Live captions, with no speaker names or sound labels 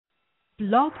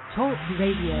Blog Talk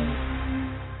Radio.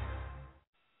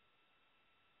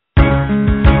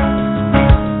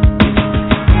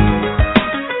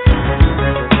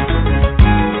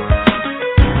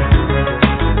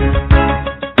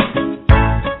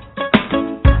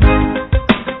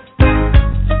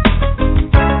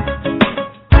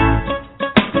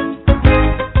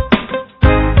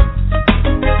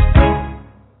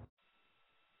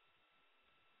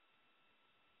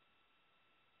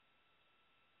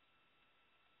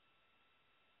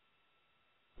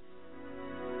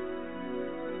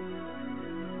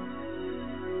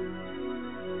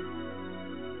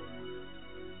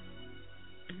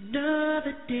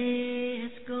 Another day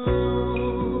has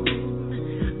gone.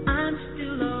 I'm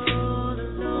still all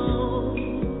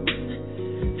alone.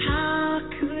 How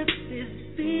could this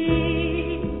be?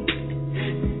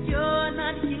 You're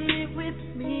not here with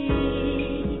me.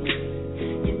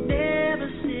 You never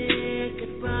said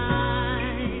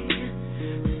goodbye.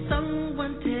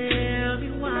 Someone tell me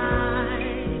why.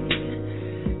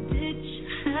 Did you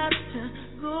have to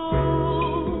go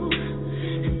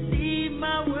and leave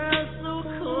my world so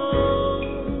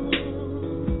cold?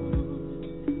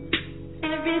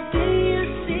 Every day I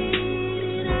sit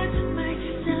and ask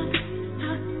myself,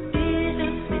 how did I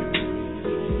fit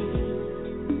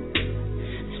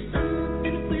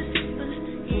Something whispers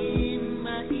in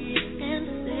my ear and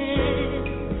says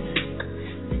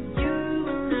that you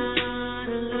are not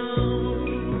alone.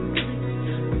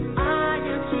 I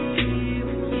am here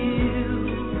with you.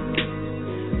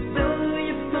 Though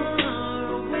you're far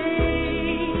away,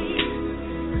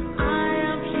 I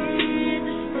am here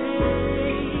to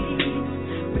stay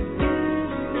with you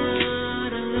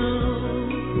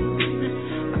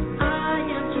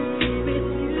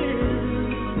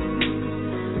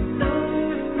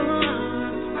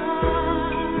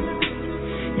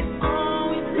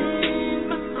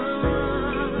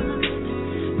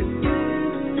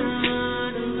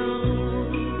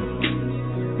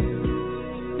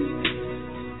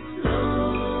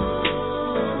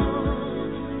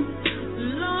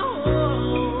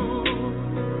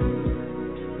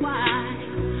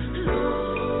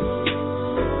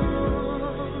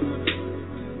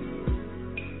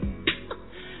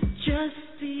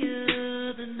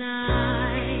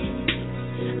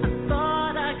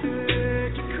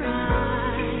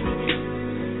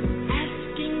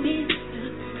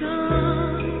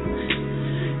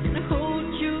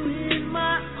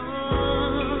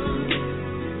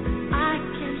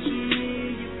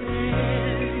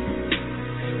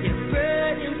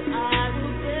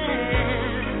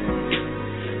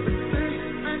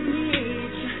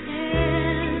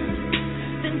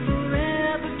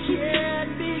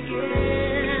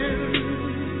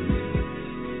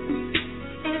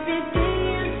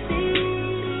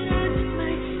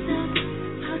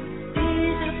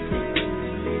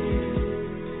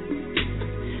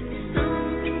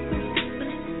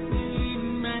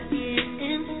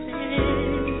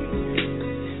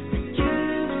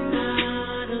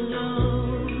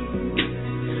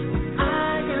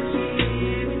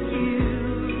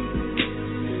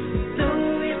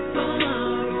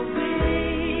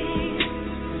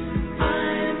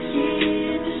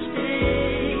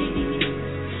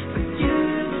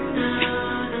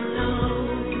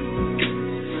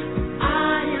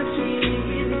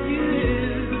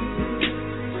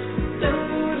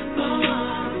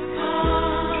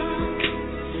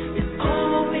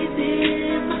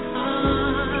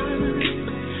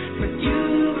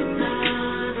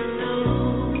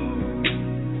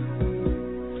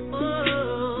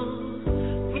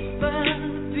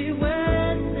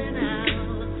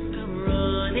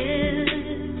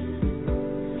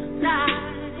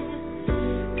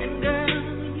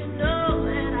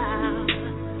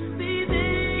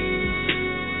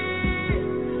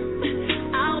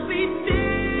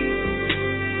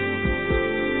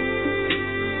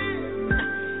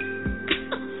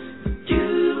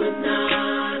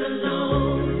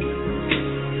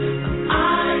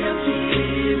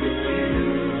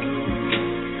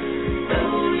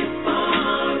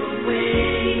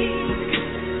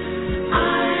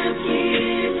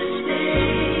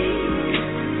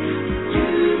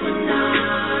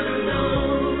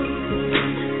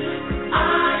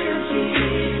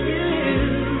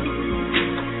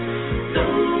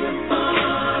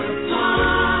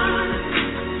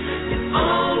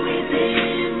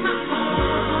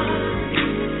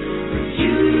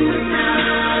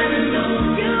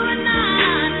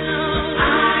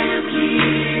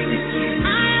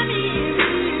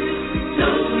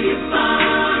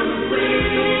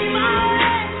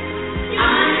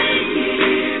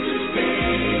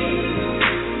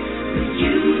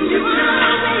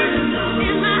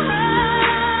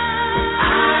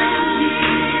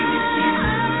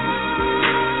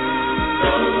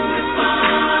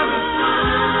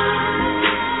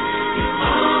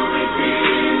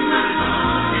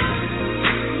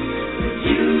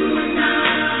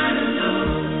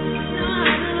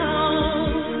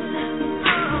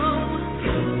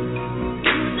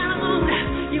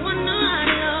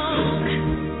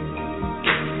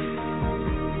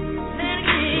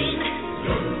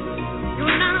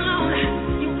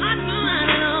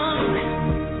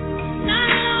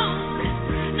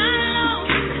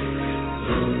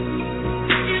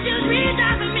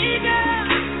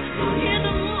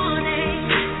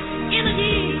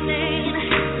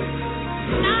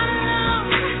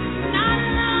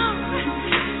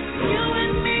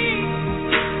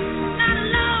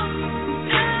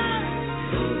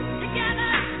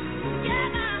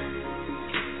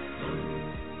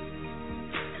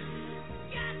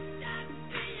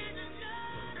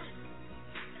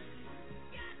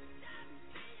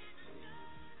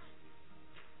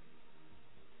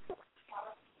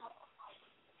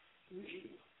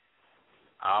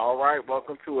right,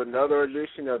 welcome to another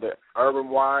edition of the Urban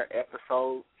Wire,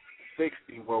 episode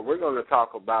 60, where we're going to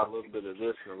talk about a little bit of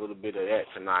this and a little bit of that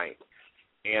tonight.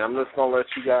 And I'm just going to let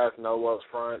you guys know up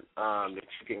front that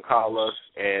you can call us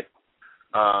at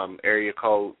area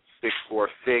code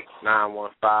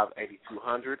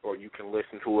 646-915-8200, or you can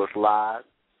listen to us live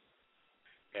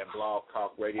at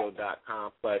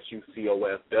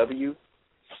blogtalkradio.com/UCOFW,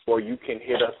 or you can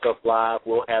hit us up live.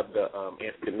 We'll have the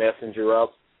instant messenger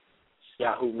up,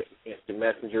 Yahoo instant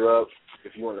messenger up.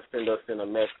 If you want to send us in a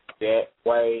message that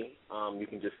way, you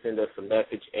can just send us a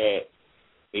message at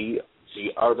the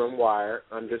Urban Wire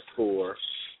 _Indian,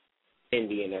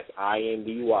 that's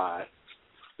INDY.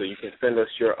 So you can send us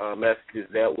your messages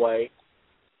that way.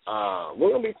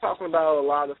 We're going to be talking about a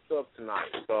lot of stuff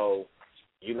tonight. So,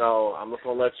 you know, I'm just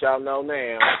going to let y'all know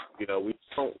now, you know, we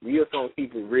just going to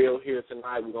keep it real here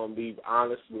tonight. We're going to be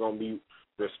honest. We're going to be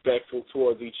respectful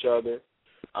towards each other.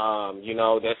 You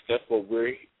know, that's what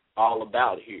we're all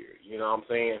about here. You know what I'm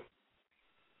saying?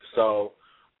 So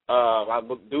I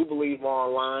do believe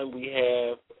online we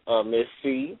have Miss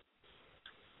C.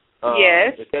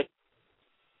 Yes.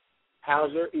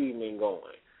 How's your evening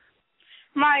going?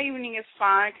 My evening is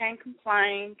fine. Can't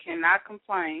complain. Cannot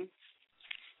complain.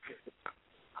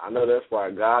 I know that's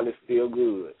right. God is still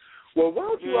good. Well, why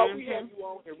don't you, we have you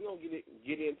on here. We don't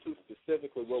get into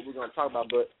specifically what we're going to talk about,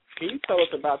 but can you tell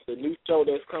us about the new show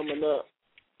that's coming up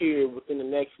here within the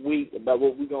next week, about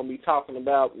what we're going to be talking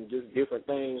about and just different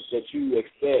things that you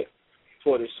expect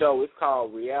for the show? It's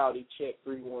called Reality Check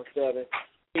 317.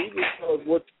 Can you just tell us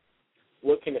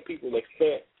what can the people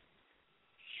expect?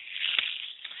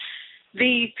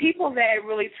 The people that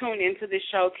really tune into the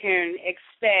show can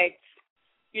expect,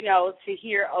 you know, to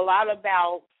hear a lot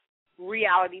about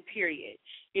reality, period.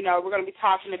 You know, we're going to be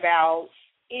talking about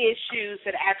issues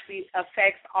that actually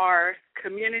affects our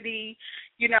community,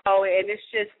 you know, and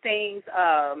it's just things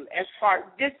as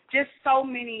far, just so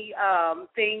many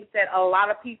things that a lot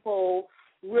of people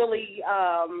really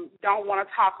don't want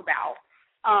to talk about.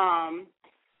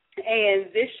 And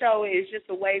this show is just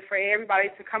a way for everybody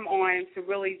to come on to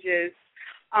really just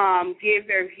give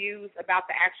their views about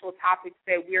the actual topics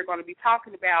that we're going to be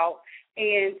talking about,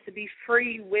 and to be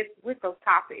free with those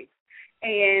topics,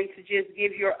 and to just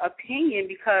give your opinion,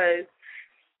 because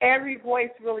every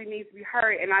voice really needs to be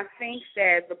heard. And I think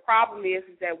that the problem is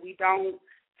that we don't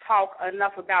talk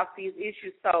enough about these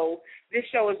issues. So this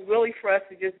show is really for us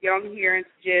to just get on here and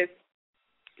just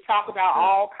talk about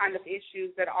all kind of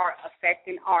issues that are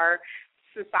affecting our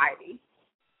society.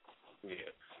 Yeah.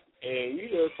 And you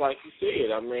just, like you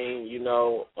said, I mean, you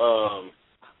know,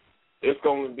 it's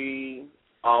going to be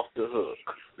off the hook.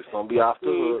 It's going to be off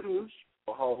the hook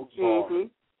for whole bar.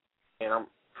 And I'm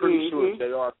pretty sure he's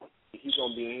going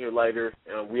to be in here later.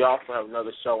 And we also have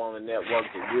another show on the network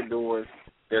that we're doing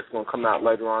that's going to come out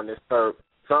later on this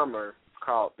summer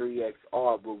called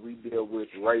 3XR, where we deal with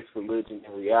race, religion,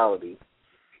 and reality.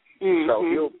 So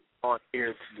he'll be on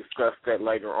here to discuss that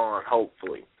later on,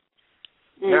 hopefully.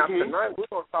 Now, tonight we're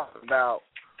going to talk about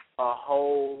a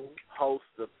whole host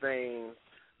of things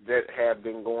that have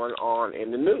been going on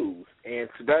in the news. And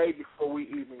today, before we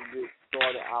even get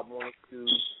started, I wanted to,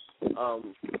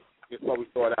 before we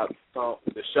start out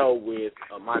the show with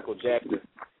Michael Jackson,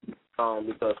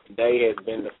 because today has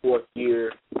been the 4th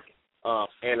year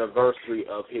anniversary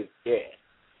of his death.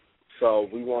 So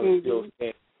we want to still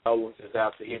send condolences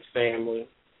out to his family.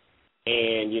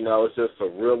 And, you know, it's just a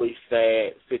really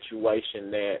sad situation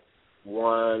that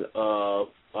one of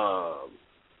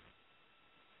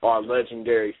our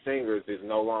legendary singers is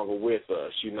no longer with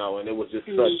us, you know, and it was just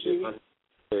such an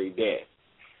unnecessary death.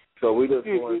 So we just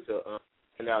wanted to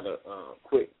send out a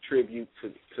quick tribute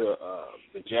to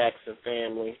the Jackson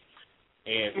family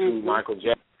and to Michael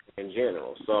Jackson in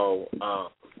general. So,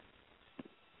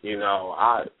 you know,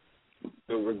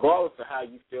 regardless of how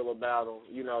you feel about him,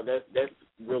 you know, that's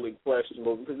really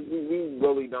questionable, because we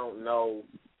really don't know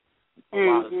a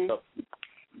lot of stuff.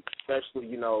 Especially,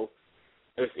 you know,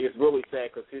 it's really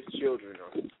sad because his children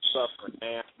are suffering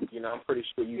now. You know, I'm pretty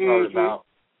sure you've heard about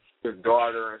his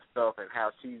daughter and stuff, and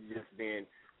how she's just been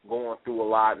going through a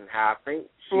lot, and how I think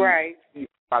she's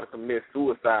about to commit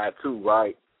suicide too,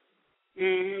 right?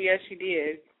 Yes, she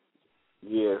did.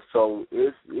 Yeah, so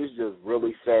it's just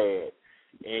really sad.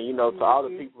 And, you know, to all the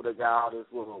people that got all this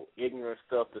little ignorant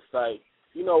stuff to say,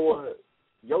 you know what,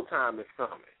 your time is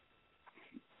coming.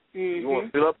 You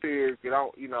want to sit up here, get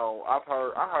on, you know, I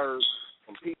heard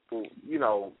from people, you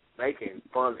know, making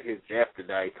fun of his death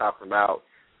today, talking about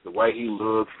the way he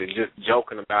looks and just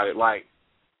joking about it. Like,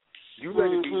 you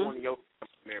let it be one of your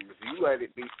family members. You let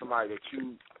it be somebody that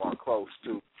you are close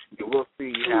to, and we'll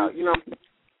see how, you know,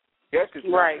 Death is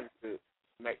right.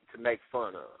 nothing to make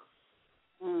fun of.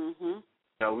 Mhm. You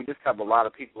know, we just have a lot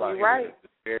of people out here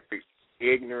that's very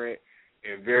ignorant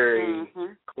and very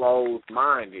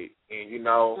closed-minded, and you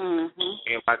know, and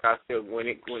like I said, when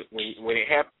it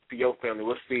happens to your family,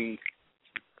 we'll see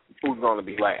who's going to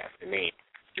be last, and then.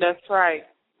 That's right.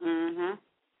 Mhm.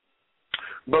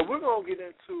 But we're going to get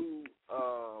into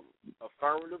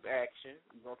affirmative action.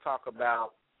 We're going to talk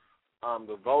about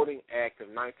the Voting Act of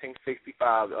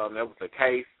 1965. That was a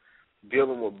case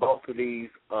dealing with both of these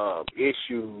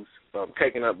issues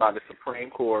taken up by the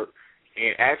Supreme Court.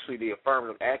 And actually the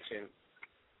affirmative action,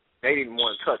 they didn't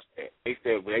want to touch that. They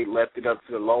said they left it up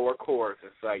to the lower courts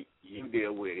and say, you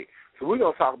deal with it. So we're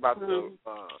going to talk about the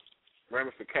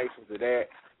ramifications of that.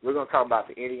 We're going to talk about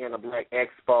the Indiana Black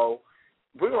Expo.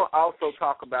 We're going to also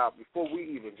talk about, before we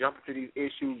even jump into these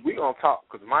issues, we're going to talk,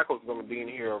 because Michael's going to be in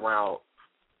here around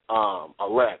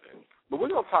 11. But we're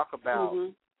going to talk about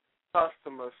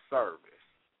customer service.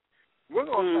 We're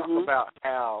going to talk about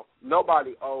how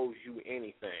nobody owes you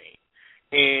anything.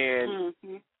 And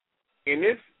in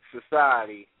this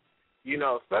society, you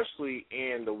know, especially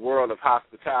in the world of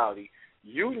hospitality,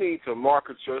 you need to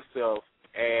market yourself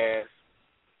as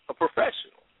a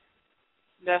professional.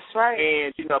 That's right.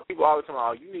 And, you know, people always talk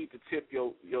about, you need to tip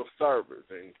your servers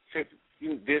and tip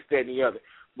this, that, and the other.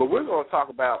 But we're going to talk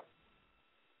about,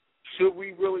 should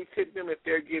we really tip them if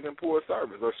they're giving poor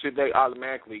service, or should they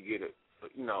automatically get a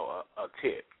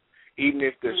tip, even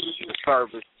if the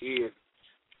service is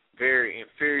very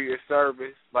inferior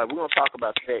service? Like, we're going to talk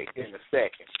about that in a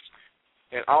second.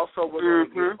 And also we're going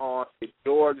to get on the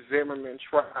George Zimmerman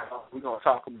trial. We're going to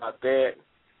talk about that.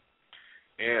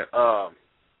 And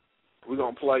we're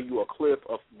going to play you a clip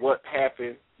of what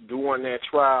happened during that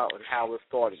trial and how it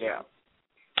started out.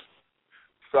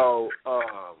 So,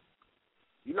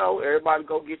 you know, everybody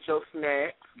go get your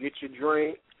snacks, get your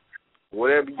drink,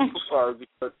 whatever you prefer,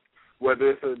 because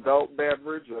whether it's an adult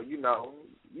beverage or, you know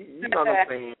what I'm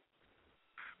saying.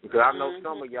 Because I know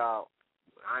some of y'all,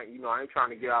 I ain't trying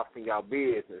to get off in y'all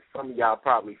business. Some of y'all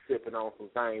probably sipping on some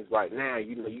things right now.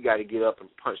 You know, you got to get up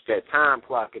and punch that time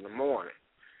clock in the morning.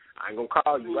 I ain't going to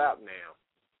call you out now.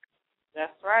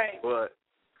 That's right. But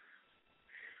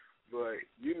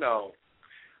you know,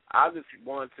 I just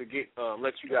wanted to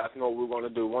let you guys know what we're going to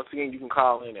do. Once again, you can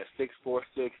call in at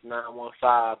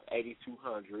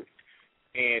 646-915-8200.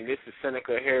 And this is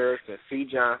Seneca Harris and C.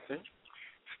 Johnson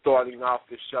starting off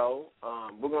the show.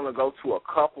 We're going to go to a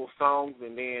couple songs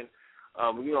and then,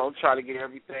 try to get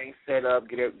everything set up,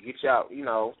 get y'all,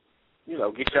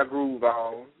 get your groove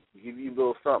on, give you a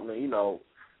little something to,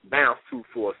 bounce to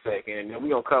for a second. And then we're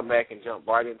going to come back and jump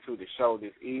right into the show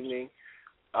this evening.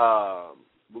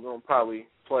 We're going to probably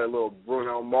play a little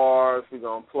Bruno Mars. We're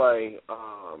going to play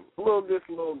a little this,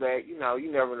 a little that. You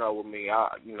never know with me.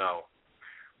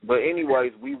 But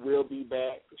anyways, we will be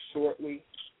back shortly,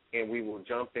 and we will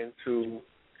jump into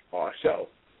our show.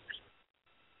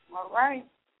 All right.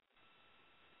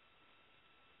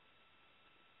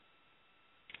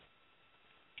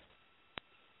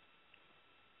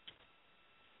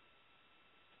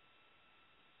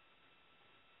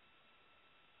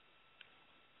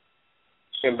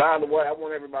 And by the way, I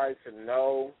want everybody to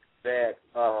know that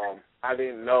I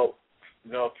didn't know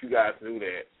if you guys knew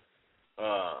that.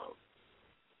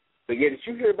 But yeah, did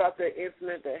you hear about that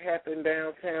incident that happened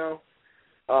downtown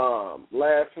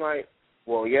last night?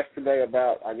 Well, yesterday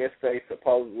about, I guess they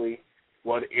supposedly,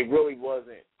 well, it really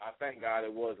wasn't, I thank God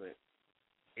it wasn't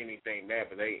anything bad,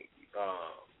 but they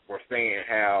were saying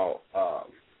how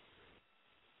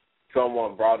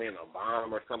someone brought in a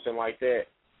bomb or something like that.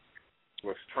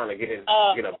 Was trying to get a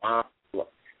bomb.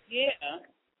 Yeah.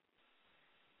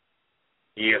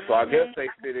 Yeah, so I guess they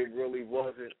said it really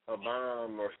wasn't a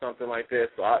bomb or something like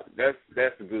that. So that's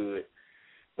good.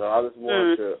 So I just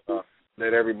wanted to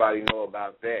let everybody know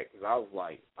about that, because I was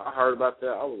like, I heard about that.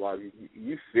 I was like,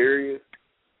 you serious?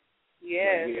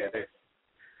 Yes. Yeah.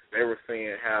 They were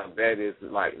saying how that is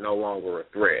like no longer a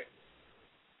threat.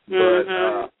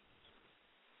 But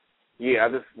yeah, I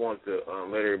just wanted to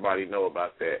let everybody know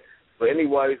about that. But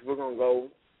anyways, we're going to go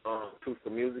to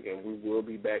some music, and we will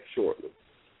be back shortly.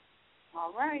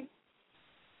 All right.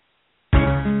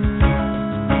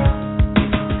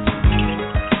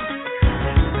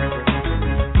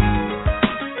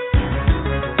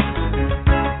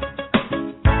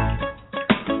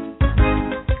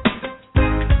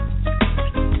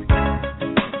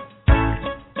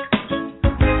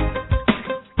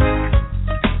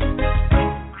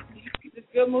 This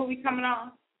good movie coming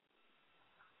on.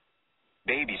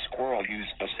 Baby squirrel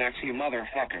used a sexy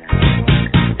motherfucker.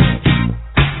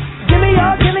 Give me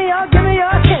your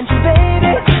attention,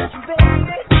 baby.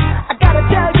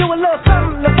 you a little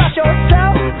something about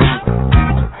yourself.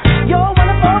 You're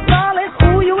wonderful, darling.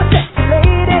 Ooh, you a sexy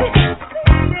lady.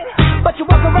 But you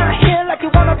walk around here like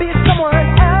you wanna be someone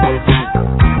else.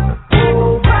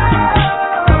 Ooh, whoa.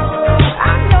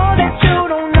 I know that you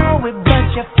don't know it, but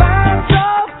you're fine, so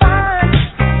fine.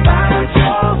 Fine,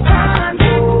 so fine.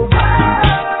 Ooh,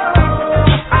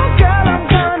 whoa. Oh, girl, I'm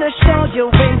gonna show you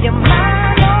when you're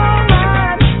mine, oh,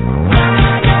 mine.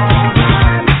 Mine, oh,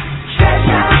 mine.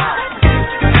 Treasure.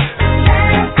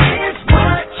 That is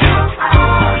what you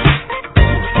are.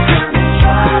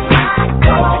 You're my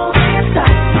golden star.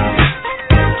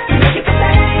 You can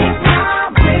make my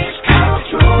wish come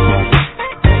true.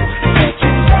 If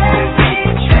you let me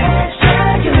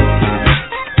treasure you.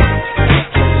 If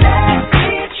you let me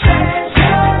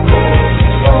treasure you.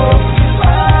 Oh,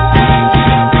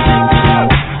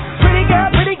 pretty girl,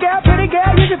 pretty girl, pretty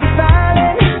girl, you should be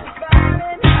smiling.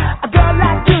 A girl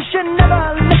like you should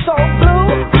never look so blue.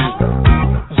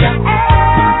 You're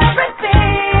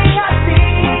everything I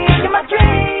see in my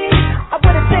dreams. I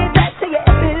wouldn't say that to you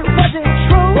if it wasn't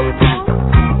true.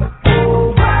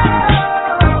 Ooh,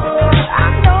 whoa. I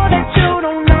know that you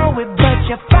don't know it, but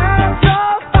you're fine, so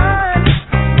fine.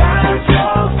 Fine, so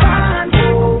fine.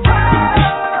 Ooh, whoa.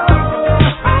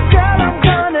 Oh, girl, I'm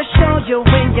gonna show you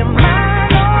when you're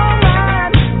mine, oh,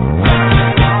 mine.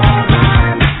 Mine, oh,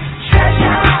 mine.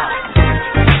 Treasure.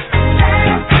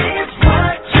 That is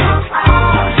what you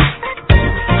are.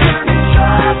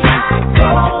 You're my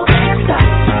golden star.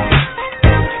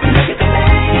 You can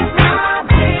make my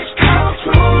wish come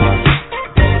true.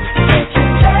 If you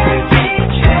let me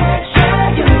treasure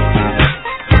you.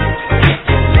 If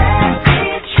you let me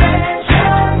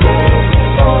treasure you.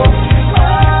 Oh,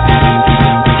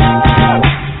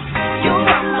 you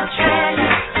are my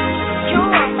treasure. You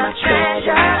are my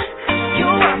treasure. You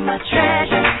are my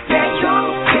treasure. Yeah, you are my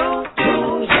treasure.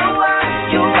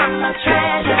 You are my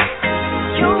treasure.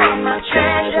 You are my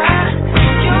treasure.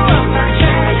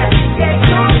 Yeah, you are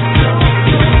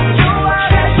treasure.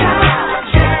 You are my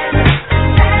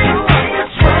treasure. You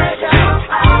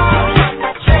are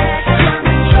my treasure.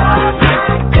 You're my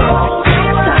golden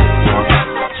star. You are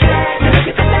my treasure.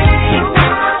 You can make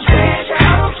my treasure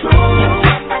come true. You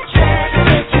are my treasure.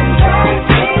 If you let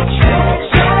me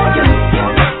treasure you. You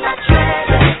are my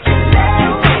treasure. If you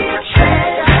let me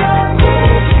treasure you.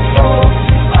 Oh,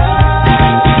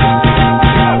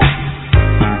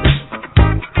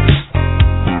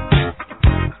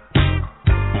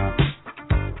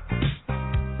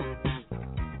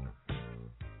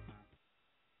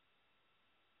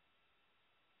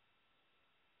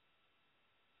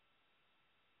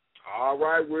 All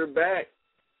right, we're back.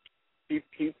 Keep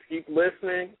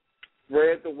listening.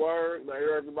 Spread the word. Let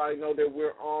everybody know that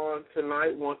we're on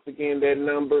tonight. Once again, that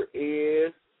number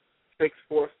is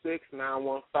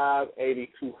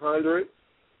 646-915-8200.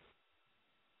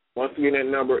 Once again, that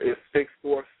number is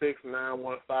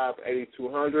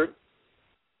 646-915-8200.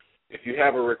 If you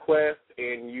have a request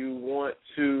and you want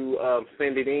to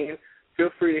send it in, feel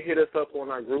free to hit us up on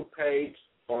our group page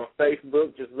on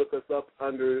Facebook. Just look us up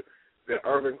under the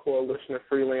Urban Coalition of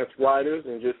Freelance Writers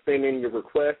and just send in your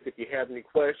request. If you have any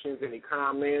questions, any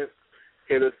comments,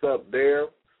 hit us up there.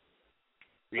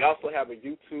 We also have a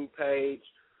YouTube page.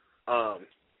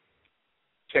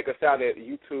 Check us out at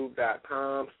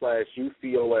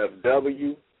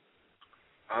youtube.com/UCOFW.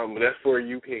 That's where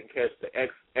you can catch the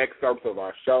excerpts of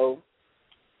our show.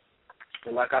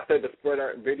 And like I said, to spread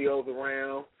our videos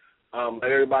around,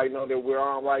 let everybody know that we're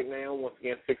on right now. Once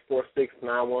again,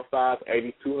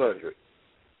 646-915-8200.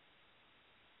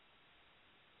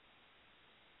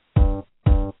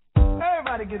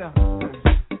 Everybody get up.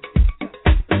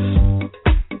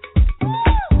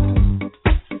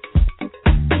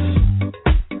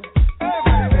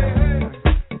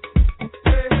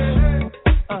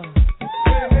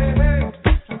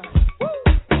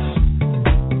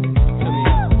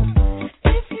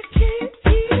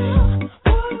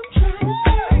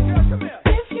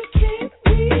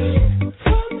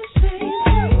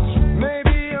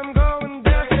 Maybe I'm going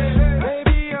blind.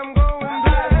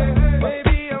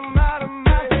 Maybe I'm out of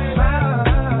my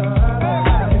mind.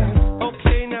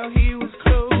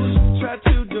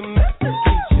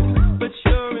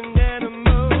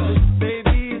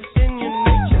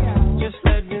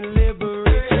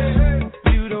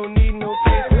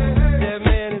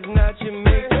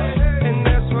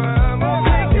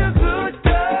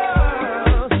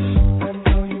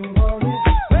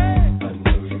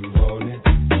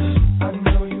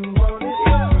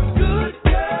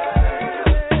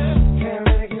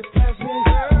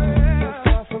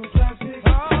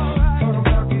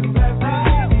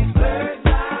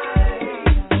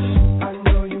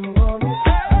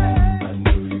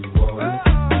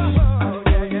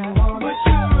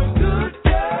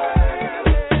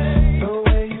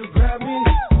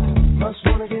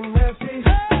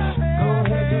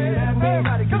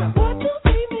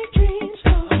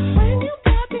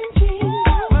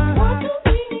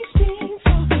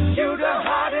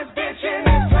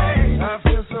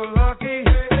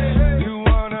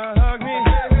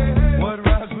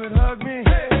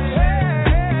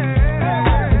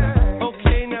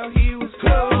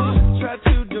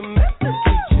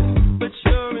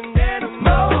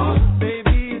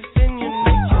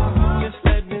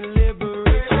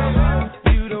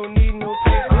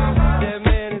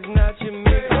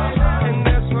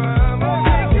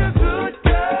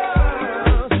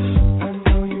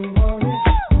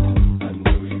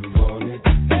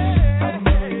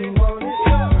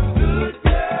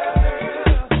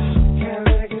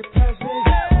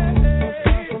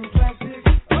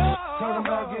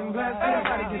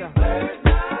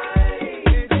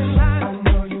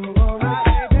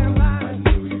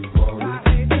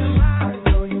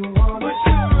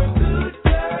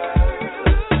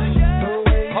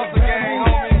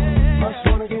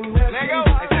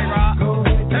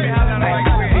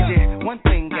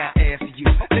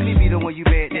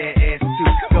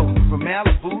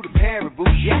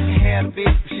 got a big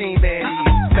machine bad to you.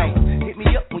 So, hit me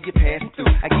up when you pass through.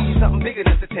 I give you something bigger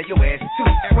just to tell your ass to.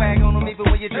 Swag on them even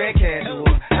when you drag casual.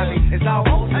 I mean, it's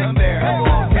almost unbearable.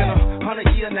 In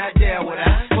 100 years, not there would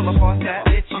I pull up on side,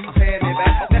 let you pay me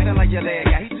back. Nothing like your leg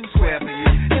guy, he too square for you.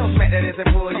 You don't smack that ass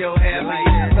and pull your hair like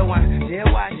that. So I dare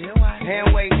watch, hand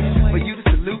wait for you to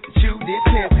salute, chew, this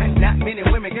pimp. Not many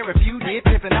women can refuse this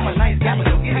pimp, and I'm a nice guy, but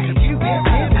don't get it confused.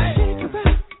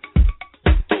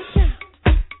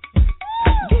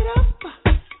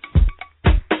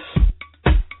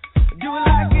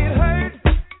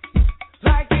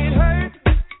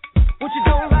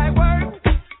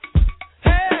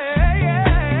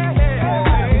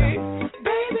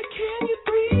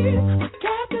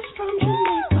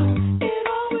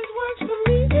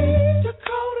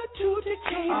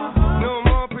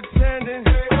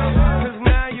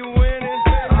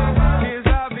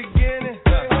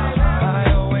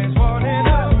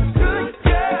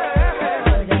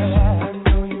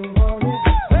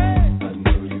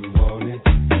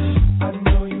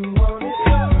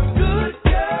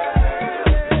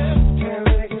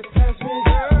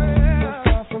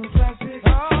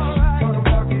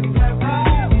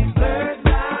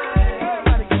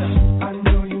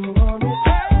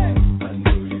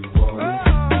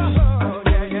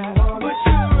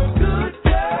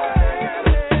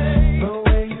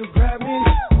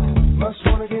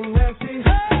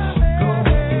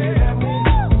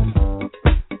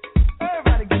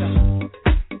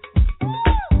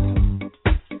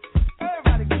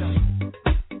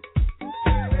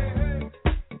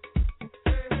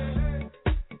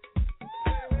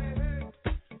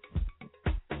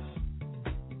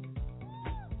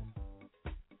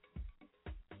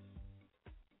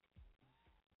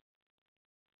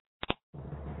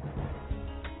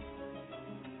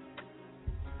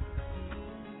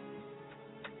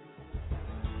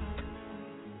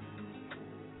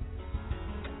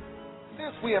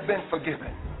 Since we have been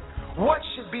forgiven, what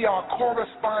should be our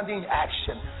corresponding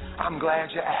action? I'm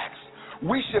glad you asked.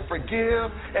 We should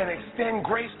forgive and extend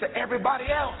grace to everybody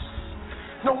else.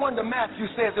 No wonder Matthew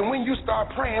says, and when you start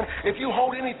praying, if you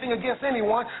hold anything against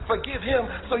anyone, forgive him,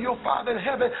 so your Father in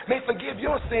heaven may forgive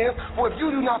your sins. For if you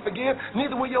do not forgive,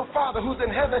 neither will your Father who's in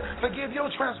heaven forgive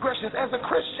your transgressions. As a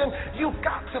Christian, you've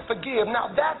got to forgive. Now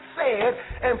that said,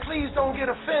 and please don't get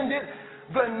offended,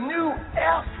 the new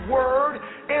F word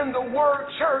in the word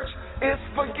church is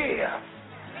forgive.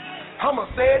 I'm going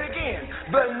to say it again.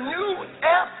 The new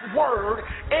F word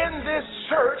in this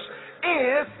church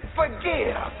is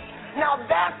forgive. Now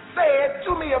that said,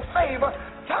 do me a favor,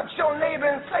 touch your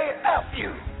neighbor and say F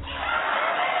you.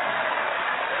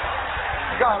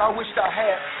 God, I wish I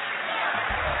had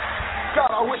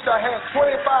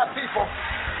 25 people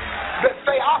that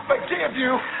say I forgive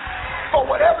you for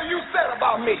whatever you said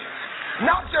about me.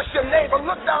 Not just your neighbor.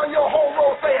 Look down your whole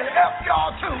row saying, F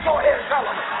y'all too. Go ahead and tell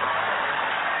them.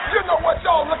 You know what,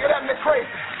 y'all looking at me crazy.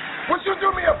 Would you do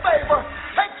me a favor?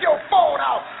 Take your phone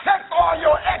out. Text all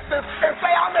your exes and say,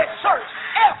 I'm at church.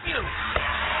 F you.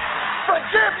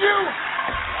 Forgive you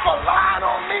for lying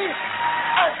on me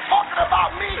and talking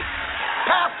about me.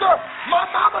 Pastor, my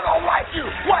mama don't like you.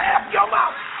 Well, F your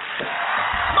mama.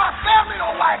 My family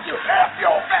don't like you. F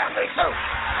your family too.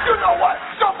 You know what?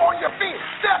 Jump on your feet,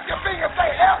 step your feet, and say,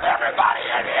 F everybody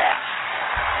in here.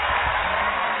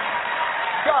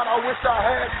 God, I wish I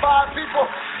had 5 people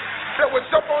that would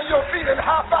jump on your feet and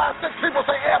high five 6 people,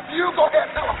 say, F you, go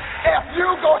ahead, tell them. F you,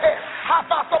 go ahead. High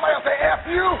five somebody else, say, F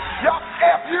you, yup,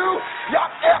 F you,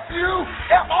 yup, F you,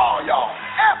 F all y'all,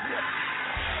 F you.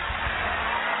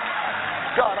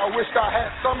 God, I wish I had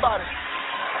somebody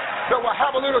that would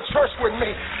have a little church with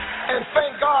me. And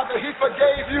thank God that he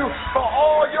forgave you for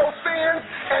all your sins,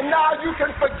 and now you can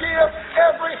forgive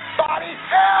everybody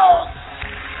else.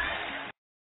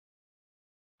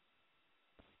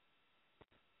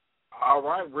 All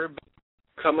right, we're back.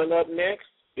 Coming up next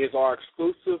is our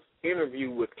exclusive interview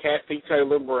with Kathy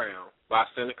Taylor Brown by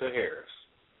Seneca Harris.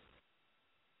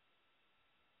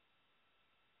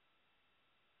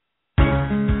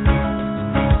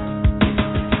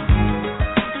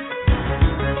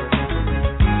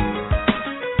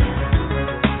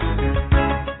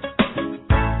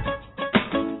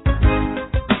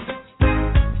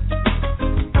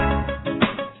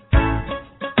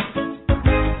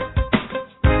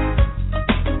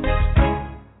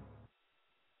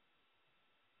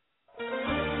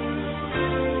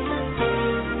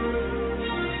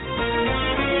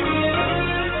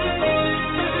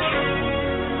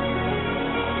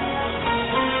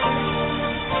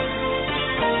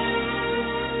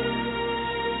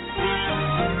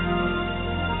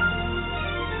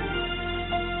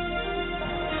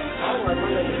 All right,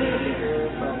 my name is Andy Harris.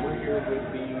 We're here with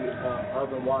the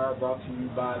Urban Wire, brought to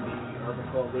you by the Urban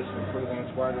Coalition of Freelance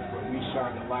Writers, where we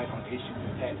shine the light on issues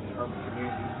impacting the urban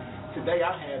community. Today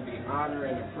I have the honor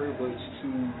and the privilege to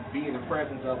be in the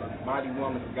presence of a mighty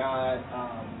woman of God,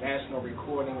 national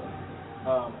recording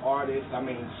artist. I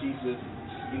mean, she's just,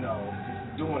 just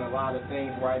doing a lot of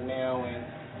things right now, and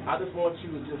I just want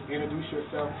you to just introduce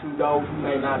yourself to those who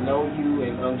may not know you,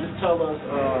 and just tell us.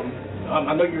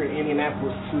 I know you're in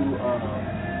Indianapolis to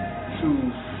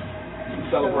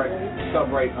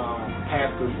celebrate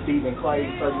Pastor Stephen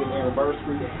Clay's 30th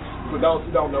anniversary. For those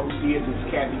who don't know who she is, it's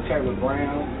Kathy Taylor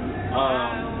Brown,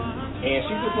 and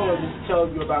she just want to just tell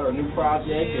you about her new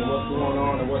project and what's going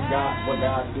on and what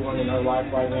God's doing in her life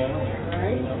right now.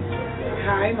 Right.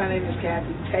 Hi, my name is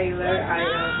Kathy Taylor. I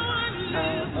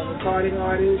am a recording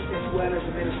artist as well as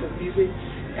a minister of music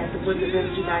at the Woodland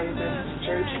Village United Methodist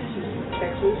Church in Houston,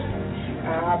 Texas.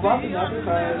 I brought them up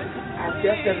because I've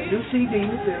just done a new CD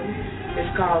with them. It's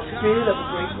called Spirit of a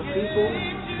Grateful People.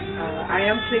 I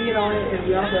am singing on it, and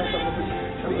we also have some of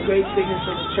the great singers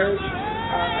from the church.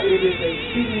 It is a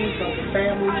CD from the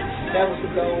family. That was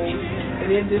the goal.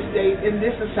 And in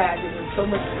this society, when so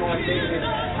much is going on,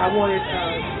 I wanted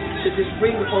to just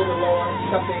bring before the Lord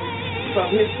something from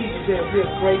His people that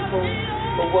we're grateful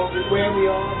for where we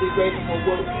are. We're grateful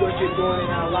for what you're doing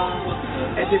in our lives,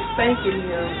 and just thanking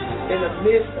Him in the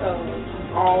midst of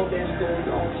all that's going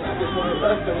on. I just wanted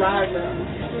us to rise up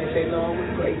and say, Lord,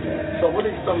 we're grateful. So what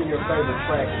are some of your favorite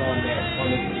tracks on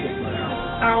this particular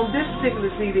album? This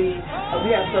particular CD, we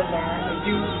have some of our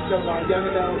youth, some of our young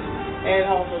adults,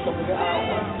 and also some of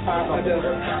our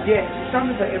adults. Yes,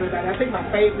 something for everybody. I think my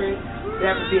favorite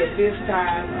that would be at this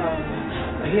time,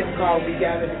 a hymn called We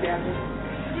Gather Together.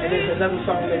 And there's another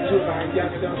song that two of our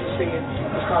young adults are singing.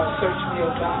 It's called Search Me, O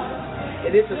God.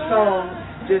 And it's a song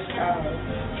just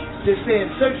saying,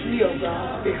 search me, O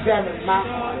God, examine my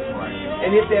heart.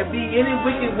 And if there be any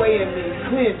wicked way in me,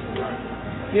 cleanse me.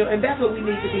 And that's what we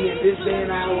need to be in this day and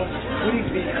hour. We need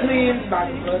to be cleansed by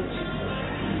the blood of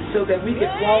Jesus so that we can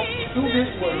walk through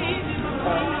this world,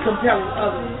 compelling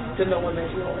others to know Him as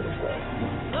Lord as well.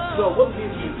 So what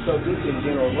gives you, just in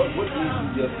general, what gives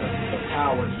you just the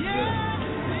power to just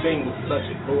sing with such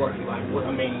authority? Like,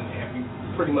 have you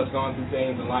pretty much gone through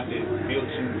things in life that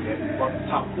built you,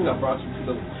 that brought you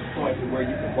to the point where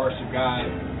you can worship God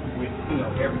with,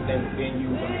 everything within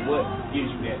you? What gives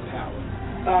you that power?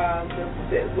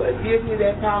 What gives me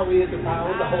that power is the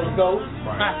power of the Holy Ghost.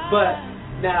 Right. But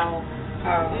now,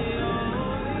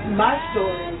 my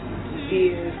story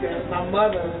is that my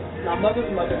mother's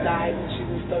mother died when she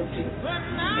was 13,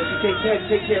 and she had to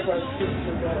take care of her sisters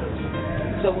and brothers.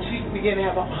 So when she began to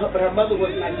have but her mother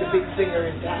wasn't like the big singer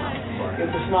in town. It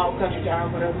was a small country town,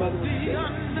 but her mother was a singer.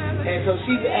 And so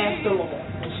she asked the Lord,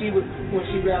 when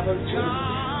she grabbed her children,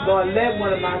 Lord, let one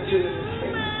of my children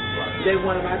sing. Let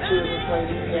one of my children play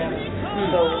the piano.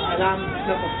 So, and I'm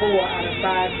number 4 out of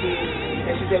 5 kids.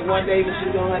 And she said one day when she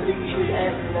was on her knees, she was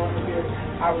asking the Lord to hear.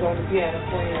 I was on the piano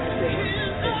playing and singing.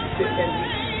 And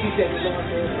he said the Lord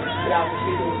said that I would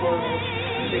see the world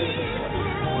sing the Lord.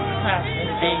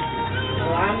 So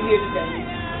I'm here today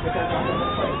because I'm going to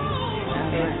pray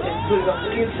and put it on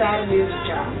the inside of me as a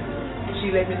child. She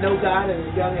let me know God at a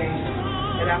young age,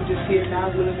 and I'm just here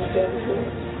now willing to tell the story.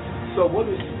 So what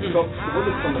is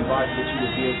some advice that you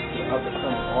would give to other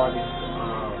coming artists,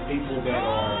 people that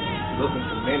are looking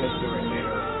to minister and that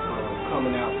are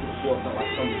coming out to the forefront,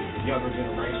 like some of the younger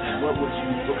generation? What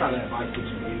kind of advice would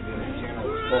you give them in general,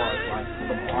 as far as like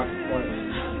from an artist point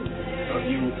of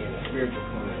view and a spiritual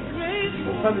point of view?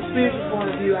 From the spiritual point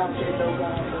of view, I would say know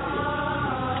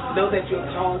God. Know that you're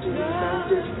called to it. Don't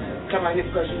just come out here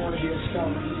because you want to be a star,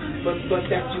 but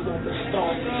that you want the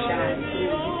star to shine through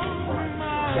you.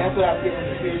 That's what I get on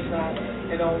the spirit side.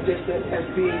 Just as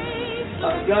being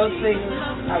a young singer,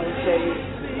 I would say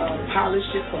polish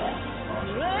your craft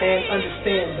and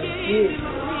understand the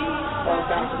business of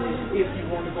gospel if you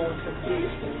want to go into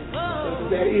business.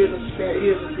 So there is a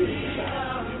business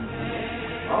side.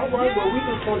 All right, well, we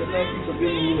just want to thank you for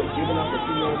giving us a few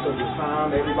minutes of your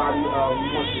time. Everybody, we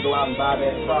want you to go out and buy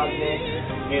that project.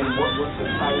 And what's the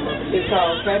title of it? It's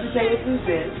called Kathy Taylor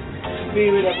Presents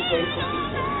Spirit of a Grateful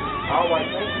People. All right,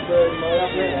 thank you very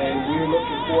much. And we're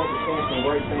looking forward to seeing some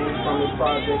great things from this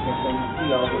project and some,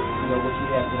 what you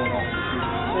have going on in the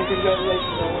future. And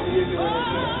congratulations on what you're doing as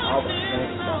well. All right,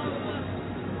 thank you.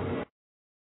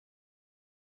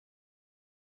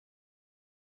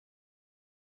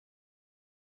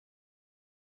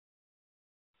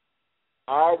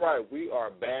 All right, we are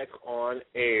back on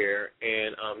air,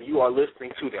 and you are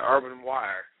listening to the Urban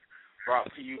Wire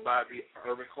brought to you by the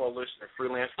Urban Coalition of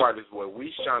Freelance Writers, where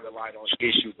we shine the light on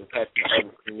issues impacting the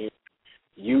urban community.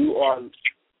 You are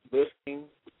listening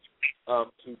to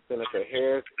Senator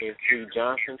Harris and C.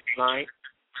 Johnson tonight,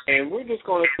 and we're just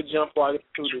going to jump right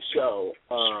into the show.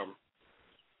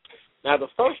 Now, the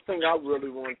first thing I really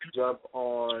want to jump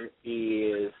on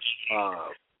is,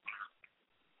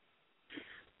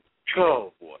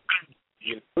 oh boy,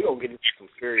 we're going to get into some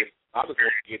serious. I just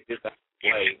want to get this out of the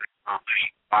way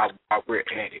while we're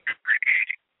at it.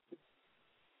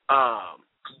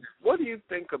 What do you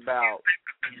think about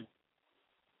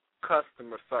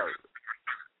customer service?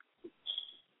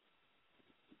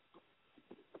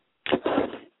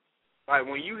 Like,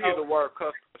 when you hear the word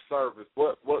customer service,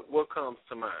 what comes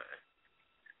to mind?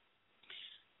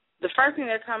 The first thing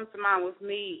that comes to mind with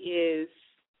me is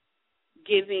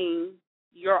giving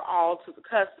your all to the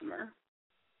customer,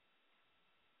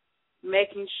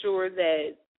 making sure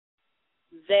that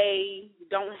they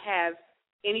don't have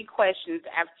any questions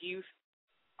after you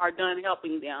are done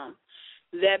helping them.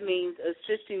 That means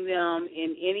assisting them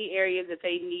in any area that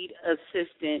they need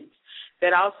assistance.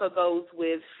 That also goes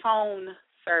with phone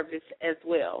service as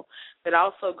well. That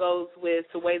also goes with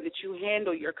the way that you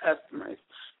handle your customers.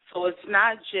 So it's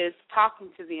not just talking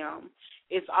to them.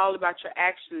 It's all about your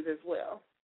actions as well.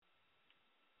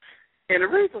 And the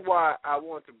reason why I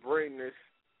want to bring this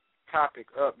topic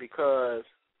up, because,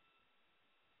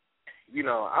 you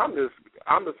know, I'm just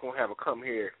gonna have a come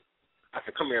here. I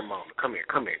said, come here, Mom. Come here.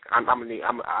 I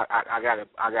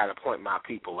gotta point my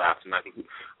people out tonight.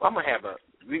 Well, I'm gonna have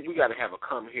we gotta have a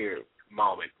come here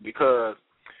moment, because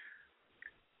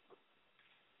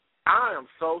I am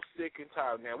so sick and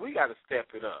tired now. We gotta step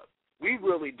it up. We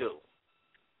really do.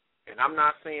 And I'm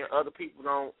not saying other people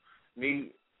don't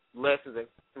need lessons in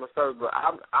customer service, but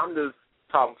I'm just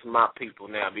talking to my people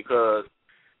now, because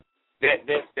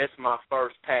that's my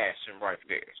first passion right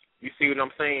there. You see what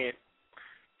I'm saying?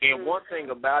 And one thing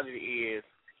about it is,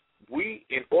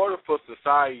 in order for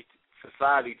society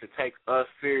to take us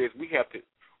serious, we have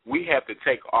to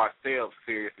take ourselves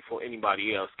serious before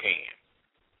anybody else can.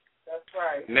 That's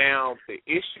right. Now, the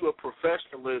issue of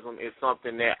professionalism is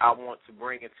something that I want to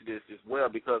bring into this as well,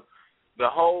 because the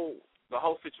whole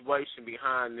situation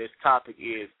behind this topic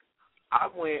is, I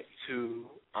went to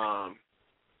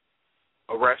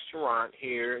a restaurant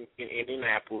here in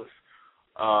Indianapolis.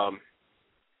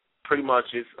 Pretty much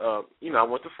it's, I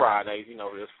went to Fridays. You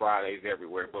know, there's Fridays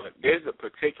everywhere, but there's a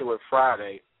particular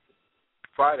Fridays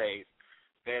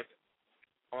that's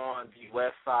on the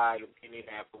west side of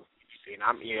Indianapolis. And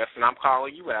I'm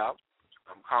calling you out.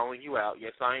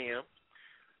 Yes, I am.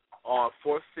 On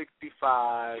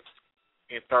 465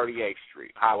 and 38th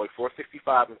Street, Highway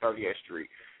 465 and 38th Street.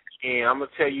 And I'm going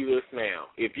to tell you this now.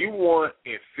 If you want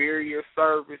inferior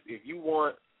service, if you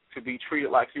want to be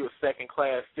treated like you're a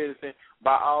second-class citizen,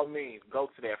 by all means, go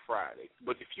to that Friday.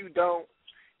 But if you don't,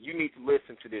 you need to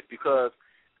listen to this, because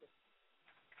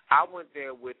I went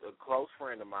there with a close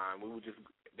friend of mine. We were just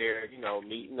there,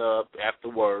 meeting up after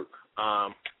work,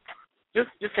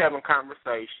 just having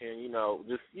conversation,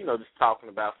 just talking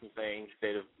about some things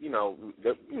instead of,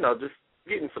 just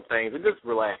getting some things and just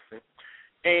relaxing.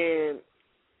 And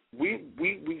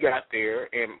we got there,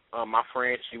 and my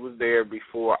friend, she was there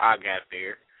before I got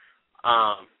there.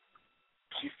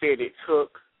 She said it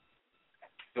took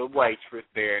the waitress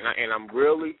there, and I'm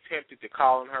really tempted to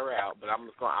calling her out, but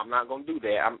I'm not gonna do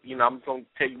that. I'm just gonna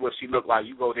tell you what she looked like.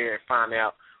 You go there and find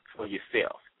out for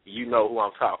yourself. You know who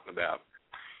I'm talking about.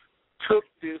 Took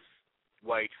this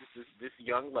waitress, this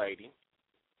young lady,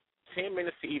 10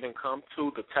 minutes to even come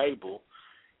to the table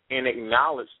and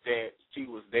acknowledge that she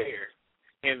was there.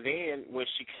 And then when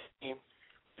she came,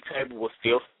 the table was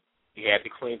still, you had to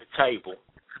clean the table.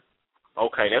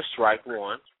 Okay, that's strike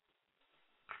one.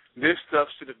 This stuff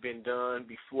should have been done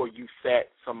before you sat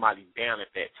somebody down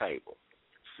at that table.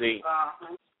 See?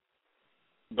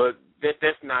 But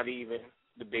that's not even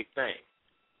the big thing.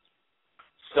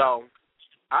 So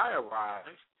I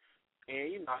arrived,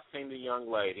 and, I seen the young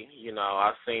lady.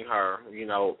 I seen her.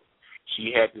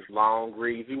 She had this long,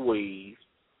 greasy weave,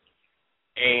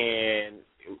 and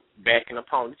back in the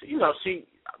pony.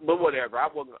 But whatever.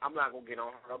 I'm not going to get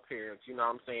on her appearance. You know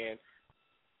what I'm saying?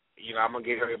 I'm going to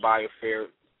give everybody a fair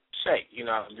shake.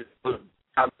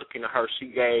 I'm looking at her. She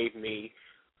gave me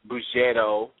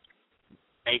Bugetto,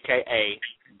 a.k.a.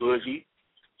 Bougie/Ghetto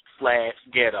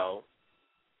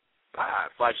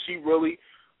vibes. Like, she really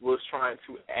was trying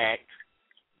to act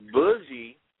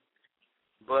bougie,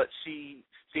 but she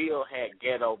still had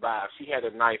ghetto vibes. She had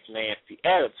a nice, nasty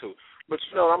attitude. But,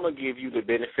 I'm going to give you the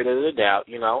benefit of the doubt.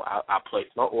 I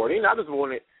placed my order, and I just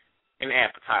wanted an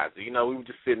appetizer. We were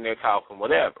just sitting there talking,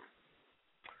 whatever.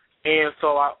 And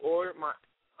so I ordered my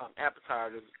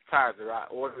appetizer. I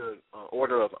ordered an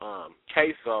order of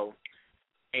queso,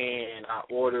 and I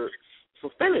ordered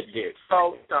some spinach dip.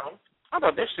 So, I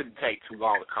thought this shouldn't take too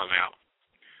long to come out.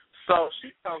 So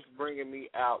she comes bringing me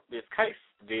out this queso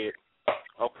dip,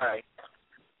 okay,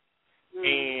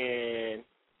 and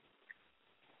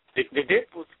the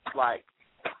dip was, like,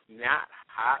 not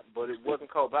hot, but it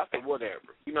wasn't cold. But I said,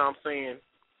 whatever. You know what I'm saying?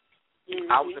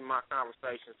 I was in my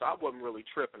conversation, so I wasn't really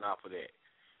tripping off of that.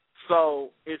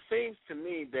 So it seems to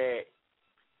me that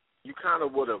you kind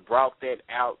of would have brought that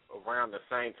out around the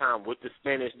same time with the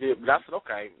spinach dip. But I said,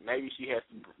 okay, maybe she has,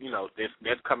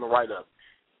 that's coming right up.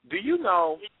 Do you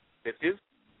know that this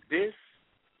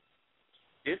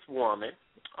woman,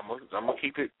 I'm gonna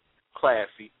keep it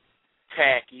classy,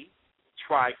 tacky,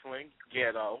 trifling,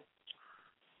 ghetto,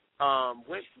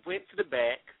 went to the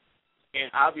back. And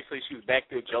obviously she was back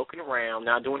there joking around,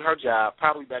 now doing her job,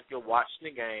 probably back there watching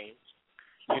the game.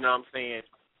 You know what I'm saying?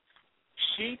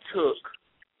 She took,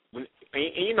 I'm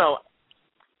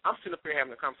sitting up here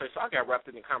having a conversation, so I got wrapped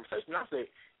in the conversation. And I said,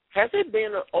 has it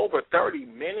been over 30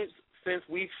 minutes since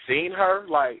we've seen her?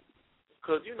 Like,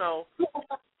 because, I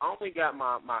only got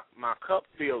my cup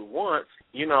filled once,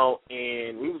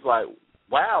 and we was like,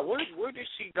 wow, where did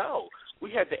she go?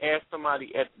 We had to ask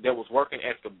somebody that was working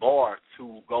at the bar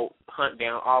to go hunt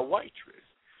down our waitress.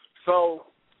 So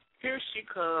here she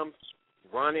comes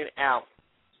running out,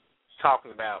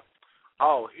 talking about,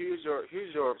 oh, here's your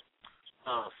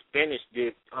spinach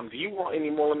dip. Do you want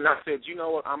any more? And I said, you know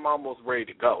what? I'm almost ready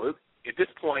to go. At this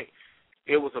point,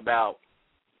 it was about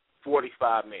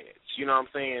 45 minutes. You know what I'm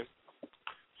saying?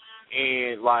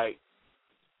 And like,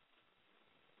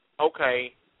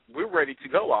 okay, we're ready to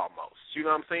go almost. You know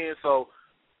what I'm saying? So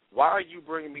why are you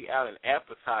bringing me out an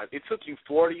appetizer? It took you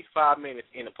 45 minutes,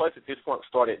 and the place at this point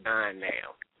started dying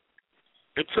down.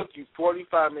 It took you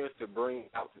 45 minutes to bring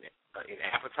out an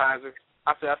appetizer.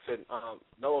 I said,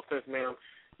 no offense, ma'am,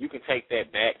 you can take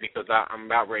that back because I'm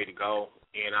about ready to go,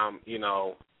 and I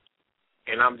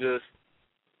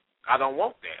don't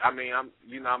want that. I mean,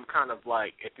 I'm kind of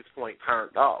like at this point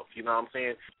turned off. You know what I'm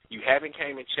saying? You haven't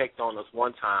came and checked on us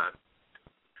one time.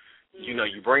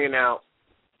 You're bringing out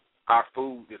our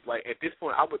food. It's like at this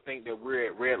point, I would think that we're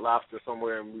at Red Lobster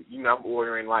somewhere, and I'm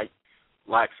ordering like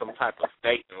some type of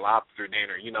steak and lobster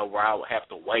dinner. Where I would have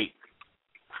to wait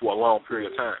for a long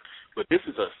period of time. But this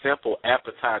is a simple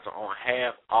appetizer on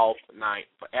half off night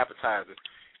for appetizers,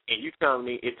 and you telling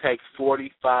me it takes 30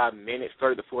 to 45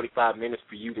 minutes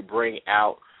for you to bring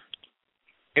out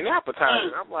an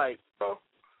appetizer? I'm like, oh.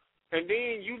 And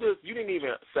then you didn't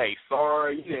even say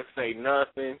sorry. You didn't say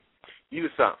nothing. You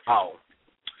just said, oh.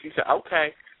 She said,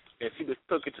 okay. And she just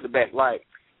took it to the back. Like,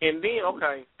 and then,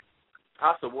 okay,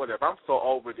 I said, whatever. I'm so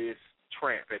over this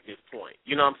tramp at this point.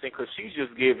 You know what I'm saying? Because she's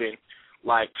just giving,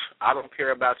 like, I don't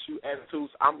care about you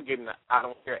attitudes. I'm giving the I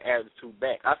don't care attitude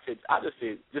back.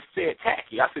 Just said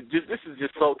tacky. I said, this is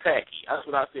just so tacky. That's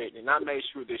what I said. And I made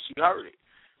sure that she heard it.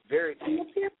 Very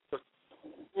tacky.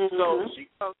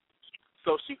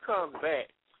 So she comes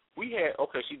back.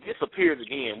 She disappeared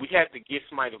again. We had to get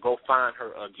somebody to go find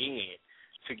her again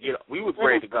we was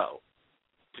ready to go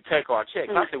to take our check.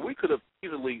 I said we could have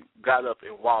easily got up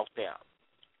and walked out.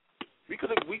 We could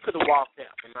have walked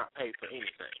out and not paid for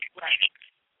anything.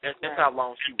 Right. That's how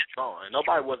long she was gone.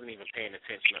 Nobody wasn't even paying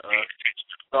attention to us.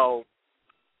 So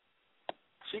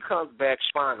she comes back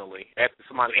finally after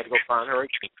somebody had to go find her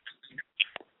again.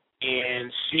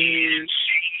 And she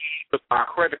took our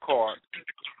credit card,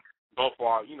 both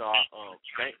our, our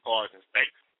bank cards and stuff.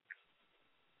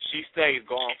 She stays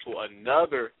gone for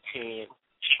another 10,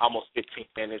 almost 15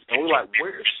 minutes. And we're like,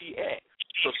 where is she at?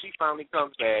 So she finally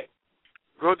comes back.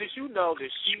 Girl, did you know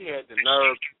that she had the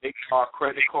nerve to take our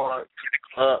credit card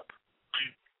up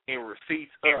and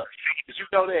receipts up? Did you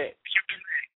know that?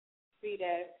 See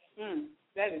that?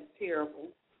 That is terrible.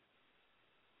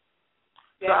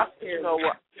 You know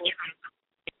what?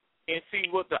 And see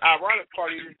what the ironic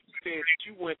part is, you said that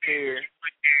you went there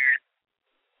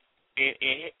and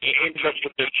ended up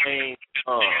with the same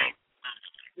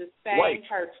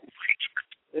person,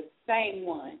 the same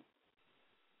one,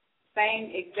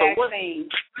 same exact thing.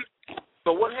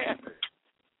 So what happened?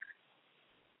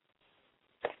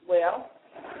 Well,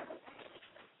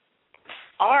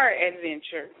 our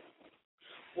adventure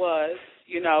was,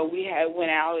 we had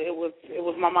went out. It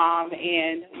was my mom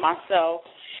and myself,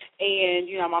 and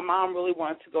my mom really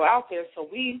wanted to go out there, so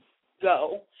we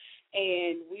go,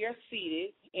 and we are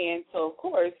seated. And so, of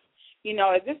course,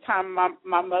 at this time,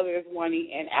 my mother is wanting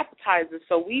an appetizer.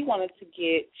 So we wanted to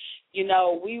get,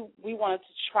 we wanted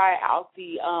to try out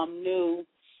the new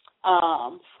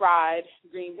fried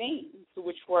green beans.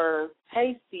 which were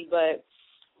tasty, but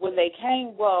when they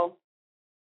came,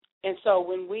 and so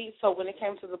when it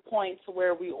came to the point to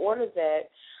where we ordered that,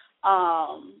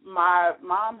 my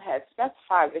mom had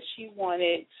specified that she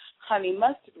wanted honey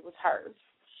mustard with hers.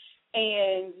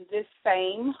 And this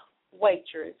same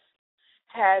waitress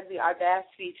had the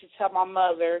audacity to tell my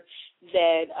mother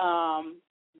that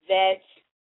that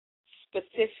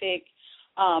specific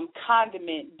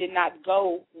condiment did not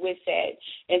go with that,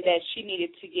 and that she needed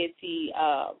to get the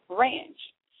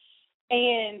ranch.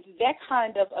 And that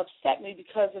kind of upset me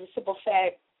because of the simple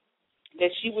fact that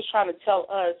she was trying to tell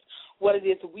us what it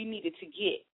is that we needed to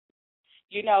get.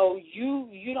 You know,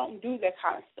 you don't do that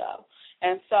kind of stuff.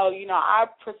 And so, you know, I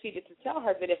proceeded to tell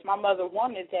her that if my mother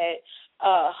wanted that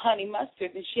honey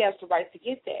mustard, then she has the right to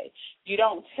get that. You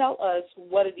don't tell us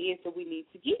what it is that we need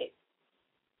to get.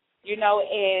 You know,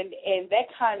 and that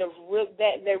kind of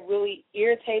that really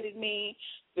irritated me.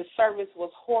 The service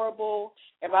was horrible,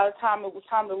 and by the time it was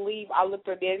time to leave, I looked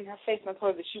her dead in her face and I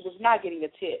told her that she was not getting a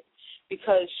tip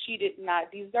because she did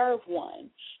not deserve one,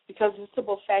 because of the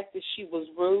simple fact that she was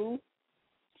rude,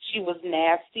 she was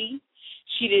nasty,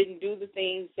 she didn't do the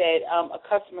things that a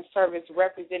customer service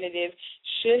representative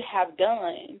should have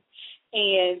done,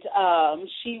 and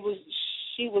she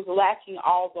was lacking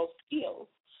all those skills.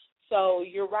 So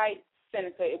you're right,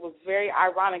 Seneca. It was very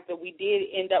ironic that we did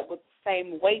end up with the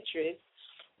same waitress,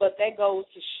 but that goes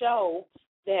to show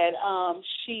that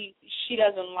she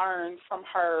doesn't learn from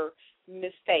her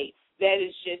mistakes. That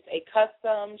is just a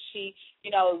custom.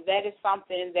 That is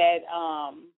something that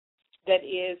that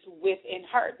is within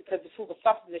her, because if it was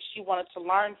something that she wanted to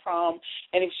learn from,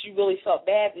 and if she really felt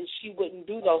bad, then she wouldn't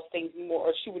do those things anymore,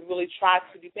 or she would really try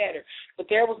to do better. But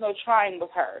there was no trying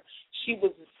with her. She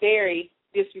was very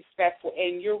disrespectful,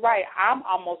 and you're right, I'm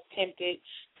almost tempted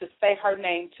to say her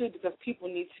name too, because people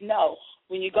need to know.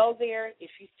 When you go there, if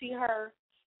you see her,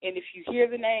 and if you hear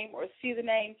the name or see the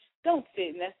name, don't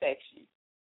sit in that section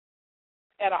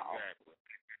at all. Exactly.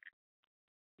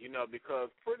 You know, because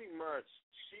pretty much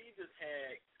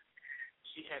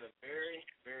she had a very,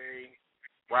 very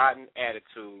rotten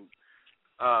attitude,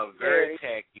 very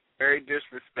tacky, very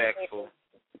disrespectful.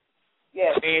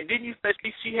 Yes. And didn't you say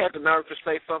she had the nerve to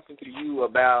say something to you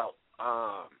about,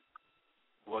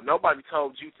 nobody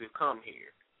told you to come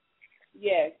here?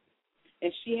 Yes.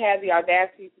 And she had the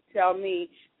audacity to tell me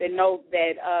that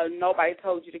nobody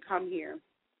told you to come here.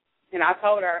 And I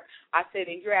told her, I said,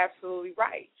 and you're absolutely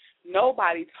right.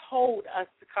 Nobody told us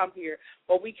to come here,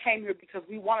 but we came here because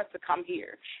we wanted to come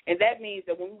here. And that means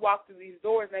that when we walk through these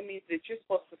doors, that means that you're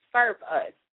supposed to serve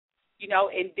us. You know,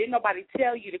 and didn't nobody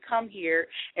tell you to come here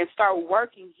and start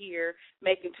working here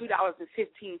making $2.15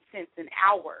 an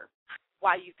hour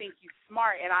while you think you're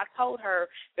smart. And I told her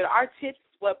that our tips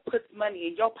is what puts money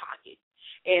in your pocket.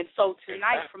 And so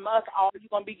tonight from us, all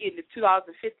you're going to be getting is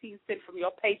 $2.15 from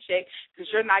your paycheck, because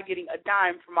you're not getting a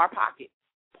dime from our pocket,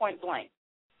 point blank.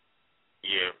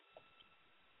 Yeah.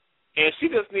 And she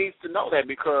just needs to know that,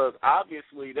 because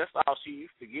obviously that's all she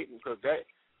used to getting, because that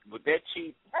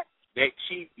cheap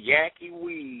yacky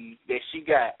weed that she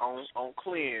got on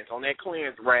cleanse, on that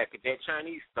cleanse rack at that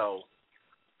Chinese store,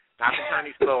 not the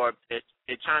Chinese store, that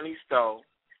Chinese store,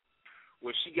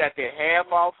 where she got that half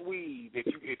off weed that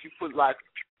if you put like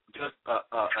just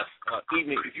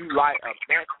even if you light a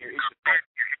match here, it's just gonna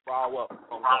fall up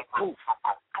on the poof.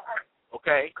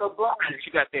 Okay?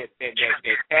 She got that tacky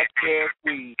ass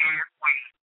weed.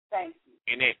 Thank you.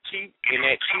 And that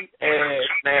cheap ass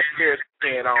mascara she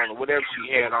had on, or whatever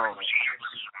she had on,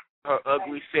 her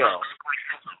ugly self.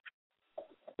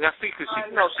 Now see, cause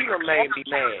she done made me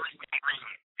mad.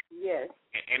 Yes.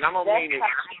 And I don't mean to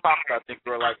talk about that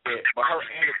girl like that, but her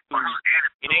attitude,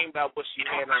 it ain't about what she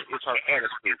had on, it's her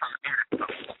attitude.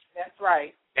 That's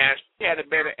right. Now, if she had a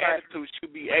better attitude,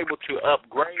 she'd be able to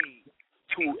upgrade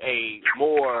to a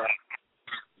more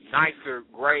nicer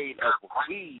grade of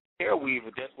weed, hair weave,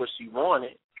 if that's what she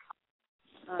wanted.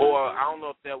 Or I don't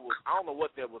know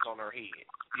what that was on her head.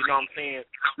 You know what I'm saying?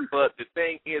 But the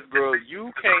thing is, girl,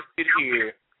 you can't sit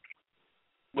here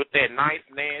with that nice,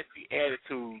 nasty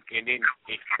attitude and then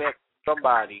expect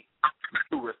somebody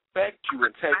to respect you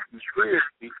and take you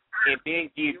seriously and then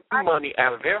give you money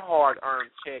out of their hard-earned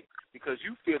check because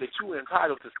you feel that you're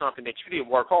entitled to something that you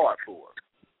didn't work hard for.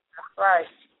 Right.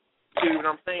 See what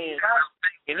I'm saying?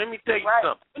 And let me tell you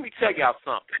something. Let me tell y'all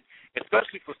something.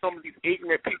 Especially for some of these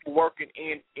ignorant people working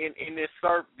in this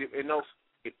in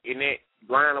that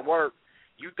line of work,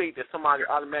 you think that somebody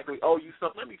automatically owe you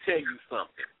something. Let me tell you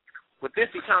something. With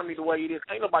this economy the way it is,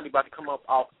 ain't nobody about to come up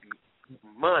off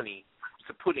money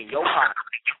to put in your pocket.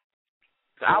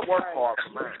 So I work hard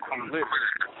for mine. Literally.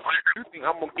 You think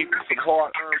I'm going to give you some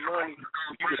hard-earned money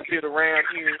you can sit around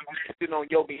here, sit on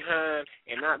your behind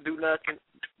and not do nothing,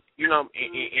 you know,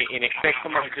 and expect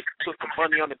somebody to just put some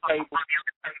money on the table?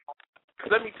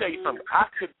 Let me tell you something. I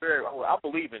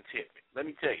believe in tipping. Let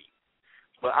me tell you.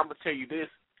 But I'm going to tell you this.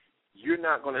 You're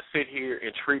not going to sit here and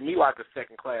treat me like a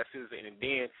second-class citizen and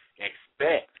then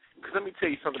expect. Because let me tell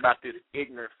you something about this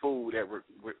ignorant fool that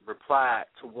replied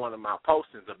to one of my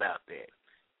postings about that.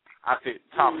 I said,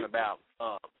 talking about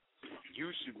you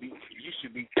should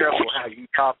be careful how you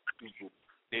talk to people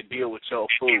that deal with your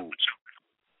food.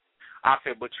 I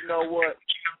said, but you know what?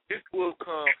 This will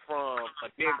come from a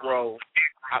Negro,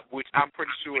 which I'm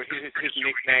pretty sure his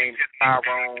nickname is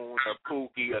Tyrone or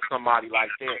Pookie or somebody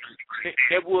like that.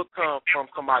 That will come from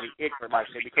somebody ignorant like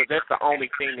that, because that's the only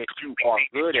thing that you are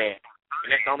good at. And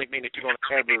that's the only thing that you're going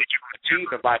to ever achieve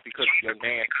in life, because of your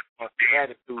nasty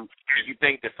attitude. And you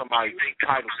think that somebody's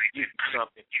entitled to give you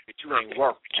something that you ain't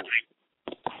worked for.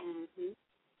 Mm-hmm.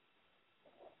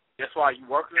 That's why you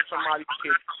working in somebody's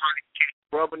kitchen,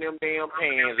 rubbing them damn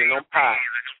pans and them pots,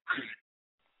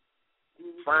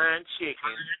 frying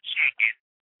chicken,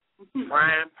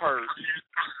 frying purse.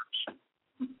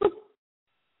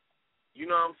 You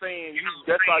know what I'm saying?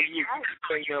 That's how you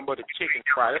think nothing but a chicken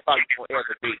fry. That's how you gonna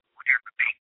ever be.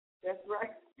 That's right.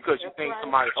 Because you think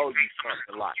somebody owes you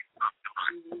something like.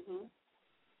 Mm-hmm.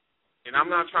 And I'm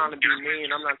not trying to be mean.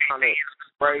 I'm not trying to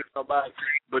praise nobody.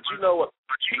 But you know what?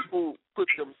 People put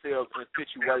themselves in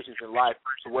situations in life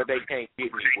to where they can't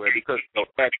get anywhere because of your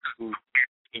attitude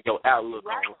and your outlook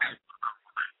on life.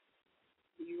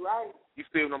 You're right. You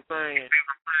see what I'm saying?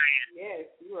 Yes,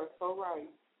 you are so right.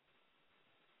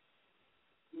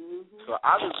 Mm-hmm. So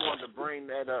I just wanted to bring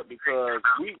that up because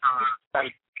we got to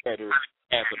be better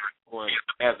as a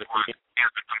community.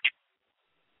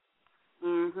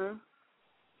 Mm-hmm.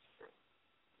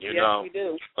 You yes, know, we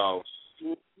do. So,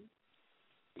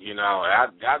 you know, I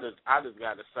just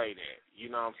got to say that. You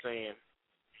know what I'm saying?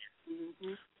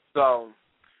 Mm-hmm. So,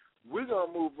 we're going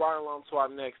to move right along to our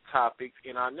next topic.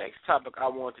 And our next topic I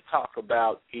want to talk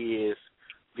about is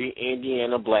the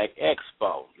Indiana Black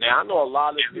Expo. Now, I know a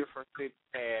lot of different cities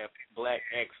have Black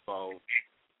Expos,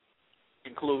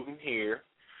 including here.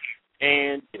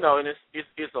 And, you know, and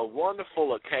it's a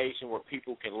wonderful occasion where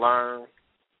people can learn.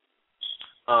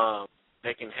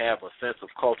 They can have a sense of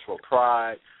cultural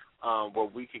pride, where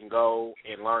we can go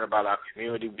and learn about our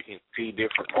community. We can see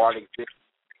different art exhibits.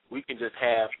 We can just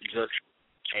have just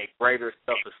a greater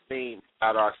self-esteem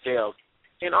about ourselves.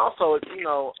 And also, you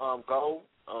know, go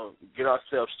get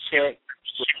ourselves checked,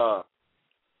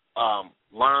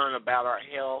 learn about our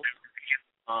health.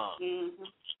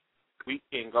 We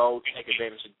can go take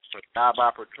advantage of different job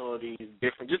opportunities,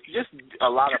 just a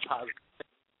lot of positive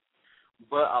things.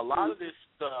 But a lot of this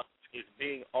stuff is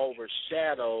being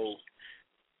overshadowed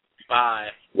by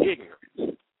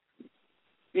ignorance.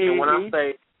 And when I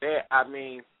say that, I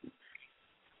mean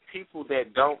people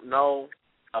that don't know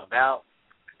about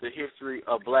the history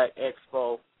of Black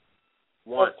Expo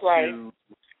want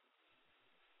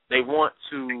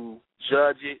to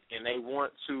judge it, and they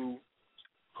want to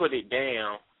put it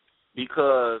down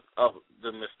because of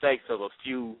the mistakes of a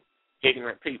few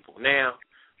ignorant people. Now,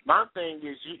 my thing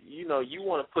is, you know, you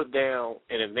want to put down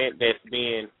an event that's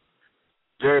been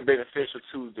very beneficial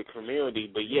to the community,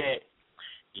 but yet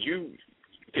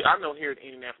I know here in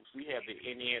Indianapolis we have the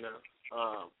Indiana,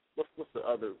 what's the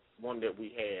other one that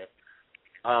we have?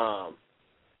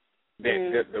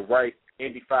 The race,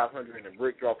 Indy 500 and the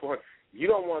Brick Draw 400. You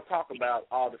don't want to talk about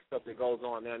all the stuff that goes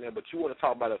on down there, but you want to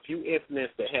talk about a few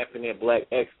incidents that happened at Black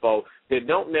Expo that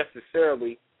don't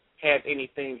necessarily have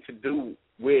anything to do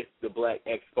with the Black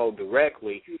Expo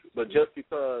directly, but just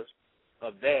because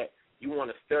of that, you want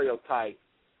to stereotype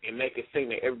and make it seem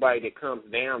that everybody that comes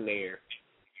down there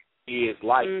is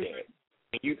like that.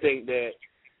 And you think that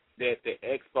the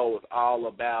expo is all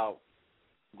about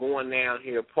going down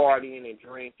here partying and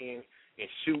drinking and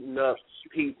shooting up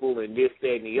people and this,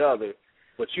 that, and the other,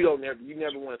 but you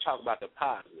never want to talk about the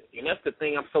positive. And that's the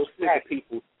thing. I'm so sick of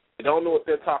people that don't know what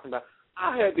they're talking about.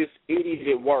 I had this idiot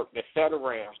at work that sat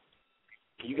around.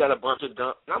 You got a bunch of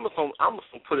dumb. I'm just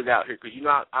gonna put it out here because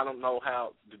I don't know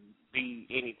how to be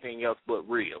anything else but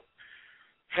real.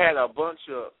 Had a bunch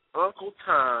of Uncle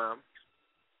Tom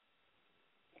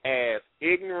as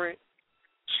ignorant,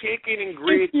 chicken and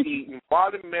grits eating,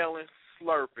 watermelon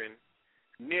slurping,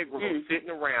 Negroes sitting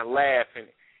around laughing,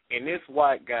 and this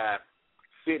white guy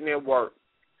sitting at work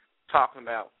talking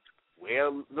about,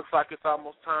 well, looks like it's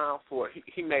almost time for.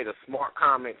 He made a smart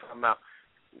comment talking about,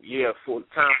 yeah, for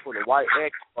time for the White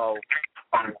Expo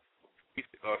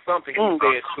or something. He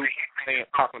said,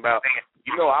 talking about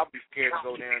I'll be scared to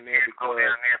go down there because,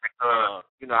 I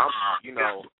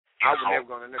was never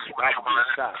going to never I would be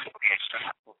shot.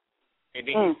 And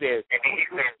then he said,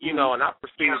 and I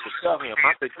proceeded to tell him,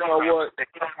 I said, you know what?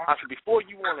 I said, before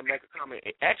you want to make a comment,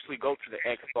 actually go to the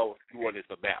expo and see what it's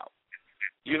about.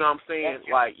 You know what I'm saying?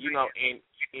 Like,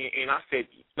 and I said,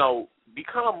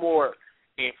 become more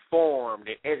informed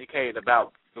and educated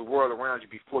about the world around you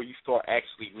before you start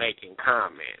actually making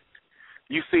comments.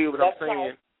 You see what I'm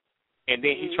saying? And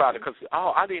then he tried to,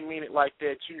 I didn't mean it like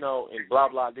that, and blah,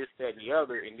 blah, this, that, and the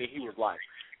other. And then he was like,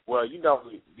 well,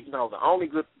 the only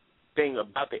good thing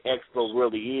about the expo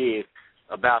really is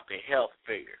about the health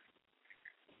fair.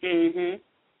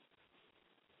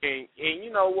 And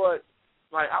you know what?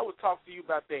 Like, I was talking to you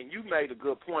about that, and you made a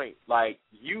good point. Like,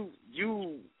 you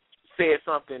said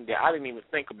something that I didn't even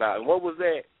think about. And what was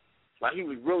that? Like, he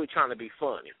was really trying to be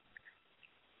funny.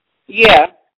 Yeah.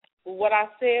 What I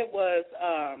said was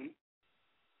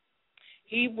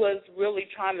he was really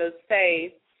trying to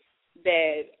say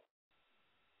that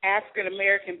African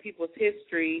American people's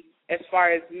history, as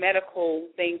far as medical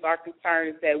things are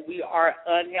concerned, is that we are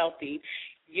unhealthy.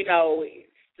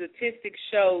 Statistics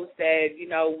shows that,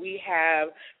 we have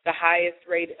the highest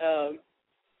rate of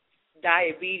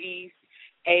diabetes,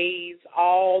 AIDS,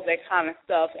 all that kind of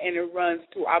stuff, and it runs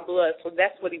through our blood. So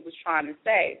that's what he was trying to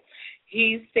say.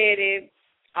 He said it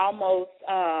almost,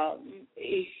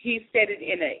 he said it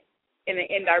in an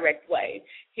indirect way.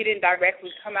 He didn't directly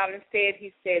come out and say it.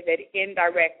 He said that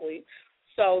indirectly.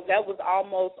 So that was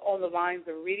almost on the lines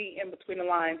of reading in between the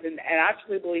lines, and I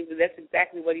truly believe that that's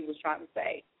exactly what he was trying to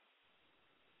say.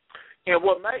 And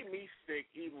what made me sick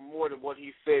even more than what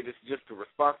he said is just the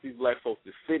response of these black folks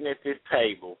is sitting at this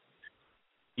table,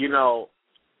 and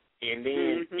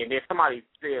then somebody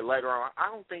said later on, I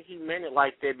don't think he meant it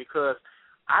like that, because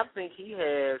I think he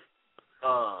has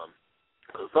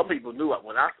some people knew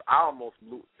when I almost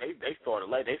blew. They started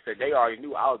late. They said they already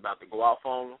knew I was about to go off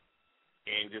on them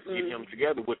and just get him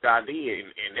together with the idea.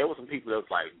 And there were some people that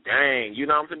was like, dang, you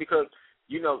know what I'm saying? Because,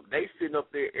 they sitting up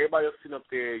there, everybody else sitting up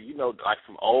there, like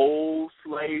some old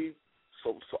slave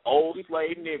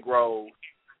Negroes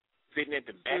sitting at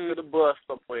the back of the bus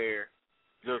somewhere,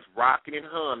 just rocking and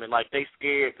humming like they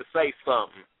scared to say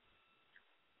something.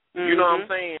 You know what I'm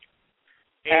saying?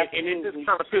 And it just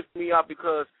kind of pissed me off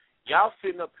because y'all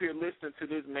sitting up here listening to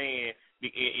this man,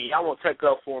 and y'all want to take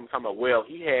up for him talking about, well,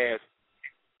 he has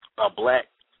a black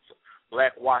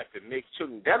wife and mixed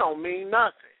children. That don't mean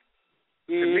nothing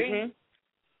to me.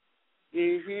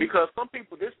 Because some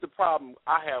people, this is the problem.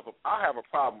 I have a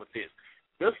problem with this.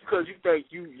 Just because you think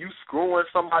you screwing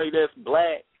somebody that's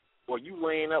black, or you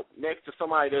laying up next to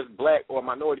somebody that's black or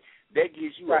minority, that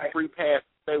gives you a free pass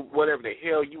to say whatever the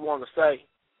hell you want to say.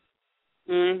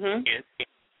 And,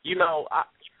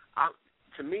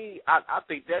 to me, I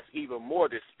think that's even more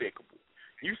despicable.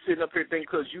 You sitting up here thinking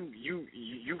because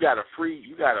you got a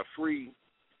free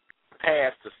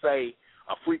pass to say,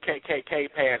 a free KKK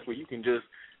pass where you can just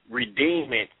redeem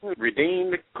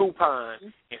the coupon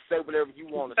and say whatever you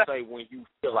want to say when you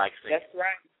feel like saying.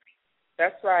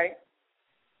 That's right.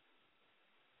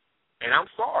 And I'm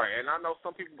sorry, and I know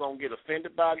some people going to get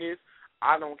offended by this.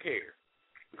 I don't care.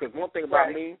 Because one thing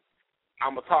about me,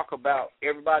 I'm going to talk about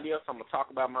everybody else, I'm going to talk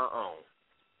about my own.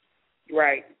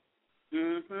 Right.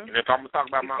 And if I'm going to talk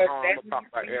about my own, I'm going to talk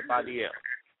about everybody else.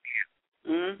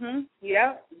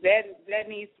 Yeah, that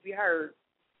needs to be heard.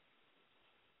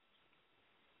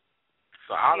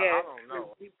 So I don't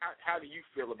know. How do you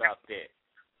feel about that?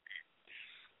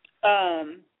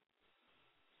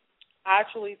 I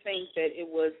actually think that it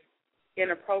was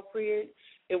inappropriate,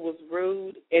 it was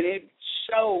rude, and it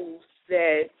shows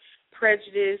that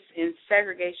prejudice and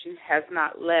segregation has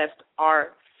not left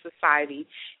our society.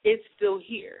 It's still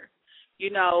here,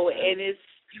 and it's,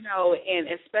 and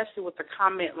especially with a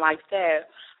comment like that,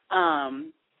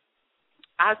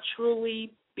 I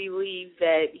truly believe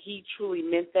that he truly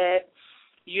meant that.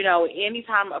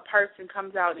 Anytime a person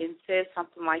comes out and says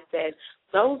something like that,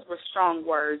 those were strong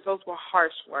words. Those were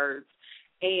harsh words.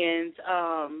 And,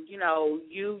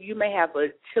 you may have a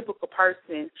typical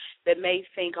person that may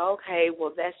think, okay,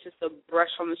 well, that's just a brush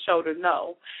on the shoulder.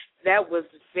 No, that was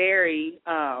very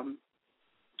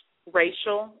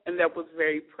racial, and that was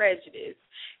very prejudiced.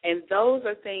 And those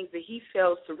are things that he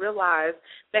fails to realize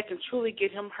that can truly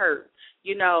get him hurt.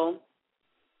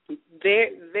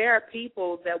 There are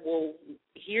people that will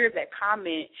hear that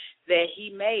comment that he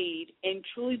made and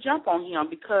truly jump on him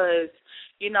because,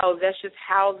 that's just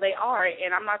how they are.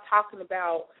 And I'm not talking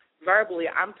about verbally.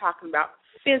 I'm talking about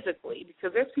physically,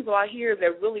 because there's people out here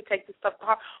that really take this stuff to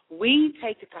heart. We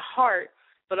take it to heart,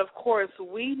 but, of course,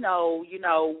 we know,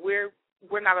 we're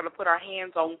we're not going to put our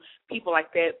hands on people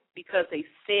like that because they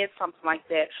said something like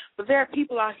that. But there are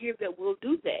people out here that will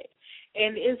do that.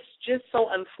 And it's just so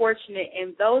unfortunate.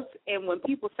 And when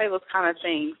people say those kind of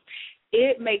things,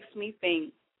 it makes me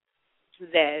think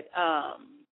that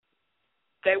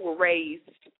they were raised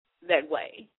that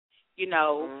way,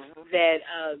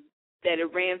 that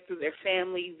it ran through their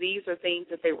family. These are things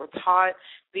that they were taught.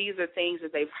 These are things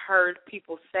that they've heard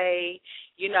people say,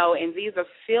 and these are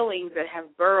feelings that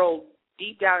have burrowed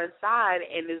deep down inside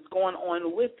and is going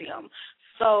on with them.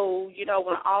 So, when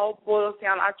it all boils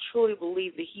down, I truly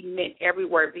believe that he meant every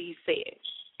word that he said,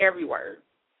 every word.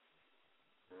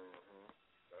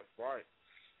 That's right.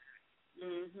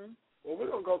 Mhm. Well, we're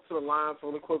going to go to the lines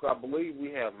really quick. I believe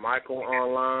we have Michael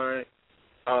online.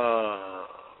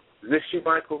 Is this you,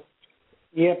 Michael?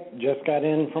 Yep, just got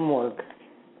in from work.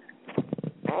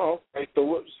 Oh, okay.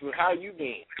 So how you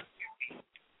been?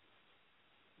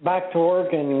 Back to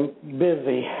work and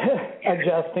busy,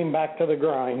 adjusting back to the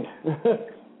grind.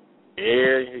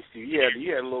 Yeah,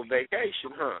 you had a little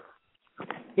vacation, huh?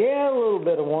 Yeah, a little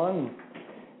bit of one.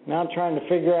 Now I'm trying to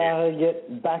figure out how to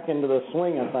get back into the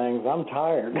swing of things. I'm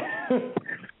tired.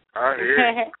 I hear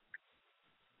you.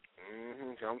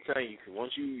 I'm telling you,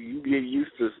 once you get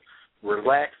used to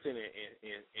relaxing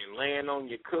and laying on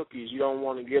your cookies, you don't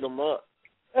want to get them up.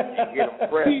 You get them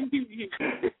fresh.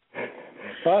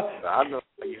 I know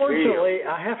how you Fortunately,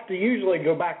 feel. I have to usually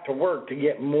go back to work to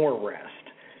get more rest.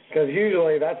 Because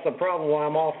usually that's the problem when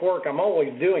I'm off work. I'm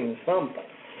always doing something.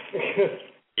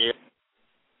 Yeah.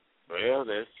 Well,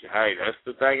 that's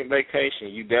the thing in vacation.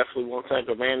 You definitely want to take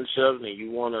advantage of it, and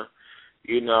you want to,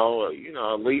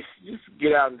 at least just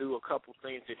get out and do a couple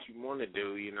things that you want to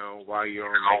do, while you're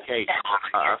on vacation.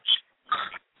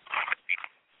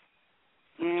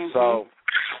 So,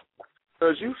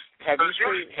 have you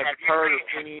heard of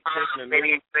anything in the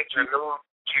news that you want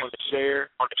to share?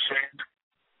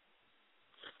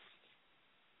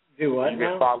 Do what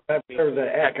now? There's an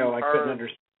echo. I couldn't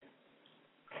understand.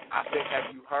 I said,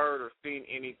 have you heard or seen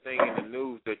anything in the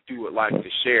news that you would like to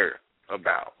share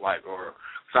about?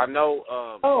 So I know.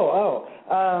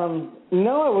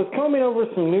 No, I was combing over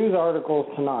some news articles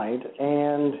tonight,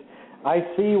 and I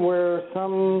see where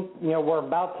we're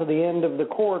about to the end of the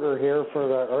quarter here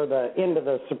or the end of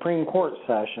the Supreme Court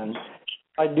session.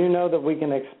 I do know that we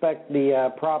can expect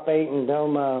the Prop 8 and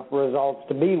DOMA results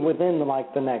to be within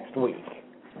the next week.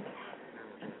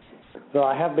 So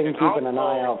I have been keeping an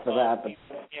eye out for that. But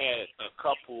had a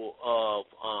couple of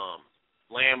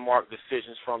landmark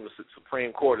decisions from the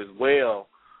Supreme Court as well,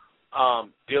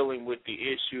 dealing with the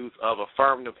issues of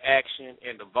affirmative action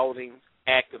and the Voting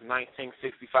Act of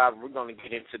 1965, and we're going to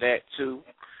get into that too.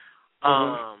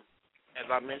 As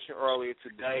I mentioned earlier,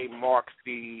 today marks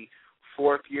the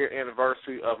 4th year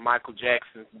anniversary of Michael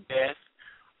Jackson's death.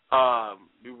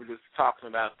 We were just talking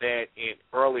about that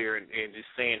earlier and just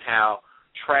saying how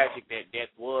tragic that death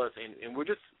was, and we're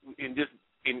just in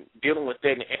dealing with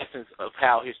that in the essence of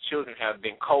how his children have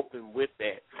been coping with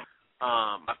that.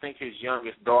 I think his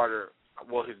youngest daughter,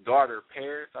 his daughter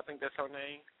Paris, I think that's her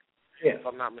name, yes, if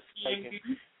I'm not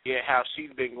mistaken. Yeah, how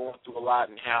she's been going through a lot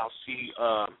and how she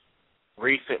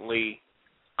recently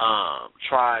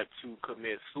tried to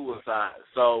commit suicide.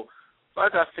 So,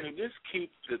 like I said, just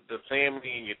keep the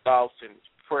family in your thoughts and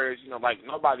prayers.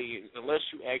 Nobody, unless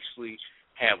you actually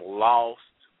have lost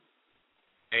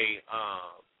a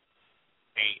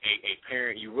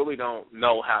parent, you really don't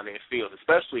know how that feels,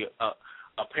 especially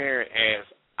a parent as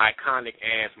iconic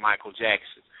as Michael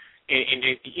Jackson. And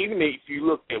even if you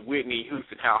look at Whitney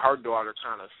Houston, how her daughter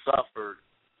kind of suffered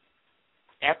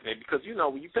after that, because,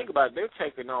 when you think about it, they're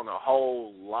taking on a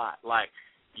whole lot. Like,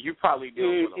 you're probably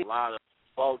dealing with a lot of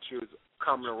vultures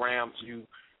coming around you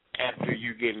after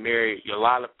you get married, a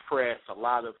lot of press, a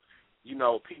lot of,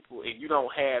 people, and you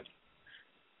don't have,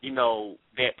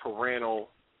 that parental,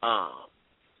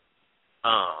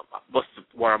 what's the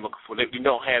word I'm looking for? You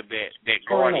don't have that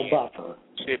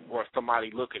guardianship or somebody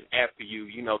looking after you,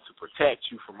 to protect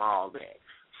you from all that.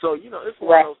 So, it's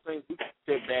one of those things we can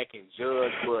sit back and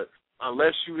judge, but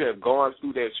unless you have gone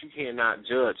through that, you cannot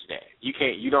judge that.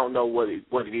 You don't know what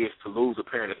it is to lose a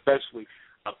parent, especially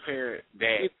a parent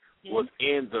that was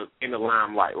in the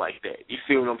limelight like that. You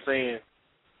see what I'm saying?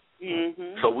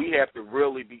 So we have to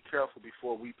really be careful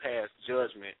before we pass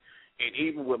judgment. And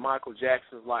even with Michael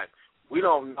Jackson's life, we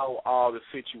don't know all the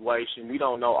situation. We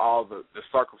don't know all the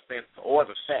circumstances or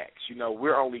the facts.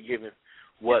 We're only given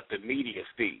what the media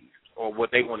sees or what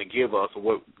they want to give us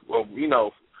or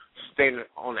standing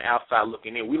on the outside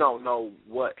looking in. We don't know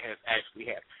what has actually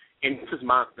happened. And this is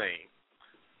my thing.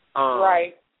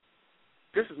 Right.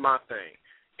 This is my thing.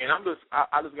 and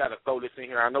I just got to throw this in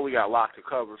here. I know we got a lot to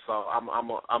cover, so I'm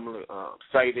gonna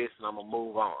say this and I'm gonna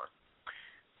move on.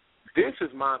 This is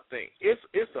my thing.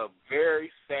 It's a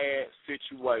very sad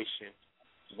situation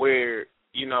where,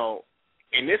 you know,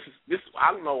 and this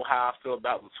I don't know how I feel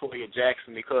about Latoya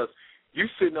Jackson, because you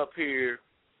sitting up here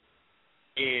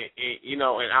and you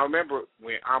know, and I remember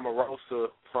when Omarosa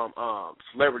from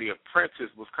Celebrity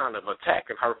Apprentice was kind of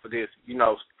attacking her for this, you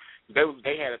know.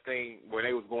 They had a thing where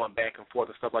they was going back and forth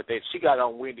and stuff like that. She got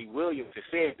on Wendy Williams and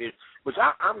said this, which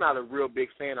I'm not a real big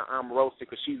fan of Omarosa,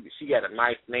 because she got a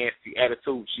nice, nasty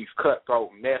attitude. She's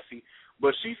cutthroat, messy.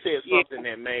 But she said something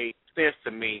that made sense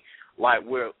to me, like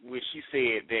where she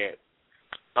said that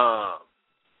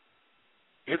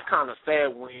it's kind of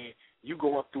sad when you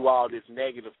going through all this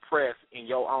negative press and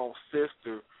your own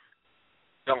sister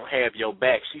don't have your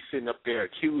back. She's sitting up there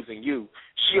accusing you.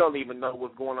 She don't even know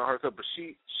what's going on herself, but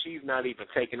she's not even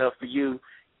taking up for you,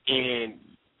 and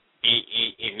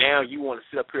now you want to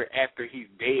sit up here after he's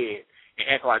dead and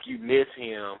act like you miss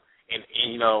him, and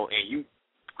you know, and you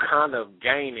kind of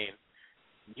gaining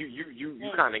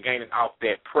kind of gaining off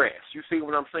that press. You see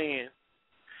what I'm saying?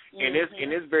 And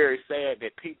it's very sad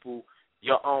that people,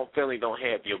 your own family, don't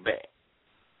have your back,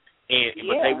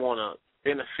 but they want to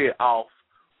benefit off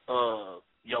of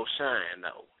your shine,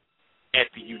 though,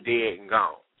 after you dead and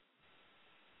gone.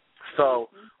 So,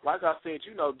 like I said,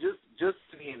 you know, just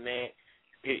seeing that,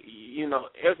 you know,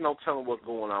 there's no telling what's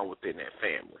going on within that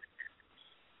family.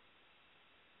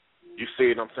 You see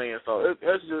what I'm saying? So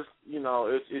it's just, you know,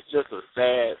 it's just a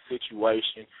sad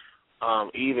situation,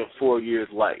 even 4 years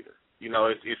later. You know,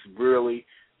 it's really,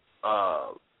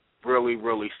 really,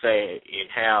 really sad in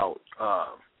how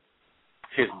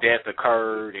his death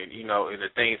occurred, and, you know, and the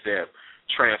things that have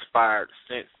transpired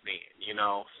since then, you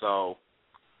know. So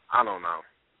I don't know.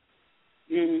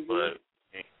 But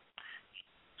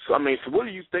so I mean, so what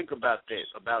do you think about that?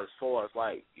 About as far as,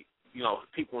 like, you know,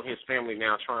 people in his family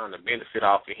now trying to benefit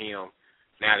off of him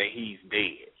now that he's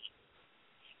dead?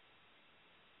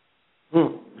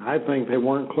 I think they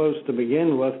weren't close to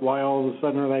begin with. Why all of a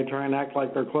sudden are they trying to act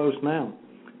like they're close now?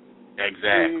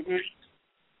 Exactly.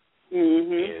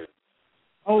 Yeah.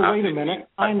 Oh, wait a minute.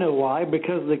 I know why.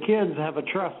 Because the kids have a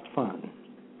trust fund.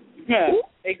 Yeah,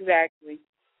 exactly.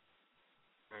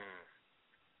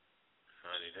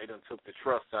 Honey, they done took the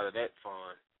trust out of that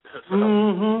fund.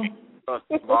 Trust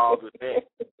involved with that.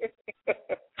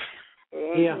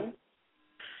 Yeah.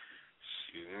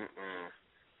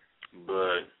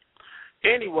 But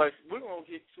anyway, we're going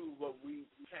to get to what we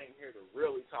came here to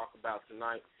really talk about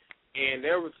tonight. And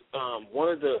there was one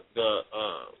of the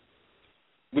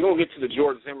we're going to get to the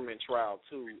George Zimmerman trial,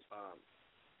 too,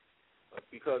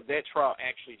 because that trial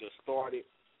actually just started.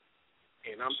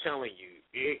 And I'm telling you,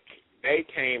 they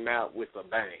came out with a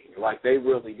bang. Like, they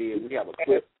really did. We have a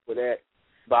clip for that.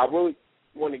 But I really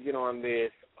want to get on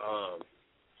this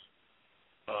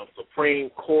Supreme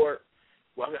Court.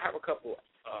 Well, I have a couple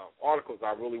articles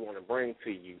I really want to bring to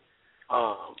you.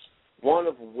 One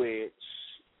of which,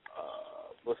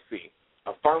 let's see,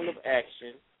 affirmative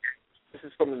action. This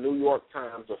is from the New York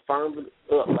Times.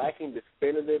 Lacking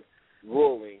definitive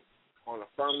ruling on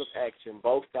affirmative action,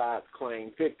 both sides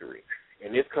claim victory.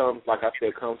 And this comes, like I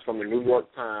said, comes from the New York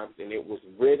Times, and it was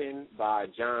written by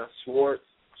John Schwartz,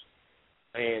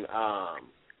 and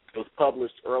it was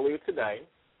published earlier today,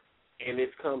 and this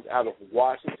comes out of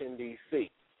Washington, D.C.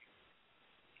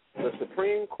 The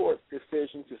Supreme Court's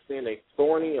decision to send a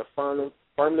thorny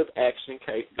affirmative action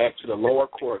case back to the lower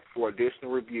court for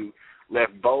additional review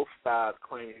left both sides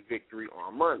claiming victory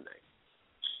on Monday.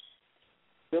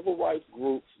 Civil rights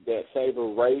groups that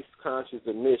favor race-conscious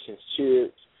admissions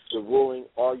cheered the ruling,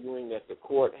 arguing that the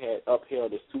court had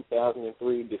upheld its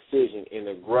 2003 decision in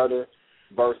the Grutter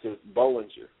versus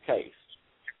Bollinger case.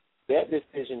 That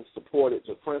decision supported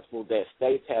the principle that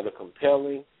states have a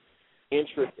compelling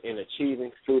interest in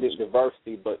achieving student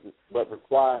diversity, but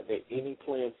required that any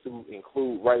plan to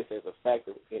include race as a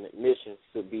factor in admissions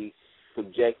should be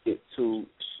subjected to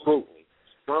scrutiny,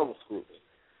 normal scrutiny.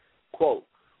 Quote,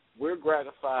 "We're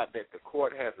gratified that the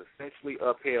court has essentially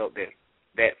upheld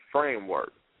that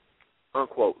framework,"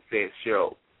 unquote, said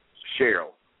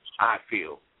Cheryl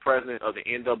Ifield, president of the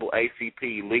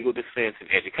NAACP Legal Defense and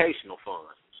Educational Fund.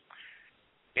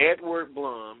 Edward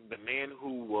Blum, the man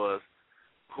who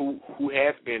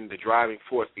has been the driving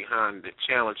force behind the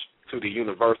challenge to the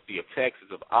University of Texas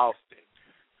of Austin,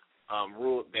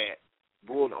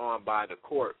 ruled on by the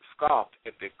court, scoffed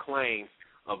at the claims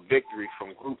of victory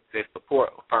from groups that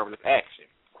support affirmative action.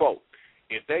 Quote,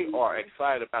 "If they are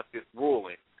excited about this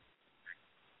ruling,"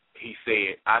 he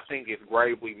said, "I think it's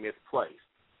gravely misplaced.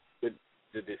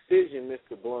 The decision,"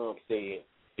 Mr. Blum said,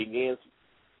 begins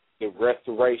the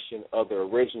restoration of the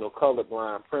original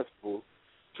colorblind principles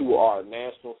to our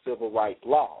national civil rights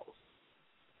laws,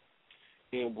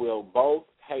 and will both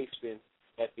hasten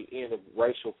at the end of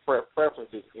racial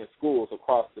preferences in schools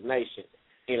across the nation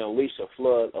and unleash a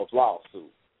flood of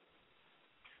lawsuits.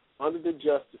 Under the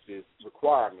justice's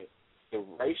requirement, the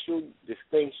racial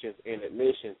distinctions in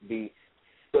admissions be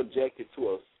subjected to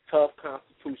a tough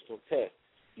constitutional test,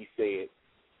 he said.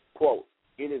 Quote,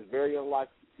 it is very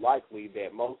unlikely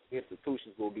that most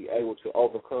institutions will be able to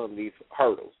overcome these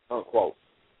hurdles, unquote.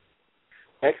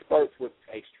 Experts with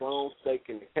a strong stake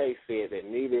in the case said that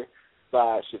neither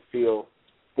side should feel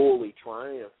fully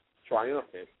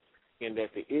triumphant and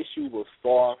that the issue was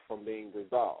far from being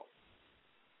resolved.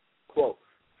 Quote,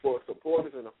 for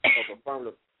supporters of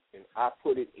affirmative, and I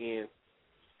put it in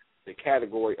the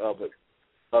category of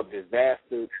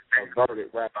disaster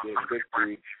averted rather than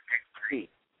victory,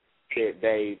 said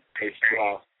Dave H.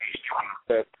 Strauss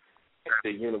at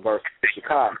the University of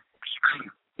Chicago.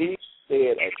 He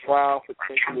said a trial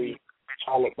potentially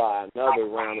followed by another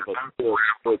round of appeals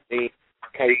for the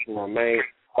case will remain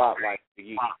spotlight for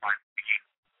years.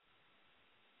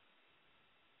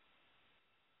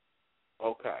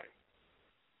 Okay.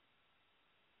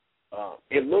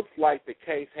 It looks like the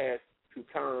case has to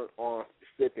turn on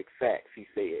specific facts, he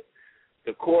said.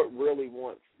 The court really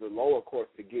wants the lower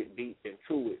courts to get deep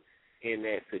into it, and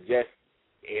they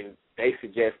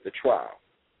suggest the trial.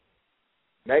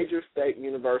 Major state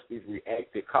universities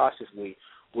reacted cautiously,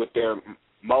 with their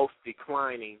most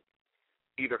declining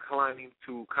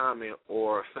to comment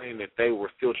or saying that they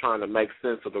were still trying to make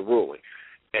sense of the ruling.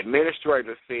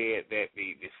 Administrators said that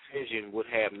the decision would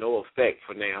have no effect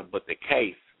for now, but the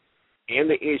case and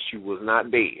the issue was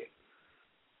not dead.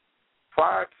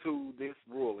 Prior to this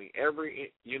ruling,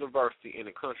 every university in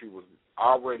the country was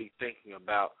already thinking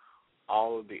about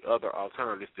all of the other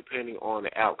alternatives depending on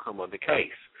the outcome of the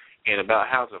case and about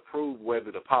how to prove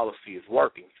whether the policy is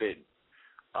working, said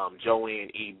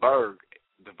Joanne E. Berg,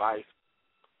 the vice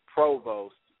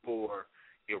provost for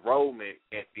enrollment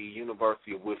at the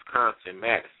University of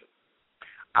Wisconsin-Madison.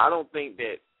 I don't think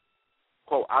that,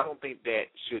 quote, I don't think that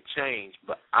should change,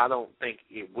 but I don't think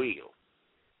it will.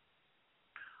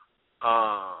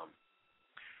 How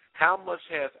much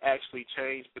has actually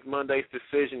changed with Monday's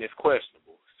decision is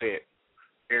questionable, said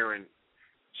Aaron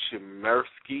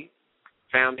Chmerski,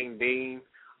 founding dean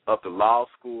of the law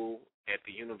school at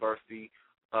the University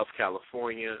of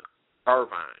California,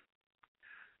 Irvine.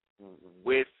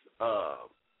 With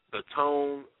the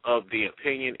tone of the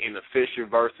opinion in the Fisher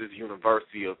versus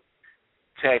University of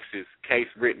Texas case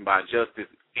written by Justice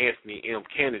Anthony M.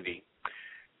 Kennedy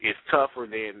is tougher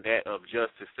than that of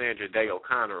Justice Sandra Day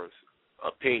O'Connor's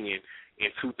opinion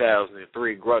in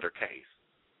 2003 Grutter case.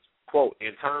 Quote,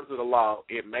 in terms of the law,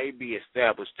 it may be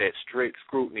established that strict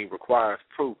scrutiny requires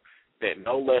proof that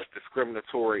no less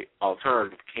discriminatory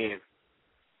alternative can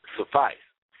suffice,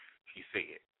 he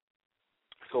said.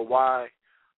 So while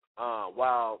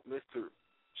Mr.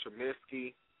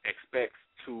 Chmerski expects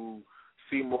to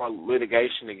see more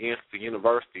litigation against the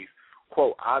universities,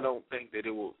 quote, I don't think that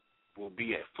it will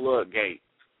be a floodgate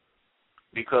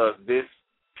because this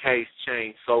case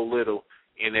changed so little,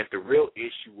 and that the real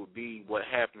issue will be what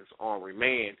happens on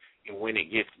remand and when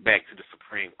it gets back to the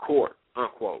Supreme Court,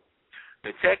 unquote.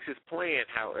 The Texas plan,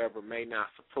 however, may not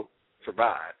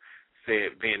survive,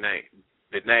 said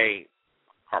Vinay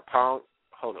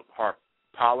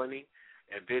Harpalani,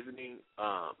 a visiting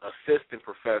assistant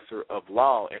professor of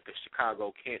law at the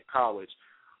Chicago Kent College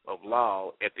of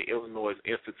Law at the Illinois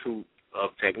Institute of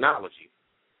Technology.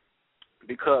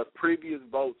 Because previous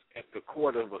votes at the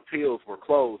Court of Appeals were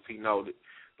closed, he noted,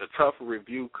 the tougher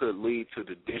review could lead to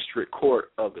the District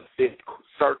Court of the Fifth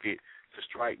Circuit to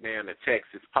strike down the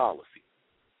Texas policy.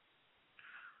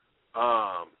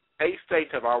 8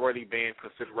 states have already banned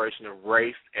consideration of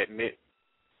race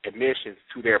admissions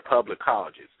to their public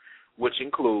colleges, which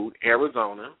include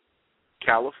Arizona,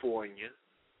 California,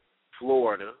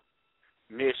 Florida,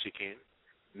 Michigan,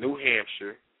 New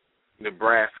Hampshire,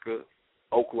 Nebraska,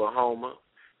 Oklahoma,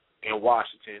 and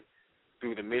Washington.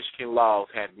 Through the Michigan laws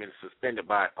have been suspended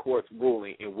by a court's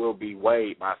ruling and will be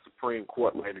waived by Supreme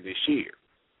Court later this year.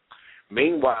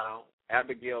 Meanwhile,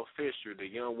 Abigail Fisher, the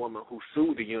young woman who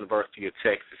sued the University of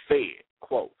Texas, said,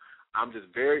 quote, I'm just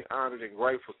very honored and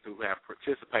grateful to have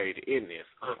participated in this,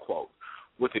 unquote.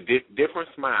 With a different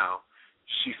smile,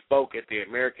 she spoke at the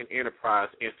American Enterprise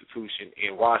Institution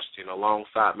in Washington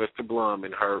alongside Mr. Blum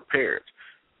and her parents.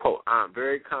 Quote, I'm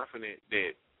very confident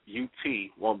that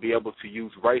UT won't be able to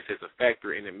use race as a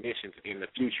factor in admissions in the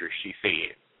future, she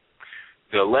said.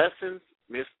 The lessons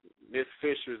Miss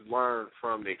Fisher's learned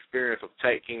from the experience of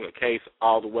taking a case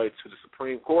all the way to the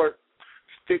Supreme Court.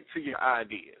 Stick to your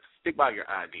ideas. Stick by your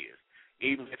ideas,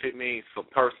 even if it means some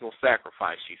personal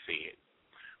sacrifice, she said.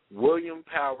 William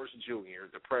Powers, Jr.,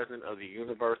 the president of the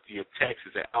University of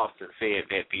Texas at Austin, said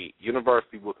that the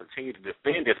university will continue to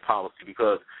defend this policy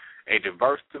because a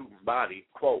diverse student body,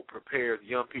 quote, prepares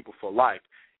young people for life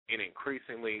in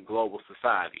increasingly global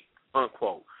society,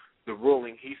 unquote. The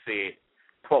ruling, he said,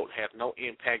 quote, has no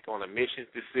impact on admissions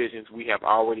decisions we have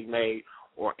already made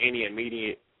or any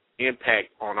immediate impact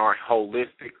on our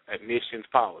holistic admissions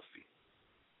policy.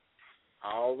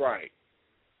 All right.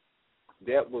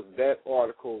 That was that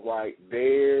article right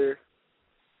there.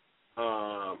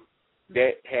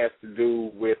 That has to do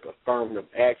with affirmative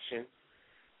action.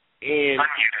 And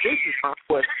this is my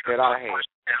question that I have.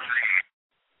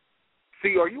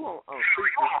 See, are you on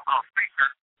speaker?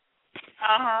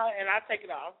 And I take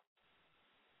it off.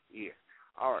 Yeah.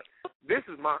 All right. This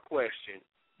is my question.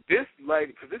 This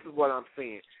lady, because this is what I'm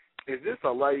seeing, is this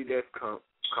a lady that's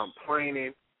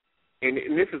complaining? And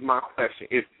this is my question.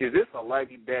 Is this a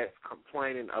lady that's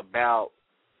complaining about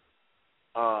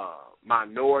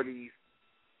minorities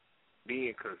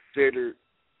being considered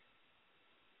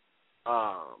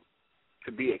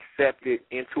to be accepted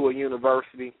into a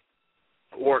university,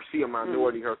 or is she a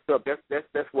minority herself?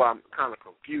 That's why I'm kind of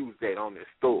confused on this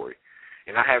story,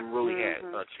 and I haven't really had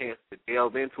a chance to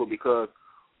delve into it because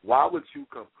why would you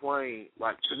complain?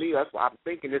 Like, to me, that's why I'm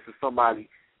thinking this is somebody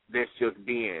that's just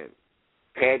being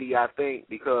petty, I think,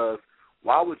 because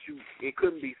why would you, it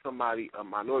couldn't be somebody, a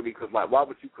minority, because, like, why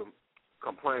would you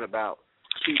complain about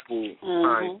people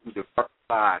trying to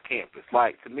diversify a campus?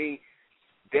 Like, to me,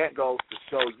 that goes to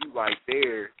show you right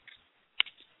there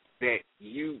that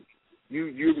you're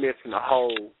missing the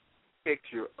whole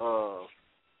picture of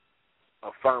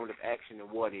affirmative action and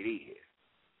what it is.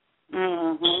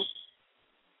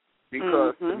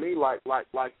 Because to me, like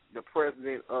the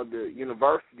president of the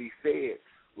university said,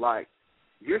 like,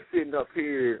 you're sitting up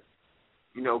here,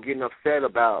 getting upset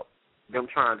about them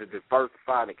trying to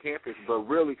diversify the campus, but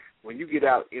really, when you get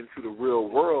out into the real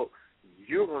world,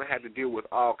 you're going to have to deal with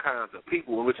all kinds of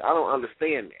people, which I don't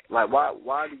understand that. Like,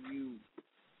 why do you,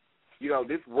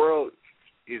 this world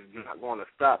is not going to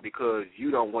stop because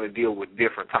you don't want to deal with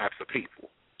different types of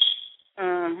people.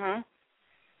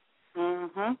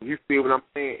 You see what I'm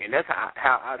saying? And that's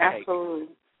how I take it.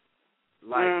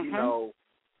 Like,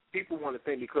 people want to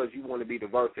think because you want to be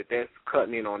diverse that that's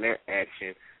cutting in on their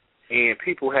action. And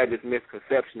people have this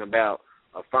misconception about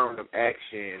affirmative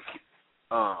action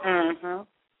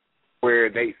where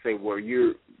they say, well,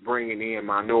 you're bringing in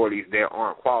minorities that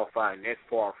aren't qualified, and that's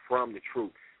far from the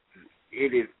truth.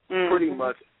 It is pretty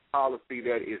much a policy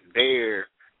that is there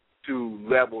to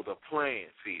level the playing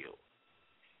field.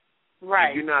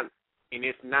 Right. And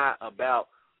it's not about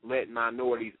letting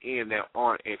minorities in that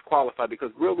aren't as qualified,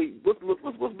 because really,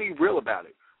 let's be real about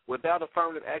it. Without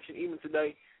affirmative action, even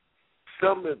today,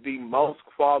 some of the most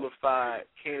qualified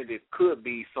candidates could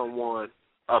be someone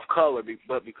of color,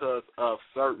 but because of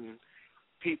certain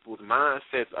people's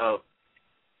mindsets of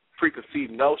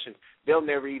preconceived notions, they'll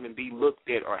never even be looked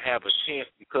at or have a chance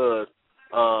because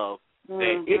of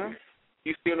that ignorance.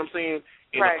 You see what I'm saying?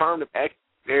 And affirmative action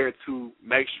is there to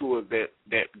make sure that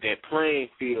playing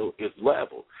field is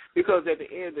level. Because at the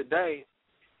end of the day,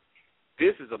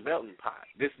 this is a melting pot.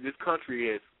 This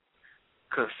country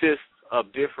consists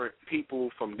of different people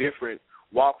from different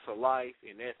walks of life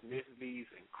and ethnicities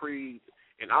and creeds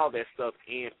and all that stuff.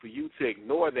 And for you to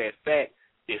ignore that fact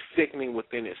is sickening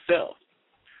within itself.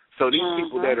 So these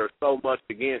people that are so much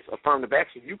against affirmative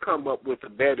action, you come up with a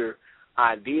better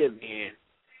idea then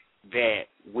that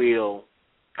will,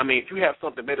 if you have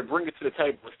something better, bring it to the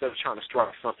table instead of trying to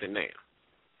strike something down.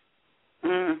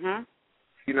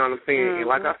 You know what I'm saying? And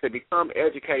like I said, become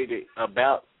educated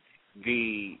about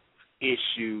the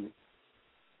issue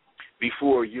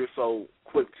before you're so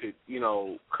quick to,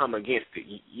 come against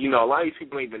it. A lot of these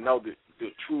people don't even know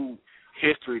the true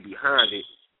history behind it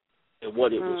and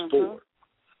what it was for.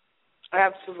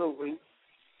 Absolutely.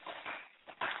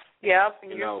 Yep,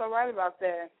 and you're so right about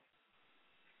that.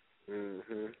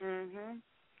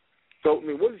 So,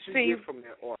 what did you get from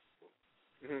that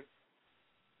article?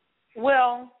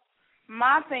 Well,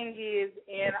 my thing is,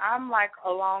 and I'm like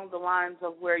along the lines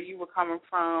of where you were coming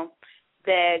from,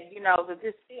 that, that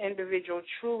this individual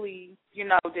truly,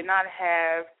 did not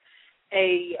have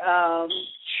a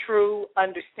true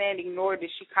understanding, nor did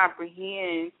she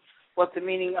comprehend what the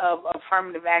meaning of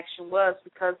affirmative action was,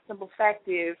 because the simple fact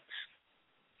is,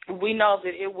 we know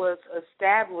that it was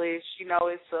established,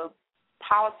 it's a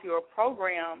policy or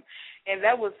program, and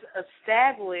that was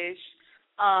established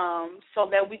so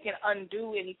that we can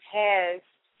undo any past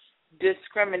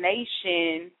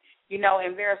discrimination, you know,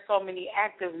 and there are so many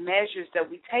active measures that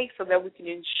we take so that we can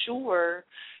ensure,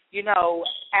 you know,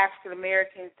 African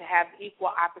Americans to have equal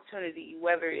opportunity,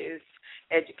 whether it's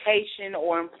education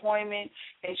or employment.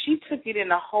 And she took it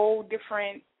in a whole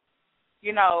different,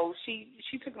 you know, she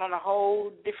took it on a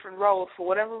whole different road for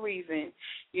whatever reason,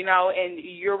 you know, and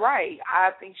you're right. I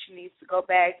think she needs to go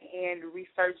back and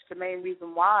research the main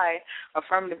reason why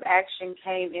affirmative action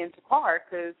came into part,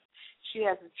 because she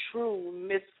has a true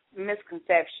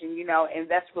misconception, you know, and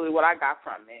that's really what I got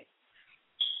from it.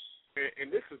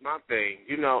 And this is my thing,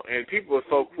 you know, and people are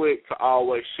so quick to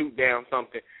always shoot down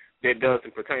something that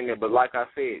doesn't pertain to them. But like I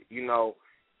said, you know,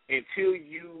 until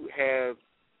you have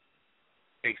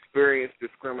experienced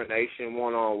discrimination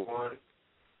one-on-one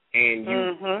and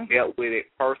you dealt with it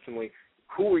personally,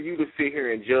 who are you to sit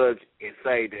here and judge and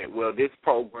say that, well, this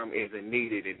program isn't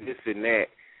needed and this and that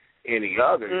and the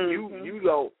other?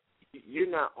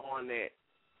 You're not on that.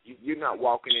 You're not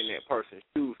walking in that person's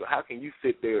shoes. So how can you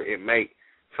sit there and make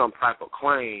some type of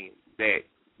claim that,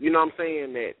 you know what I'm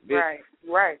saying, that this,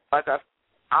 right. Like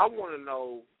I want to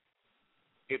know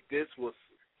if this was,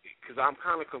 because I'm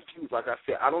kind of confused. Like I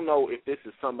said, I don't know if this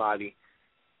is somebody,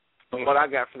 from what I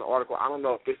got from the article, I don't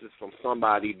know if this is from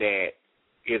somebody that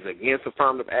is against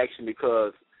affirmative action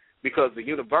because the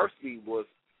university was,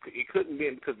 it couldn't be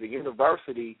because the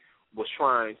university was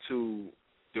trying to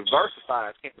diversify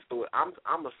its campus. So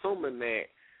I'm assuming that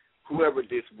whoever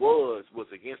this was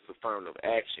against affirmative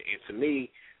action. And to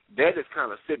me, that is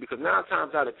kind of sick because 9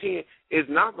 times out of 10, it's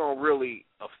not going to really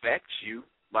affect you.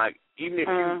 Like, even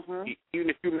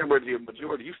if you remember the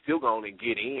majority, you still going to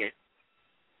get in.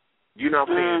 You know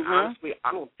what I'm saying? Honestly,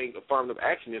 I don't think affirmative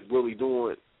action is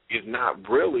not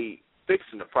really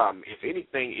fixing the problem. If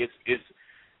anything, it's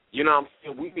you know what I'm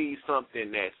saying, we need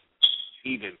something that's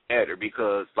even better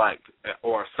because, like,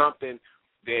 or something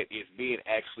that is being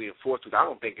actually enforced. I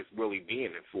don't think it's really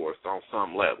being enforced on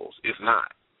some levels. It's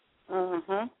not.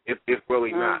 It's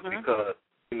really not because,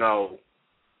 you know,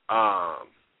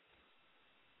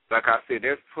 like I said,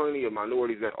 there's plenty of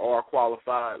minorities that are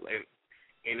qualified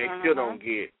and they still don't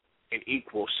get an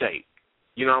equal shake.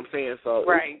 You know what I'm saying? So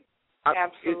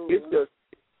absolutely.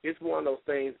 It's one of those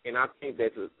things, and I think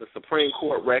that the Supreme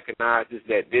Court recognizes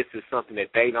that this is something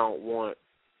that they don't want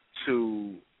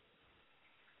to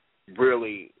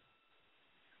really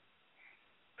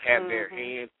have their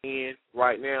hands in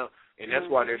right now, and that's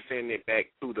why they're sending it back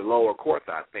to the lower courts,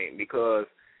 I think, because,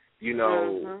 you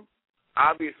know,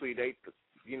 obviously they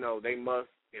must,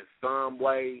 in some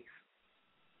ways,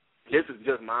 this is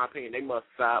just my opinion, they must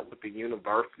side with the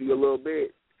university a little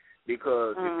bit,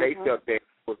 because if they felt that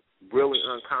was really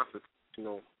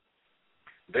unconstitutional,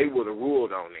 they would have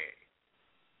ruled on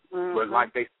that. But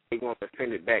like they want to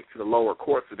send it back to the lower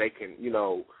court so they can, you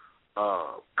know,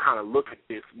 kind of look at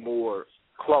this more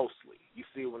closely. You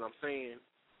see what I'm saying?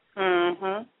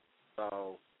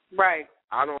 So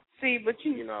I don't see, but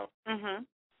you know.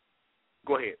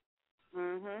 Go ahead.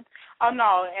 Oh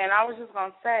no, and I was just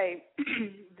gonna say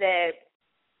that,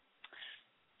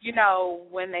 you know,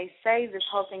 when they say this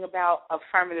whole thing about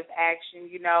affirmative action,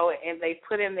 you know, and they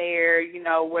put in there, you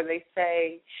know, where they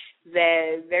say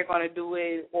that they're going to do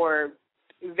it or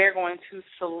they're going to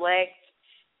select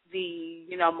the,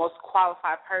 you know, most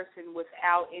qualified person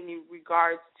without any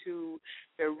regards to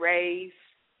their race,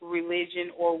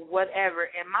 religion, or whatever.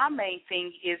 And my main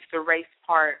thing is the race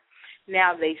part.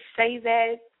 Now, they say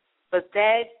that, but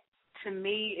that, to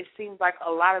me, it seems like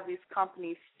a lot of these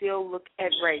companies still look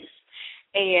at race.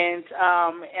 And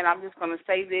I'm just going to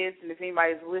say this, and if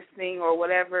anybody's listening or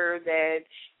whatever that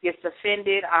gets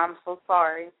offended, I'm so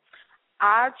sorry.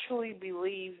 I truly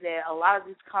believe that a lot of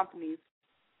these companies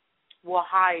will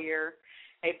hire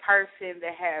a person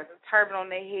that has a turban on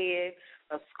their head,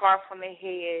 a scarf on their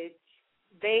head.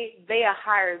 They'll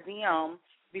hire them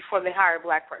before they hire a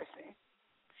black person.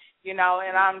 You know,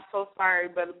 and I'm so sorry,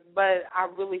 but I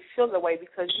really feel the way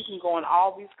because you can go in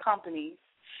all these companies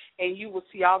and you will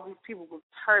see all these people with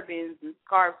turbans and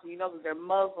scarves, and you know that they're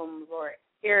Muslims or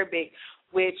Arabic,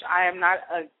 which I am not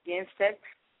against that,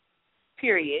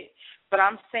 period. But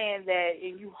I'm saying that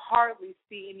and you hardly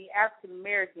see any African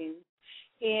Americans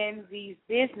in these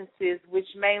businesses, which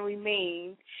mainly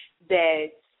mean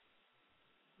that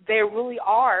they really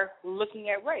are looking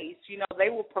at race. You know, they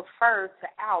will prefer to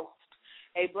oust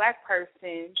a black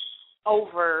person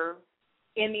over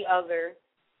any other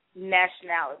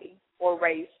nationality or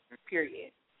race,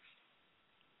 period.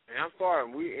 And I'm sorry,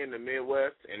 we're in the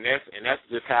Midwest, and that's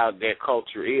just how that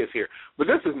culture is here. But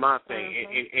this is my thing,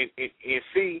 and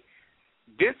see,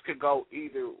 this could go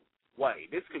either way.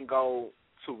 This can go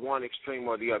to one extreme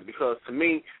or the other. Because to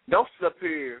me, don't sit up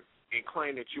here and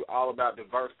claim that you're all about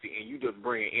diversity and you just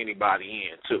bring anybody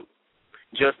in too,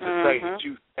 just to say that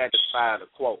you satisfy the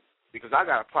quote. Because I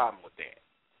got a problem with that.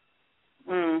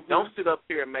 Don't sit up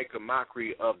here and make a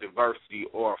mockery of diversity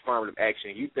or affirmative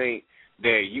action. You think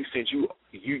that since you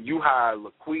hire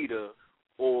Laquita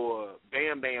or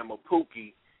Bam Bam or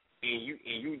Pookie, and you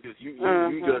just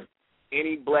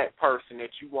any black person that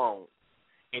you want,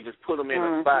 and just put them in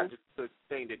a spot just to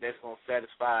think that that's going to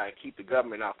satisfy and keep the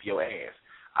government off your ass.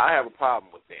 I have a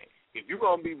problem with that. If you're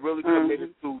going to be really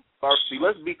committed to diversity,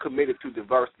 let's be committed to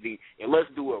diversity and let's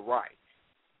do it right.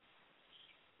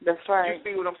 That's right. You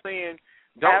see what I'm saying?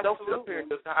 Don't sit up here and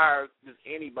just hire just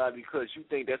anybody because you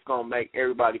think that's going to make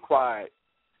everybody quiet,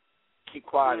 keep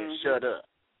quiet and shut up.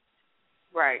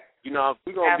 Right. You know, if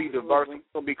we're going to be diverse, we're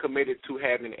going to be committed to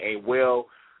having a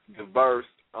diverse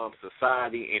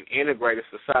society and integrated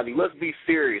society. Let's be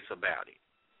serious about it.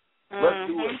 Let's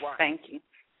do it right. Thank you.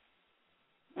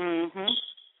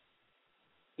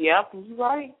 Yep, you're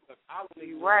right. I don't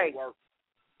even want to work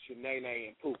with Shanae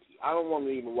and Pookie. I don't want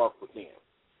to even work with them.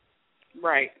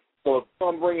 Right. So if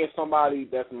I'm bringing somebody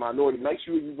that's a minority, make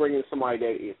sure you bring in somebody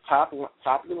that is top of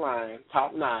the line,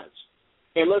 top notch,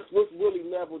 and let's really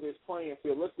level this playing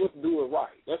field. Let's do it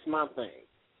right. That's my thing.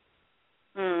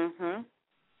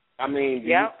 I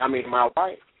mean, am I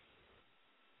right?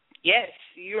 Yes,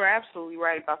 you're absolutely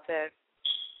right about that.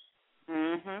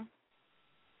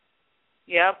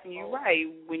 Yep, you're right.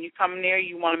 When you come in there,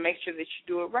 you want to make sure that you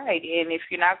do it right. And if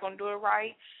you're not going to do it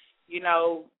right, you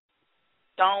know,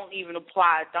 don't even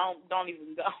apply. Don't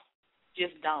even go.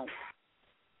 Just don't.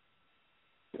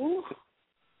 Ooh.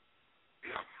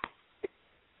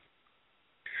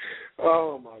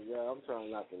 Oh my God, I'm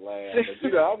trying not to laugh, but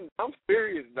you know, I'm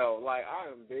serious though. Like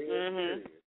I am very serious.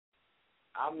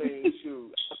 I mean,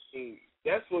 shoot. I mean,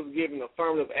 that's what's giving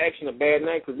affirmative action a bad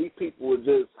name because these people are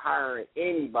just hiring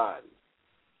anybody.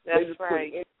 That's they just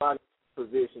right. put anybody in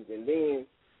positions, and then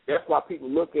that's why people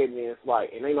look at it and it's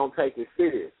like, and they don't take it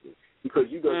seriously because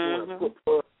you just want to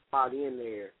put somebody in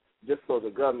there just so the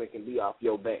government can be off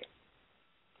your back.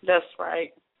 That's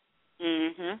right.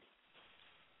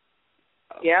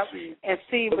 Yep. And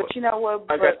see, but you know what?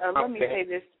 But let me say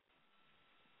this.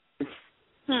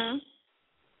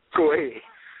 Go ahead.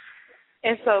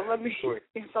 And so let me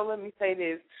say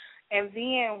this. And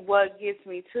then what gets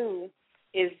me too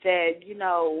is that, you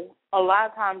know, a lot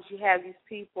of times you have these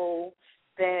people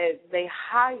that they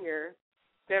hire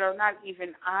that are not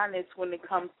even honest when it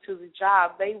comes to the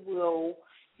job. They will,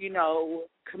 you know,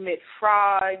 commit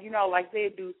fraud, you know, like they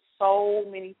do so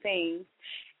many things.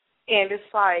 And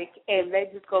it's like, and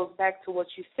that just goes back to what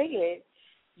you said.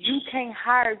 You can't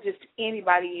hire just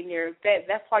anybody in there.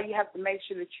 That's why you have to make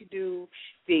sure that you do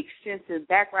the extensive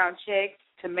background checks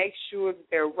to make sure that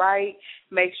they're right,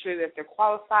 make sure that they're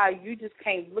qualified. You just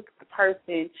can't look at the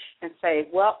person and say,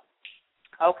 well,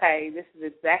 okay, this is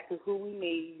exactly who we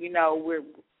need.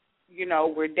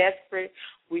 We're desperate.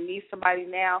 We need somebody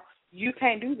now. You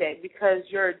can't do that because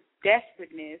your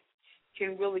desperateness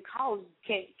can really cause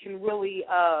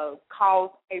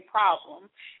a problem.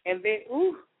 And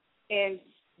then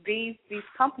these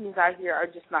companies out here are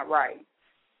just not right.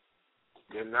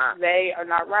 They're not. They are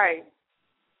not right.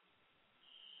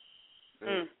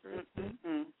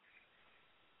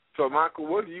 So, Michael,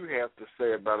 what do you have to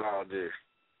say about all this?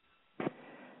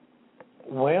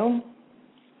 Well,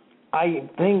 I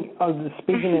think,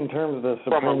 speaking in terms of the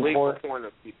Supreme Court, point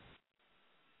of view.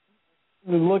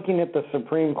 Looking at the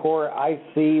Supreme Court, I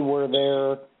see where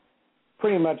they're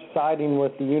pretty much siding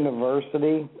with the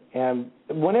university. And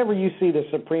whenever you see the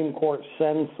Supreme Court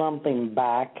send something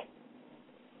back,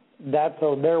 that's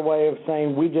their way of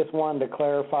saying, we just wanted to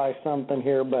clarify something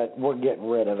here, but we're getting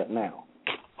rid of it now.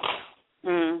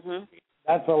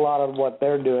 That's a lot of what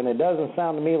they're doing. It doesn't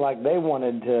sound to me like they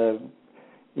wanted to,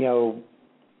 you know,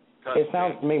 it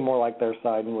sounds to me more like they're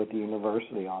siding with the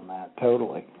university on that,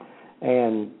 totally.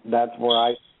 And that's where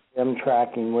I am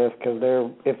tracking with, because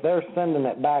if they're sending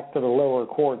it back to the lower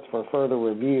courts for further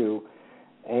review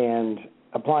and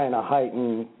applying a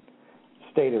heightened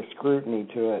state of scrutiny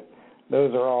to it,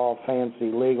 those are all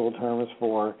fancy legal terms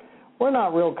for, we're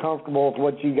not real comfortable with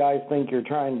what you guys think you're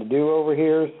trying to do over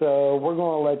here, so we're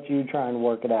going to let you try and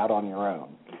work it out on your own.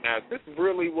 Now, is this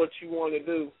really what you want to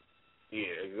do? Yeah,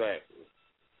 exactly.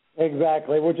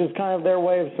 Exactly, which is kind of their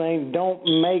way of saying, don't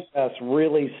make us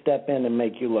really step in and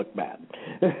make you look bad.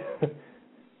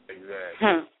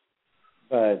 Exactly.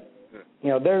 But, you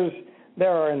know, there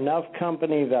are enough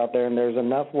companies out there and there's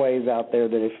enough ways out there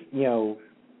that if, you know,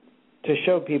 to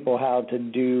show people how to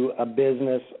do a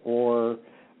business or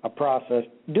a process,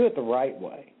 do it the right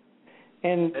way.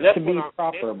 and that's to be what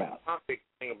proper about it. My big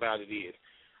thing about it is,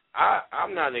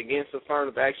 I'm not against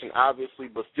affirmative action, obviously,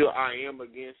 but still I am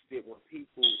against it when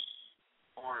people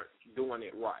aren't doing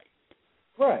it right.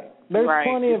 Right. There's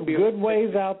plenty of good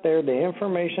ways out there. The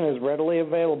information is readily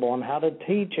available on how to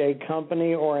teach a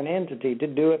company or an entity to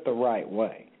do it the right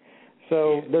way.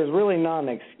 So there's really not an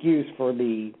excuse for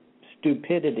the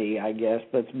stupidity, I guess,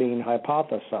 that's being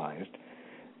hypothesized.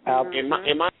 In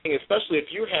my thing, especially if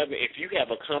you have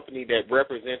a company that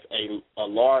represents a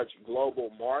large global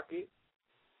market,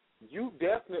 you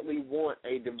definitely want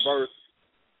a diverse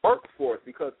workforce,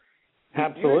 because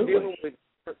absolutely, you're dealing with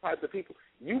different types of people.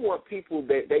 You want people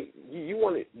that you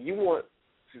want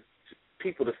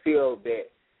people to feel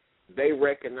that they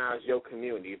recognize your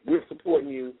community. If we're supporting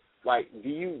you, like, do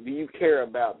you care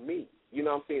about me? You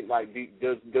know what I'm saying? Like,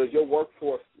 does your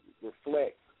workforce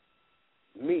reflect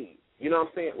me? You know what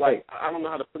I'm saying? Like, I don't know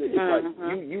how to put it. It's like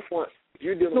you want.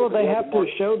 You're dealing with they have to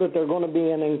show that they're going to be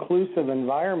an inclusive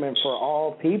environment for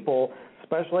all people,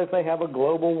 especially if they have a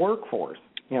global workforce.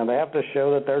 You know, they have to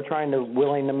show that they're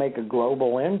willing to make a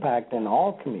global impact in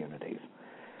all communities.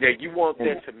 Yeah, you want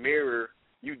that to mirror.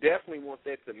 You definitely want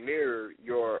that to mirror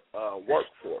your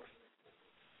workforce.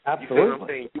 Absolutely. You see what I'm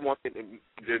saying? You want it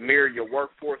to mirror your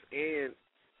workforce and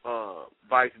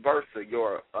vice versa,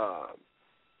 your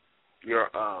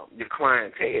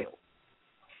clientele.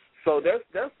 So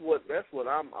that's what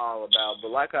I'm all about. But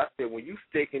like I said, when you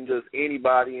sticking just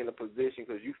anybody in a position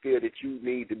because you feel that you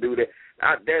need to do that,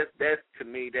 that's to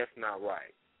me, that's not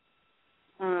right.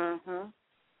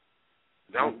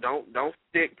 Don't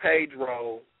stick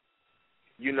Pedro,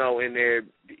 in there.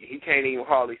 He can't even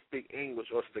hardly speak English,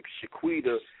 or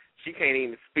Shaquita, she can't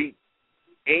even speak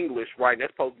English right.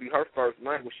 That's supposed to be her first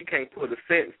language. She can't put a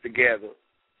sentence together.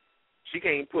 She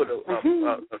can't put a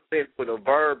sentence with a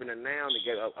verb and a noun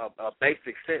together, a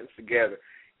basic sentence together.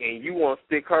 And you want to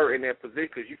stick her in that position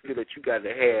because you feel that you got to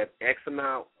have X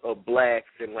amount of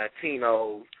blacks and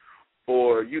Latinos,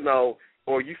 or you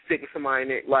sticking somebody in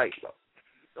there. Like,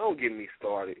 don't get me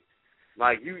started.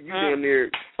 Like, you damn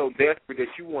near so desperate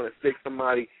that you want to stick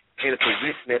somebody in a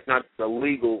position that's not a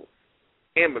legal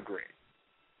immigrant.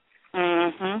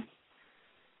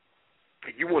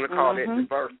 You want to call that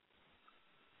diverse?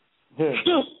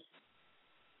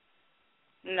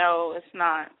 No, it's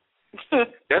not.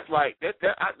 That's like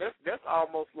that's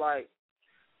almost like,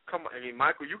 come on, I mean,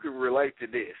 Michael, you can relate to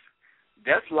this.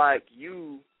 That's like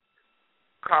you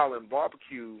calling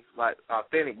barbecue like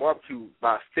authentic barbecue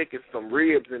by sticking some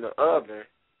ribs in the oven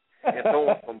and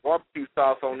throwing some barbecue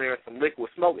sauce on there and some liquid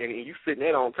smoke, and you sitting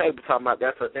there on the table talking about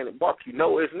that's authentic barbecue.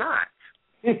 No, it's not.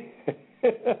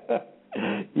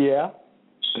 Yeah.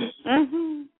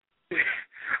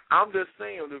 I'm just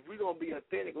saying, if we're going to be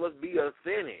authentic, let's be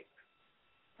authentic.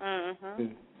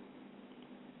 And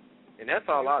that's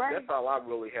all I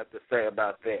really have to say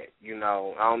about that. I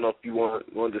don't know if you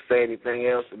wanted to say anything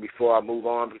else before I move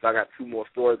on, because I got two more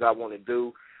stories I want to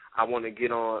do. I want to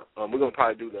get on. We're going to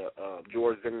probably do the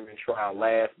George Zimmerman trial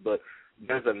last, but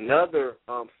there's another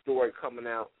story coming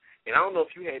out, and I don't know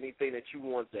if you had anything that you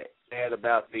want to add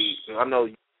about I know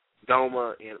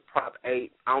DOMA and Prop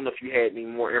 8. I don't know if you had any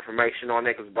more information on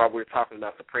that, because Bob, we were talking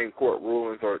about Supreme Court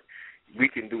rulings, or we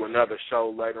can do another show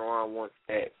later on once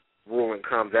that ruling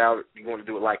comes out. You want to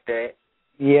do it like that?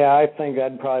 Yeah, I think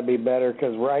that'd probably be better,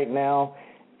 because right now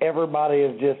everybody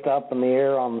is just up in the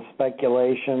air on the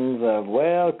speculations of,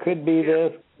 well, could be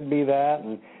this, could be that,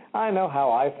 and I know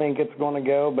how I think it's going to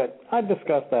go, but I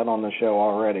discussed that on the show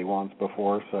already once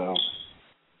before, so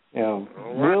right.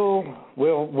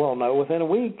 we'll know within a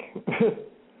week.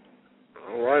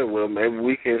 All right. Well, maybe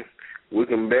we can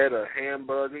bet a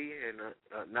hamburger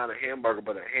and not a hamburger,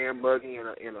 but a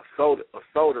hamburger and a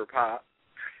soda pop.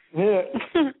 Yeah.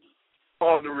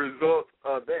 On the results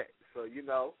of that. So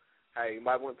hey, you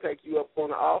might want to take you up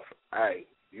on the offer. Hey,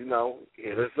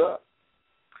 hit us up.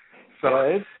 So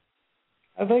yeah,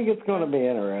 I think it's going to be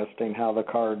interesting how the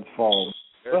cards fall.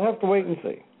 We'll have to wait and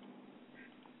see.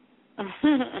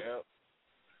 Yep.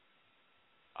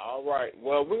 All right.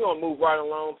 Well, we're going to move right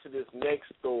along to this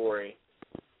next story.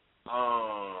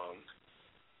 And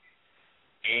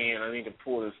I need to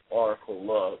pull this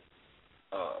article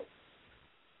up.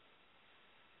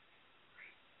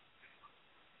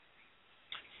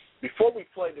 Before we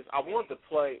play this, I want to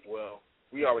play, well,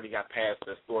 we already got past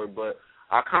that story, but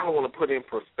I kind of want to put in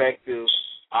perspective.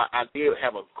 I did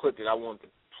have a clip that I wanted to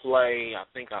play. I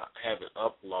think I have it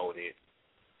uploaded.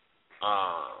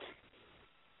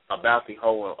 About the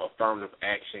whole affirmative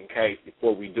action case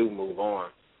before we do move on,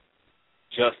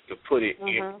 just to put it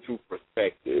into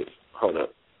perspective. Hold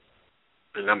up.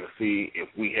 And I'm going to see if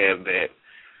we have that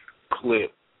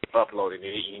clip uploading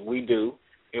it, and we do.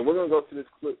 And we're going to go to this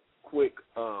quick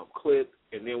clip,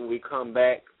 and then when we come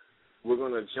back, we're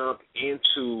going to jump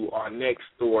into our next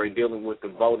story dealing with the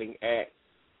Voting Act,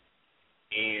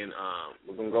 and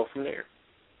we're going to go from there.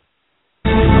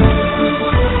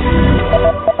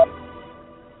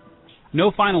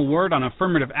 No final word on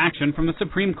affirmative action from the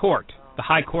Supreme Court. The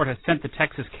High Court has sent the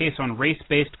Texas case on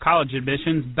race-based college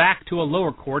admissions back to a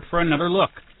lower court for another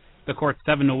look. The court's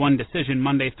 7-1 decision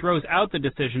Monday throws out the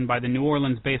decision by the New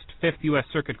Orleans-based 5th U.S.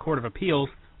 Circuit Court of Appeals,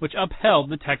 which upheld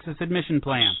the Texas admission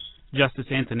plan. Justice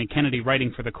Anthony Kennedy,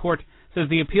 writing for the court, says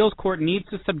the appeals court needs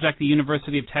to subject the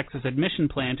University of Texas admission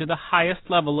plan to the highest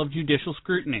level of judicial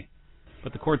scrutiny.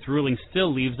 But the court's ruling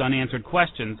still leaves unanswered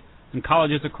questions, and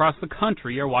colleges across the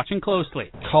country are watching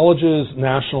closely. Colleges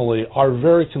nationally are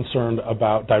very concerned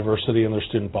about diversity in their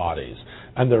student bodies,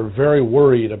 and they're very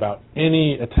worried about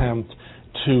any attempt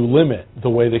to limit the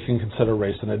way they can consider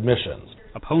race in admissions.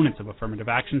 Opponents of affirmative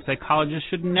action say colleges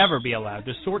should never be allowed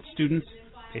to sort students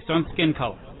based on skin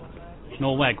color.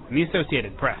 Noel Wegg from the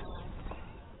Associated Press.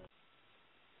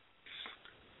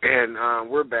 And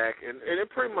we're back, and it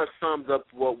pretty much sums up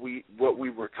what we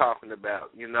were talking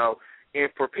about, you know. And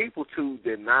for people to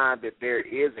deny that there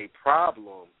is a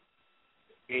problem,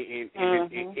 you're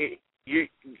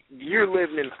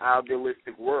living in an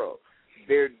idealistic world.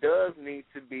 There does need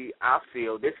to be, I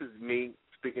feel, this is me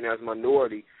speaking as a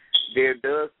minority, there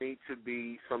does need to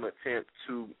be some attempt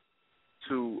to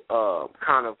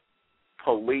kind of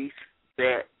police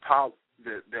that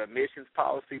the admissions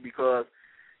policy, because,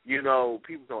 you know,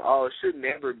 people go, oh, it should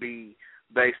never be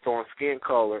based on skin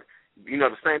color. You know,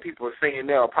 the same people are saying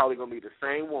that are probably going to be the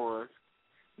same ones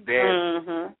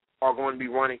that are going to be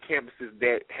running campuses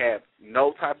that have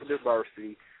no type of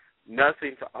diversity,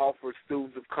 nothing to offer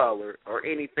students of color or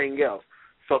anything else.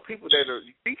 So people that are,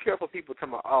 be careful, people talking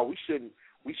about, oh, we shouldn't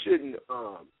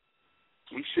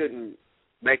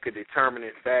make a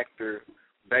determinant factor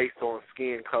based on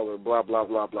skin color, blah, blah,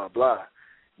 blah, blah, blah.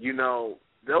 You know,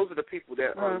 those are the people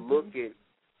that are looking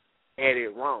at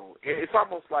it wrong. It's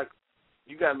almost like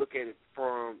you got to look at it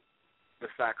from the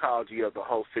psychology of the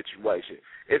whole situation.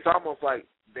 It's almost like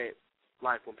that,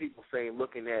 like when people say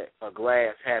looking at a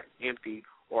glass half empty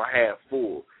or half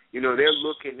full. You know, they're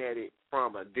looking at it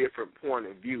from a different point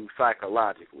of view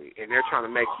psychologically, and they're trying to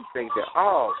make you think that,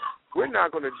 oh, we're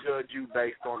not going to judge you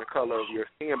based on the color of your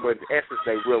skin, but in essence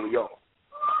they really are.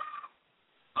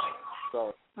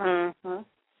 So, I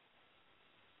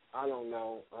don't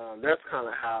know. That's kind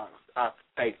of how I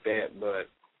take that, but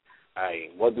hey,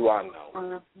 what do I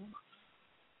know?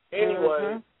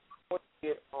 Anyway, let's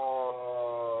get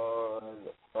on.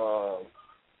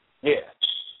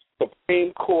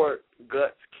 Supreme Court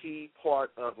guts key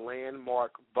part of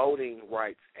landmark Voting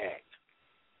Rights Act.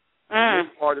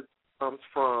 This part comes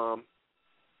from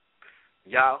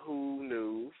Yahoo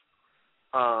News,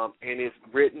 and it's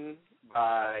written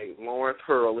by Lawrence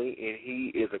Hurley, and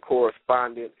he is a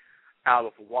correspondent out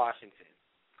of Washington.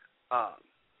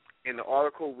 And the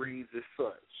article reads as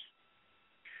such.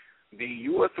 The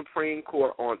U.S. Supreme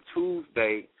Court on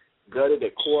Tuesday gutted a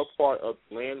core part of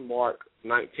the landmark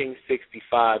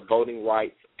 1965 Voting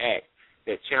Rights Act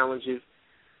that challenges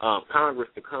Congress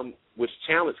to come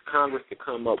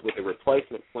up with a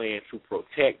replacement plan to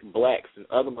protect blacks and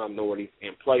other minorities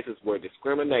in places where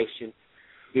discrimination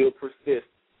still persists,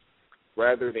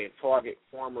 rather than target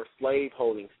former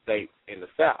slaveholding states in the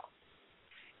South.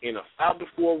 In a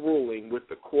 5-4 ruling with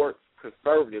the court's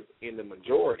conservatives in the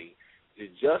majority, the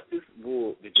justices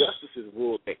ruled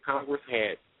that Congress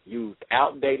had used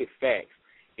outdated facts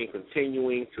in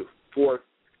continuing to force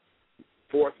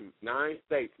 9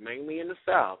 states, mainly in the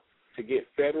South, to get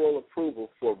federal approval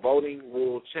for voting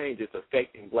rule changes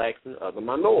affecting blacks and other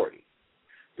minorities.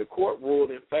 The court ruled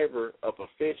in favor of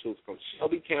officials from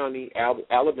Shelby County,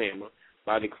 Alabama,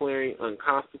 by declaring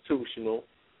unconstitutional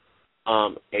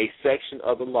a section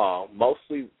of the law,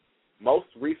 most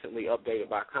recently updated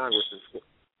by Congress in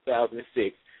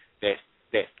 2006,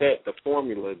 that set the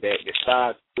formula that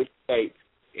decides which states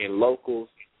and locales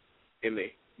in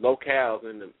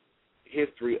the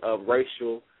history of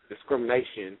racial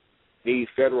discrimination need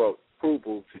federal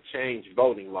approval to change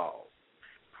voting laws.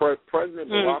 President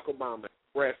Barack Obama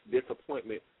expressed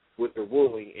disappointment with the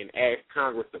ruling and asked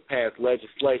Congress to pass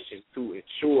legislation to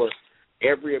ensure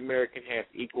every American has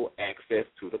equal access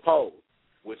to the polls,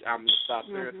 which I'm going to stop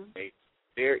there and say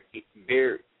there,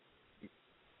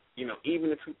 you know, even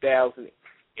in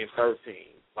 2013,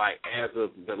 like as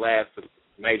of the last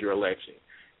major election,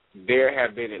 there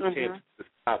have been attempts to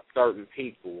stop certain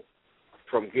people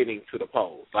from getting to the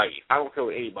polls. Like, I don't care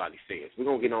what anybody says. We're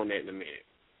going to get on that in a minute.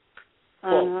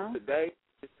 So today's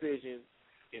decision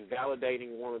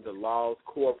invalidating one of the law's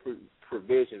core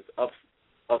provisions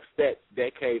upsets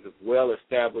decades of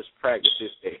well-established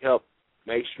practices that help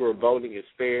make sure voting is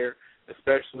fair,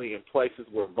 especially in places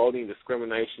where voting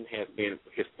discrimination has been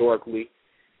historically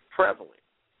prevalent.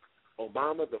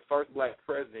 Obama, the first black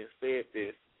president, said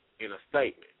this in a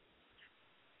statement.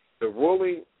 The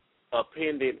ruling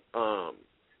appended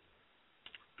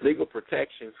legal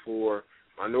protections for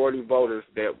minority voters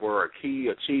that were a key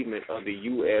achievement of the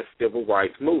U.S. civil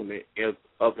rights movement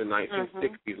of the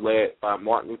 1960s, led by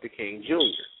Martin Luther King Jr.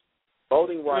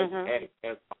 Voting Rights Act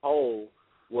as a whole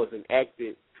was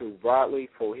enacted to broadly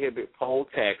prohibit poll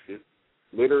taxes,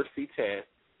 literacy tests,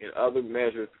 and other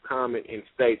measures common in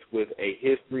states with a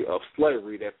history of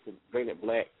slavery that prevented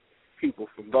black people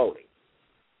from voting.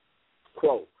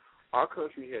 Quote, our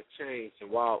country has changed, and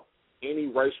while any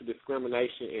racial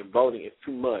discrimination in voting is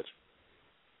too much,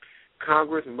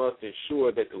 Congress must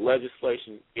ensure that the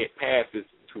legislation it passes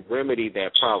to remedy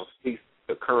that problem speaks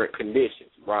to current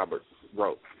conditions, Roberts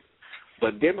wrote.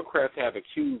 But Democrats have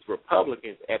accused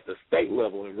Republicans at the state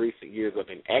level in recent years of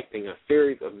enacting a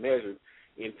series of measures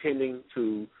intending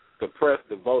to suppress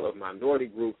the vote of minority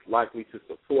groups likely to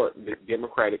support the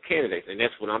Democratic candidates. And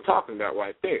that's what I'm talking about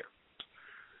right there.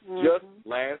 Just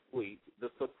last week, the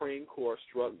Supreme Court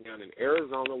struck down an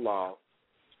Arizona law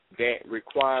that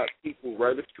required people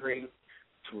registering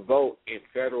to vote in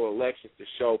federal elections to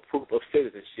show proof of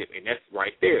citizenship. And that's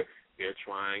right there. They're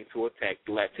trying to attack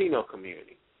the Latino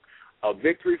community. A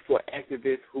victory for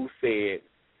activists who said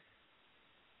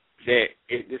that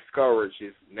it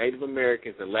discourages Native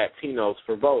Americans and Latinos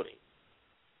from voting.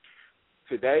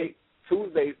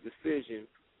 Tuesday's decision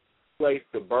placed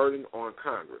the burden on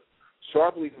Congress,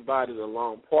 sharply divided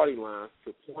along party lines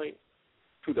to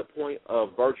the point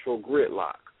of virtual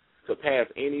gridlock, to pass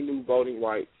any new voting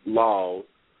rights laws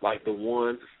like the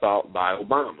ones sought by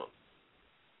Obama.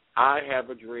 I Have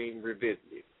a Dream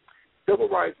revisited. Civil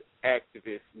rights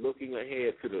activists looking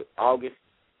ahead to the August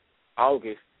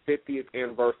 50th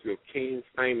anniversary of King's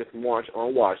famous March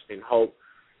on Washington hope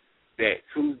that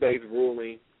Tuesday's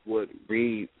ruling would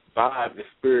revive the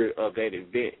spirit of that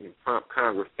event and prompt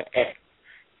Congress to act.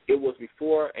 It was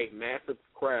before a massive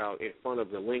crowd in front of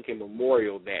the Lincoln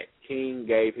Memorial that King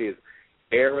gave his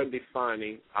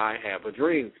era-defining I Have a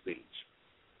Dream speech.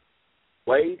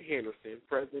 Wade Henderson,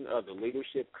 president of the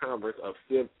Leadership Conference of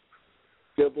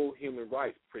Civil Human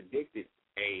Rights, predicted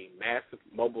a massive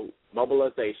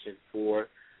mobilization for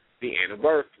the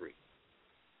anniversary.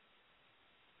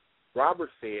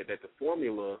 Roberts said that the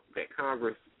formula that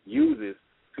Congress uses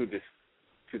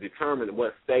to determine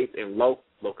what states and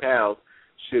locales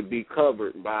should be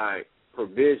covered by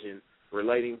provisions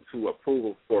relating to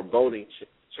approval for voting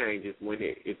changes when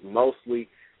it is mostly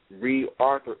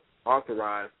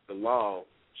reauthorized, the law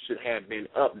should have been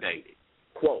updated.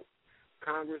 Quote,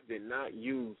 Congress did not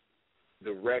use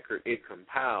the record it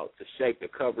compiled to shape the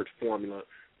coverage formula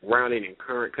grounded in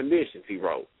current conditions, he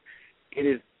wrote. It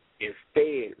is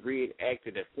instead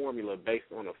reenacted a formula based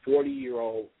on a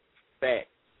 40-year-old fact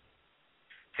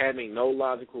having no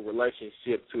logical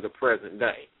relationship to the present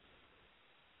day.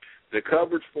 The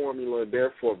coverage formula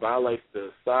therefore violates the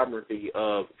sovereignty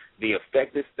of the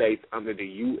affected states under the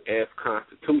U.S.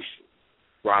 Constitution,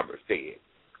 Roberts said.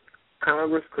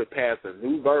 Congress could pass a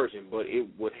new version, but it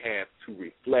would have to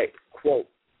reflect, quote,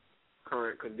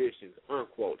 current conditions,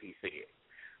 unquote, he said.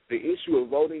 The issue of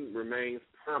voting remains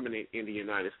prominent in the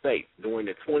United States. During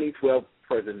the 2012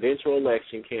 presidential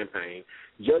election campaign,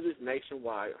 judges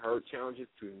nationwide heard challenges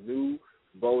to new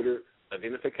voter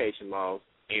identification laws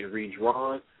and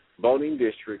redrawn voting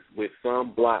districts, with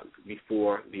some blocked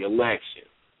before the election.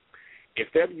 In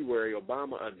February,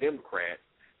 Obama, a Democrat,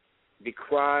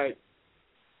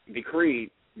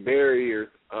 decreed barriers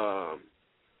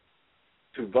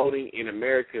to voting in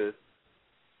America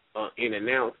and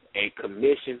announced a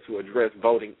commission to address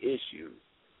voting issues.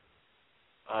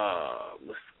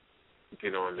 Let's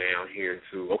get on down here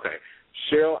to, okay.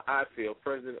 Cheryl Ifield,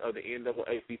 president of the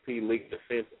NAACP Legal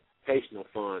Defense Educational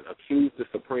Fund, accused the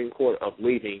Supreme Court of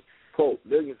leaving, quote,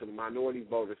 millions of minority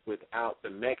voters without the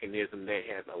mechanism that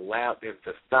has allowed them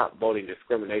to stop voting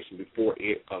discrimination before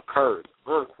it occurs,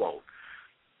 unquote.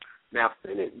 Now,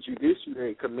 Senate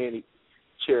Judiciary Committee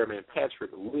Chairman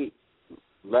Patrick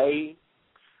Leahy,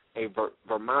 a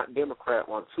Vermont Democrat,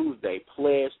 on Tuesday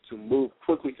pledged to move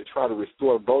quickly to try to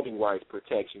restore voting rights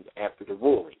protections after the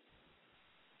ruling.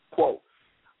 Quote,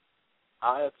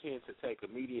 I intend to take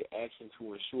immediate action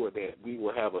to ensure that we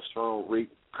will have a strong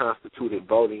reconstituted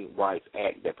Voting Rights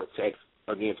Act that protects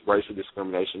against racial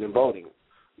discrimination in voting,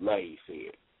 Leahy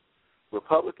said.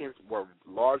 Republicans were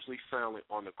largely silent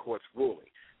on the court's ruling,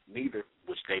 neither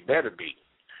which they better be.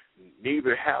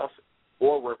 neither House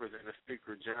or Representative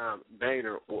Speaker John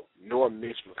Boehner nor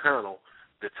Mitch McConnell,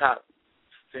 the top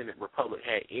Senate Republican,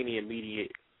 had any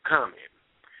immediate comment.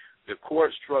 The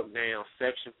court struck down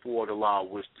Section 4 of the law,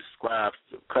 which describes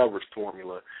the coverage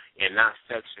formula, and not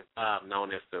Section 5,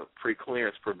 known as the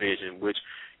preclearance provision, which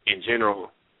in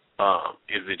general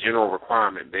is the general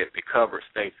requirement that the covered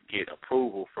states get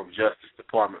approval from Justice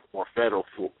Department or federal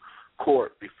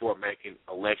court before making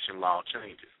election law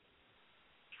changes.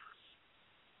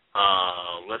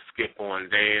 Let's skip on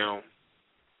down.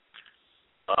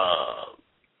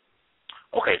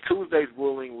 Okay, Tuesday's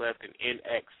ruling left an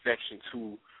enact Section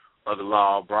 2 of the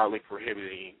law broadly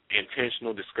prohibiting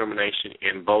intentional discrimination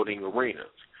in voting arenas.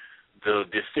 The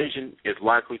decision is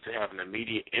likely to have an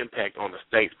immediate impact on the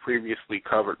states previously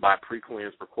covered by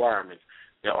preclearance requirements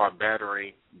that are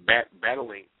battling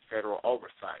federal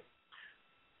oversight.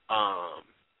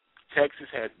 Texas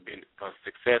has been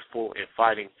successful in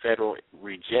fighting federal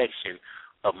rejection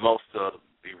of most of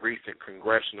the recent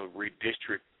congressional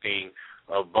redistricting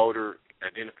of voter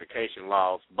identification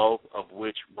laws, both of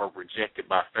which were rejected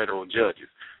by federal judges.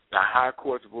 The High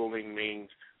Court's ruling means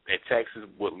that Texas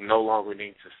will no longer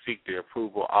need to seek their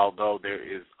approval, although there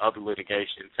is other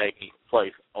litigation taking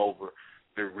place over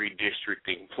the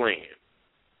redistricting plan.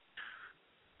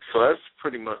 So that's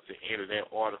pretty much the end of that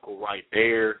article right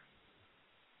there.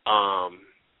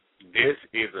 This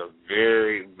is a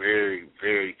very, very,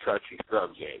 very touchy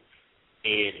subject.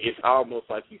 And it's almost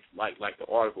like like the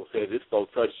article says, it's so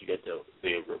touchy that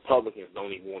the Republicans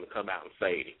don't even want to come out and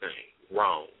say anything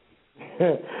wrong.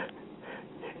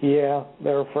 Yeah,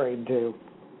 they're afraid to.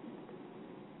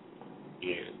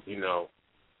 Yeah,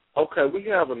 Okay, we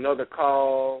have another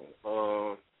call,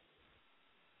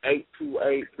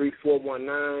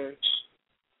 828-3419.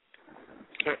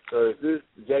 Is this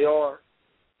JR?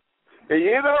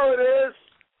 You know it is.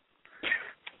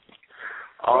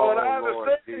 Oh, but I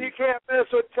understand you can't mess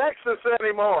with Texas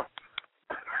anymore.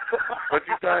 What'd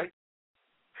you say?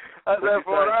 I said,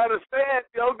 from what I understand,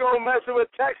 don't go messing with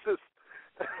Texas.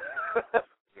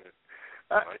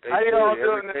 How you all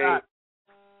doing tonight?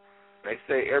 They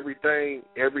say everything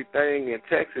in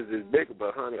Texas is bigger,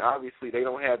 but honey, obviously they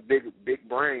don't have big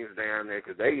brains down there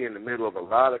because they in the middle of a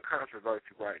lot of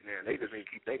controversy right now. They just need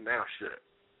to keep their mouth shut.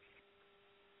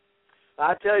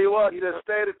 I tell you what, the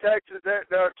state of Texas, there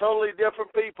are totally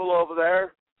different people over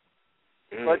there.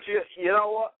 Mm. But you know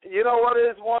what? You know what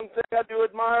is one thing I do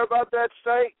admire about that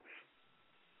state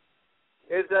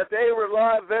is that they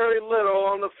rely very little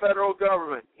on the federal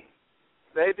government.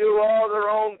 They do all their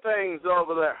own things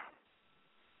over there.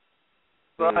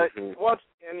 But once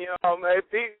again,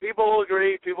 people will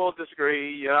agree, people will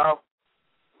disagree,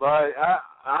 But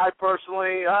I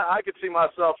personally, I could see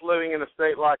myself living in a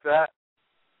state like that.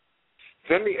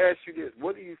 Let me ask you this.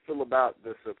 What do you feel about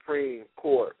the Supreme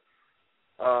Court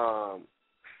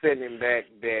sending back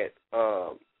that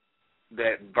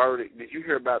verdict? Did you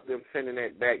hear about them sending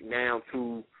that back down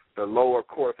to the lower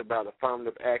courts about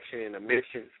affirmative action and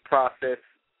admissions process,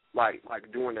 like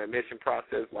during the admission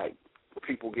process, like for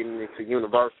people getting into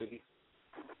university?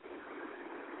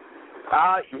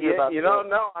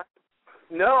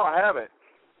 No, I haven't.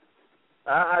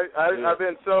 I've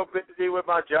been so busy with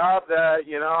my job that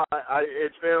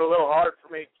it's been a little hard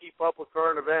for me to keep up with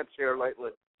current events here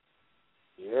lately.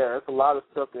 Yeah, there's a lot of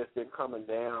stuff that's been coming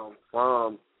down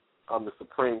from the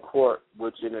Supreme Court,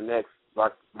 which in the next,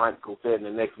 like Michael said, in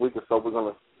the next week or so, we're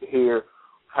going to hear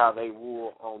how they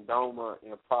rule on DOMA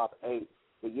and Prop 8.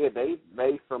 But yeah, they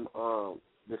made some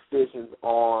decisions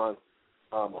on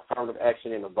affirmative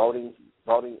action in the Voting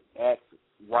Act,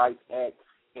 Rights Act,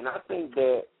 and I think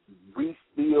that we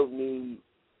still need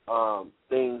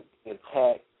things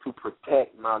intact to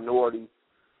protect minorities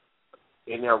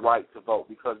in their right to vote,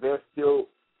 because they're still,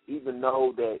 even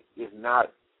though that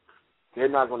they're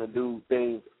not going to do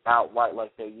things outright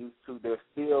like they used to, there's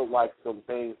still like some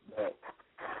things that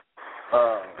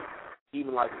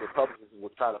even like the Republicans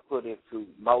will try to put into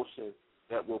motion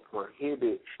that will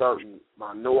prohibit certain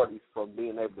minorities from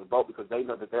being able to vote, because they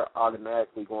know that they're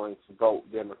automatically going to vote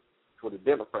for the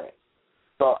Democrats.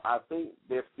 So I think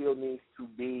there still needs to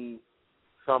be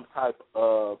some type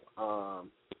of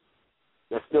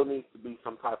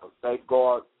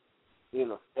safeguard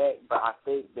in effect, but I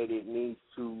think that it needs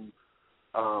to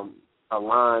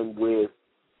align with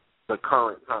the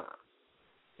current time,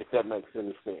 if that makes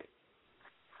any sense.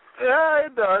 Yeah,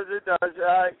 it does. It does.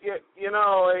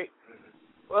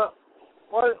 Well,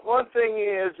 one thing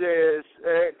is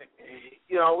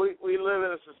we live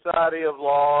in a society of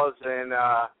laws, and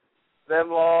them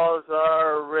laws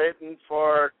are written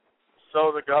for,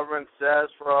 so the government says,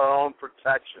 for our own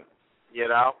protection,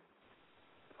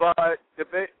 But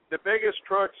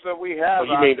networks that we have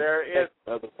you out mean there is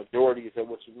the majority? Is that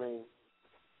what you mean?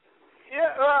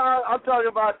 Yeah, I'm talking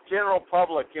about general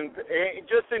public and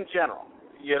just in general.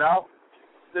 You know,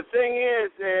 the thing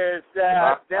is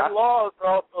that them laws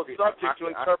are also subject to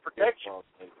interpretation.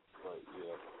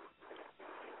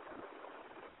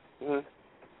 Mm-hmm.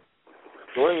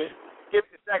 Go ahead. Give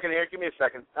me a second here. Give me a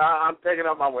second. I'm taking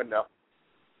out my window.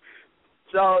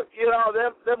 So, you know,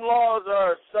 them laws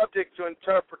are subject to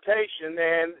interpretation,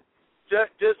 and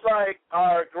just like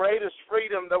our greatest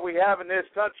freedom that we have in this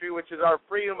country, which is our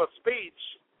freedom of speech,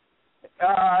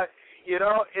 you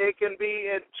know, it can be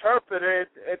interpreted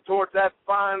towards that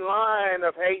fine line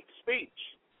of hate speech,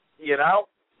 you know,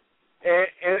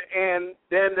 and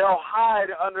then they'll hide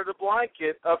under the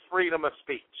blanket of freedom of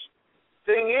speech.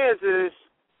 Thing is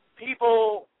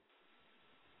people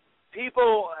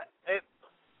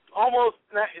almost,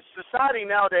 society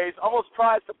nowadays almost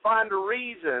tries to find a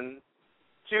reason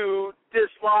to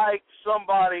dislike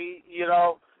somebody, you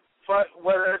know,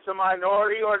 whether it's a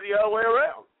minority or the other way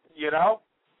around, you know.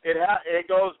 It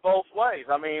goes both ways.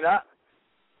 I mean,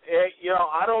 you know,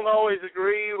 I don't always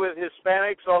agree with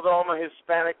Hispanics, although I'm a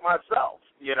Hispanic myself,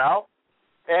 you know.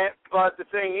 But the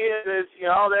thing is, you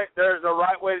know, there's a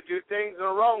right way to do things and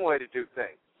a wrong way to do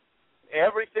things.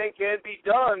 Everything can be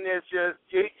done. It's just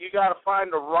you got to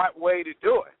find the right way to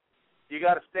do it. You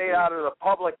got to stay out of the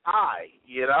public eye,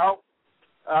 you know,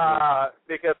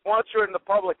 because once you're in the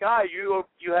public eye, you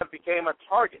have become a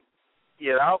target,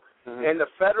 you know. Mm-hmm. And the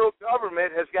federal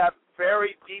government has got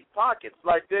very deep pockets.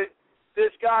 Like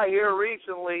this guy here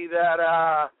recently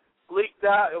that leaked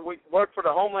out. We worked for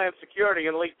the Homeland Security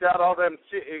and leaked out all them,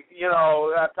 you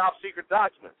know, top secret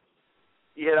documents,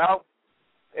 you know.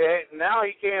 And now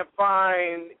he can't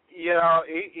find, you know,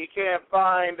 he can't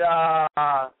find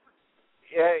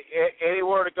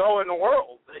anywhere to go in the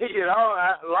world. You know,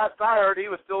 last I heard he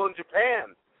was still in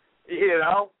Japan, you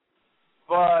know.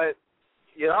 But,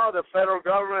 you know, the federal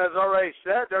government has already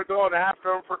said they're going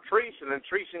after him for treason, and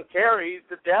treason carries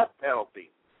the death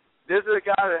penalty. This is a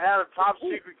guy that had a top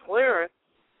secret clearance,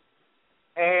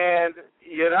 and,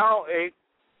 you know,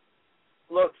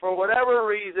 look, for whatever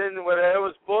reason, whether it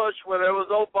was Bush, whether it was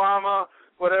Obama,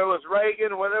 whether it was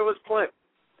Reagan, whether it was Clinton,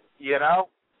 you know,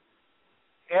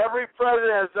 every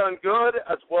president has done good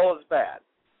as well as bad,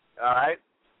 all right?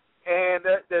 And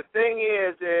the thing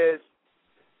is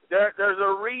there's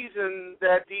a reason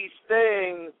that these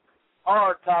things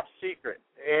are top secret.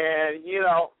 And, you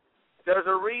know, there's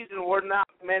a reason we're not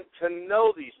meant to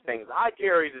know these things. I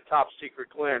carried a top secret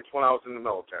clearance when I was in the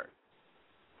military,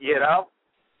 you know?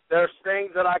 There's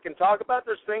things that I can talk about.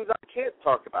 There's things I can't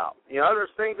talk about. You know,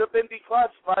 there's things that have been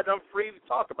declassified I'm free to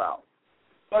talk about.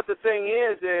 But the thing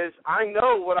is I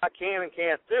know what I can and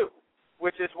can't do,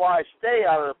 which is why I stay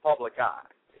out of the public eye,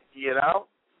 you know.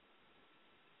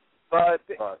 But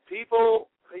people,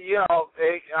 you know,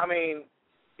 I mean,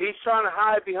 he's trying to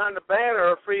hide behind the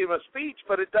banner of freedom of speech,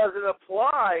 but it doesn't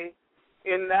apply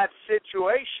in that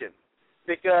situation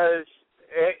because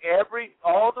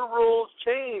all the rules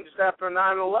changed after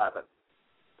 9/11,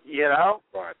 you know?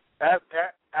 Right.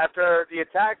 After the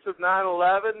attacks of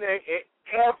 9/11,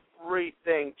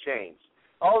 everything changed.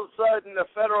 All of a sudden, the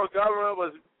federal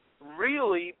government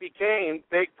really became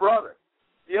Big Brother.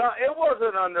 You know, it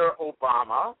wasn't under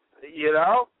Obama, you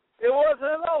know? It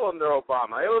wasn't at all under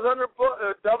Obama. It was under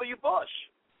W. Bush,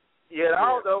 you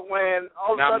know, when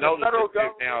all of a sudden the federal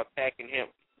government... now attacking him.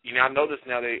 You know, I notice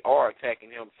now they are attacking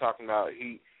him, talking about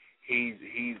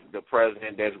he's the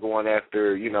president that's going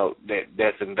after, you know,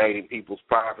 that's invading people's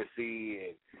privacy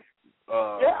and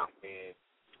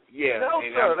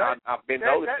I've been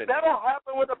noticing that all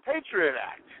happened with the Patriot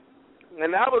Act,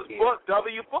 and that was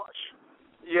W. Bush,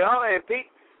 you know,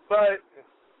 but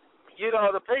you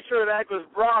know the Patriot Act was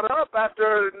brought up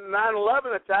after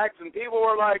 9/11 attacks, and people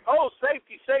were like, oh,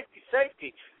 safety, safety,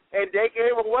 safety, and they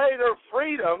gave away their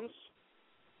freedoms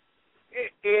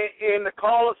in the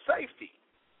call of safety,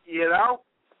 you know?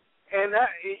 And, that,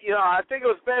 you know, I think it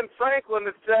was Ben Franklin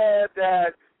that said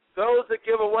that those that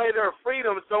give away their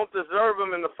freedoms don't deserve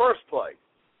them in the first place.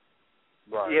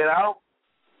 Right. You know?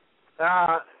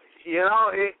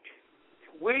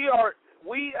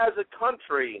 We as a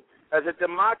country, as a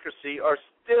democracy, are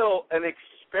still an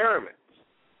experiment.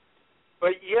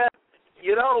 But yet,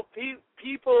 you know,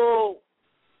 people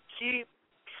keep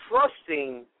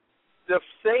trusting the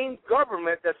same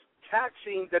government that's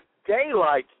taxing the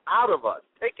daylights out of us,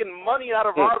 taking money out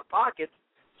of our pockets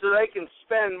so they can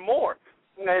spend more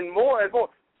and more and more.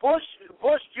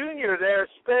 Bush Jr. there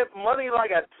spent money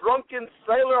like a drunken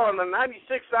sailor on the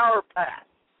 96-hour pass,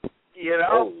 you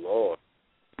know? Oh, Lord.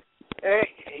 And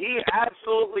he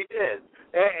absolutely did.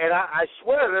 And I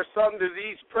swear there's something to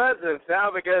these presidents now,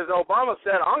 because Obama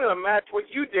said, I'm going to match what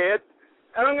you did,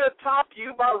 and I'm going to top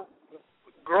you by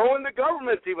growing the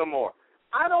government even more.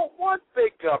 I don't want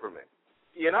big government.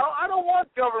 I don't want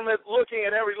government looking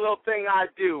at every little thing I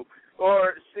do,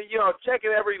 or,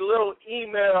 checking every little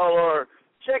email, or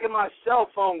checking my cell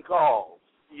phone calls.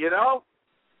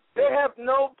 They have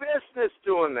no business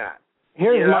doing that.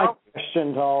 Here's my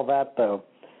question to all that, though.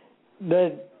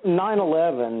 The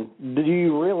 9/11, do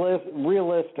you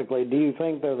realistically, do you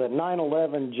think, though, that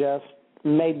 9/11 just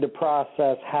made the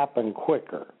process happen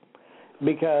quicker?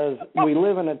 Because we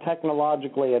live in a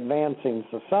technologically advancing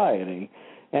society,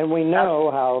 and we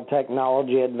know how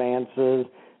technology advances,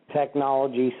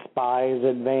 technology spies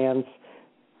advance,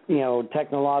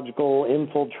 technological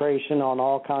infiltration on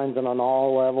all kinds and on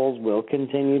all levels will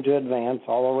continue to advance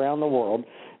all around the world.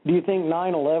 Do you think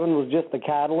 9/11 was just the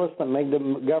catalyst that made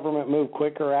the government move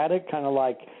quicker at it? Kind of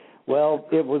like, well,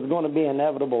 it was going to be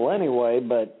inevitable anyway,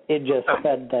 but it just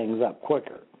sped things up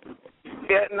quicker.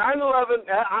 Yeah, 9/11,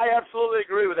 I absolutely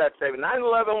agree with that statement.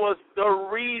 9/11 was the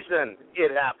reason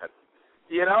it happened.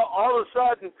 All of a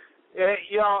sudden,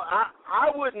 I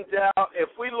wouldn't doubt if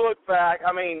we look back,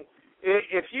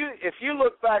 if you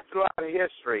look back throughout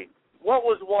history, what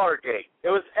was Watergate?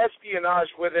 It was espionage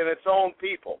within its own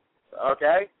people.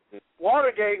 Okay?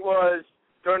 Watergate was,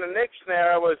 during the Nixon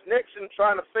era, was Nixon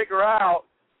trying to figure out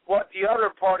what the other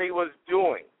party was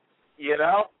doing,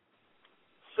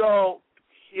 So,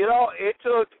 it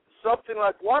took something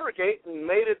like Watergate and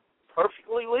made it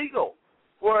perfectly legal,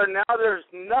 where now there's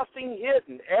nothing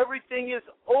hidden. Everything is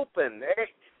open,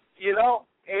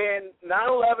 and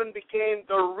 9/11 became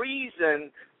the reason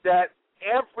that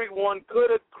everyone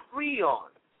could agree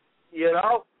on,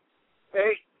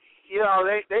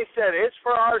 They said it's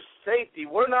for our safety.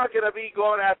 We're not going to be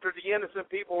going after the innocent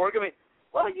people. We're going to be,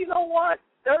 well, you know what?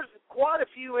 There's quite a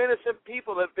few innocent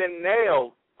people that have been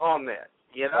nailed on this,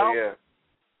 Oh, yeah.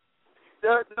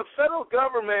 The federal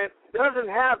government doesn't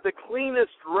have the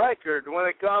cleanest record when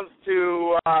it comes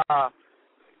to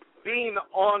being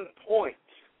on point,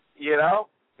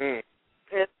 And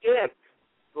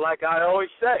like I always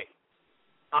say,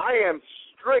 I am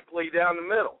strictly down the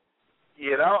middle.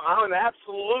 I'm an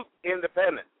absolute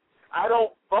independent. I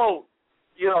don't vote,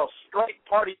 straight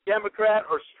party Democrat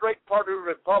or straight party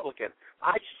Republican.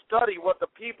 I study what the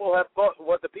people that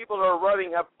are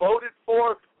running have voted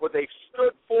for, what they've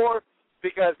stood for,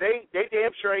 because they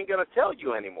damn sure ain't going to tell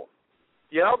you anymore.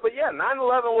 But yeah,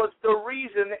 9/11 was the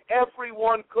reason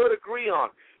everyone could agree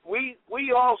on. We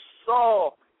all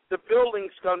saw the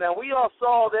buildings come down. We all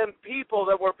saw them people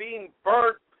that were being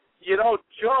burnt,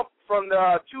 jump from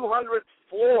the 200th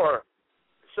floor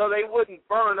so they wouldn't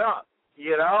burn up,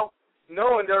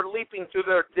 knowing they're leaping to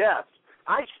their deaths.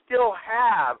 I still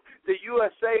have the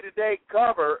USA Today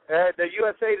cover, the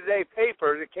USA Today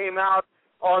paper that came out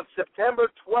on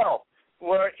September 12th,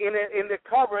 where in the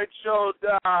cover it showed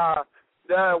the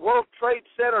World Trade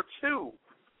Center 2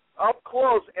 up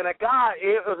close, and it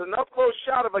was an up-close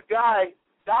shot of a guy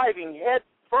diving head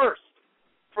first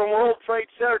from World Trade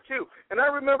Center 2. And I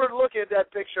remember looking at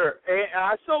that picture, and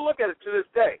I still look at it to this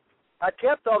day. I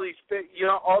kept all these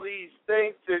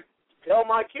things to tell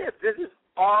my kids, this is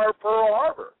our Pearl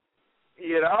Harbor,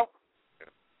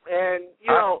 And,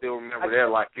 I still remember that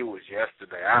like it was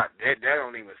yesterday. That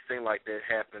don't even seem like that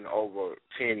happened over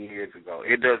 10 years ago.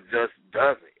 It just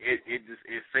doesn't.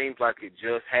 It seems like it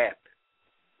just happened.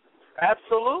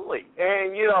 Absolutely.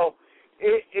 And,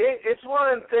 it's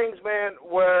one of the things, man,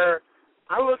 where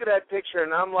I look at that picture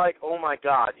and I'm like, oh, my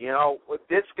God,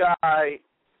 this guy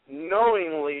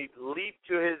knowingly leaped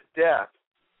to his death.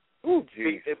 Ooh,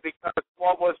 geez. Because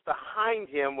what was behind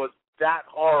him was that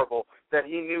horrible that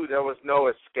he knew there was no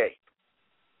escape.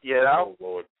 Oh,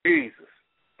 Lord Jesus.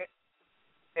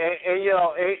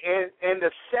 And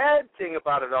the sad thing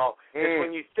about it all is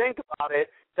when you think about it,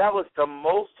 that was the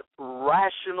most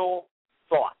rational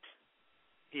thought.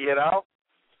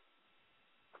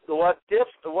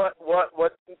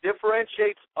 What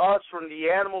differentiates us from the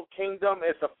animal kingdom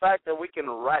is the fact that we can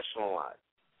rationalize.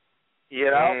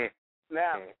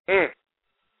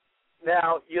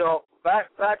 Now,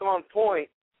 back on point,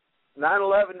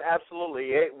 9/11,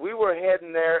 absolutely. We were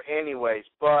heading there anyways,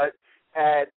 but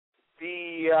at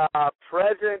the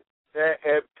present,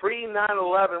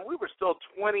 pre-9/11, we were still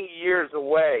 20 years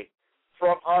away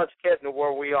from us getting to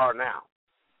where we are now.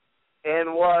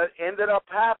 And what ended up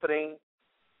happening,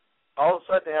 all of a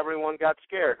sudden everyone got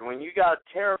scared. When you got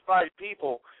terrified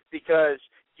people because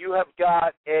you have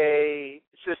got a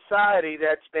society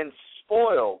that's been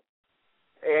spoiled,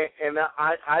 and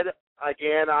I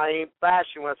ain't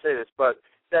bashing when I say this, but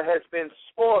that has been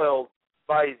spoiled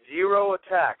by 0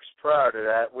 attacks prior to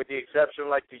that, with the exception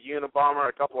like the Unabomber and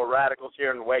a couple of radicals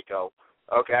here in Waco.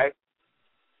 Okay.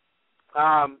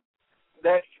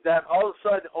 That all of a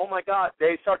sudden, oh my God,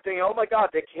 they start thinking, oh my God,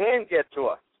 they can get to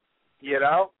us, you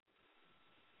know.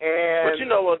 And but you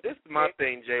know what? This is my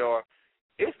thing, Jr.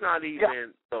 It's not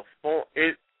even the form.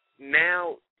 It's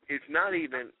not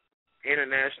even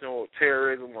international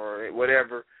terrorism or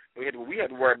whatever. We have to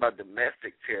worry about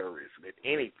domestic terrorism if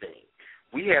anything.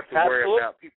 We have to worry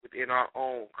about people within our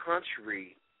own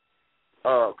country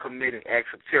committing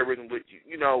acts of terrorism, which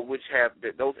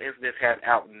those incidents have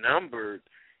outnumbered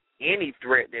any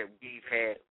threat that we've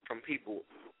had from people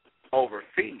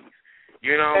overseas.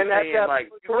 You know what I'm saying? That's like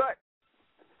correct.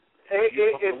 If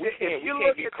you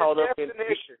look at the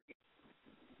definition,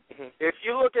 if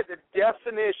you look at the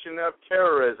definition of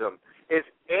terrorism, it's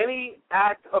any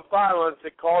act of violence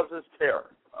that causes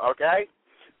terror. Okay?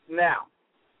 Now,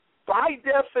 by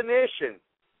definition,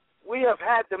 we have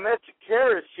had domestic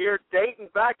terrorists here dating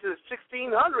back to the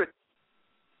 1600s.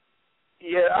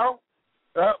 You know?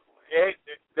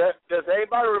 Does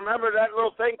anybody remember that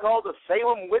little thing called the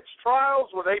Salem witch trials,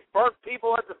 where they burnt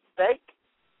people at the stake?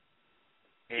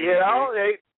 Mm-hmm. You know,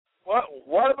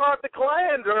 what about the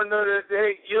Klan during the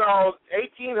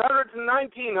 1800s and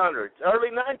 1900s,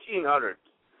 early 1900s?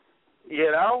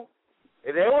 You know,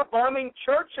 they were bombing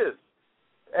churches.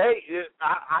 Hey,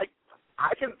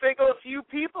 I can think of a few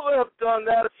people that have done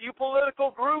that, a few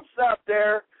political groups out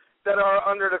there that are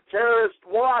under the terrorist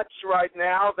watch right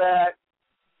now that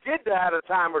did that a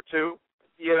time or two,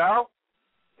 you know.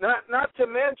 Not to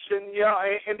mention, you know,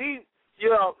 and these, you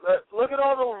know, look at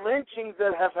all the lynchings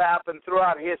that have happened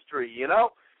throughout history, you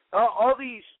know. All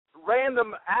these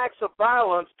random acts of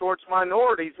violence towards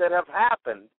minorities that have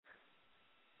happened,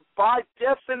 by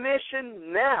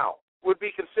definition now, would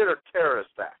be considered terrorist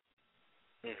acts.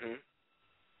 Mm-hmm.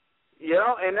 You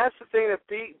know, and that's the thing that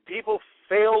people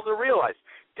fail to realize.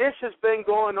 This has been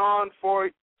going on for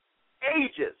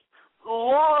ages,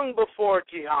 long before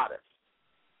jihadists,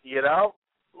 you know,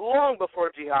 long before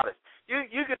jihadists.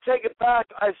 You could take it back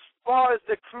as far as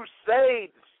the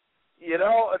Crusades, you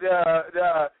know,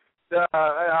 the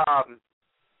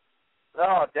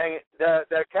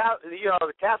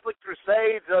Catholic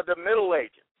Crusades of the Middle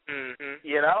Ages, mm-hmm.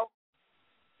 you know.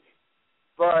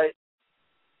 But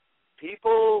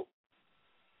people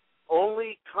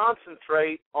only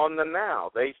concentrate on the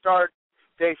now. They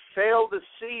fail to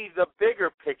see the bigger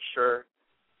picture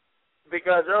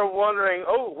because they're wondering,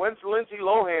 oh, when's Lindsay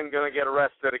Lohan going to get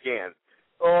arrested again?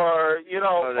 Or, you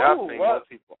know, most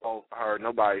people her.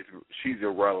 She's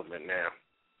irrelevant now.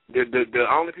 The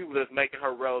only people that's making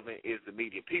her relevant is the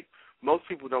media. Most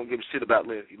people don't give a shit about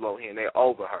Lindsay Lohan. They're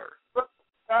over her.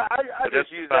 I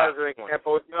just use that as an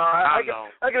example. You know, I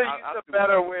could use it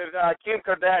better with Kim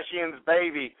Kardashian's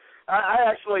baby. I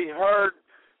actually heard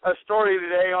a story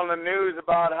today on the news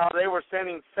about how they were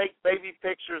sending fake baby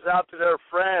pictures out to their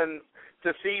friends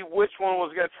to see which one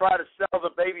was going to try to sell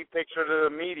the baby picture to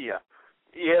the media.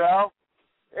 You know?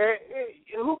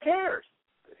 Who cares?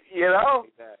 You know?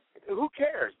 Who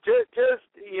cares? Just,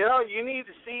 you know, you need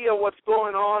to see what's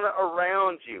going on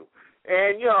around you.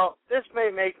 And, you know, this may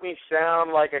make me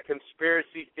sound like a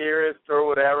conspiracy theorist or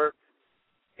whatever.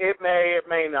 It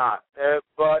may not.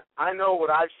 But I know what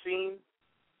I've seen.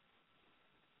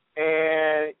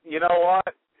 And you know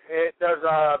what? There's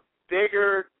a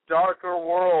bigger, darker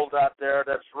world out there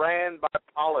that's ran by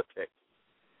politics.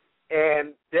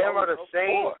 And them are the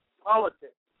same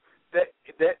politics.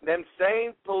 Them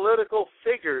same political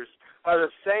figures are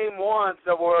the same ones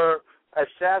that were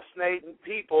assassinating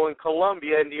people in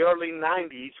Colombia in the early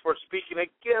 90s for speaking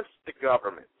against the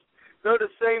government. They're the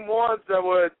same ones that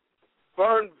would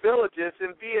burn villages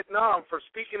in Vietnam for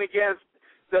speaking against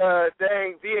the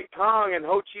dang Viet Cong and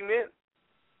Ho Chi Minh.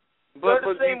 They're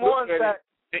the same ones that...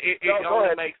 It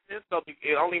only makes sense, though.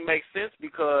 It only makes sense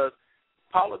because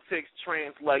politics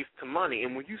translates to money,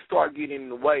 and when you start getting in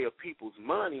the way of people's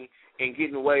money and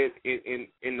getting away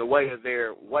in the way of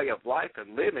their way of life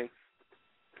and living,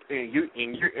 and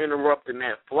you're interrupting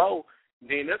that flow,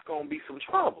 then there's going to be some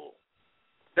trouble.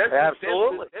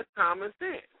 Absolutely. That's common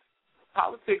sense.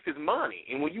 Politics is money,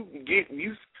 and when you get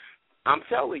used, I'm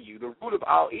telling you, the root of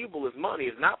all evil is money.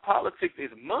 It's not politics,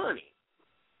 it's money.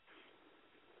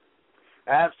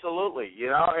 Absolutely. You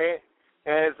know,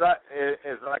 it's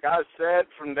like I said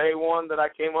from day one that I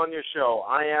came on your show,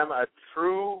 I am a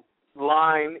true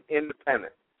line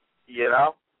independent. You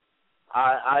know,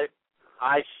 I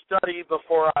study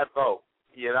before I vote.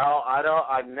 You know,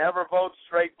 I never vote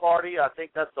straight party. I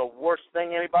think that's the worst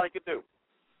thing anybody could do.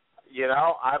 You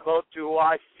know, I vote to who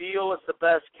I feel is the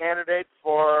best candidate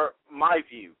for my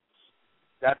views.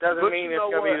 That doesn't mean it's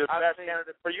going to be the best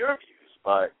candidate for your views,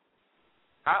 but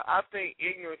I think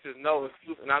ignorance is no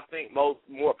excuse, and I think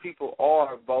more people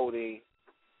are voting.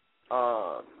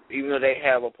 Even though they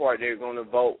have a party they're going to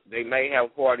vote, they may have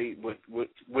a party which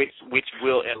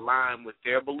will align with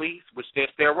their beliefs, which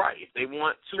that's their right. If they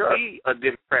want to be a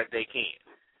Democrat, they can.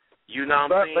 You know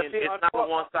what I'm saying? See, it's not a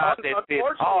one side that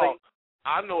fits all.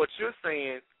 I know what you're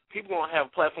saying. People going to have a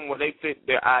platform where they fit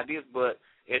their ideas, but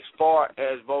as far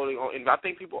as voting on, and I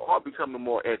think people are becoming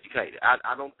more educated.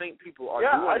 I don't think people are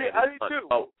doing it. I do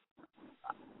too.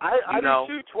 I do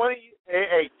too.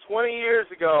 20 years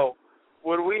ago,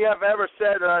 would we have ever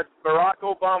said Barack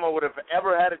Obama would have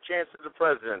ever had a chance at the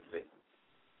presidency?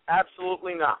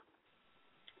 Absolutely not.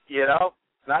 You know,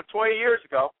 not 20 years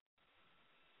ago.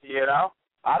 You know,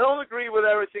 I don't agree with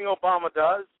everything Obama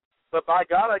does, but by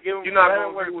God, I give him credit. You're not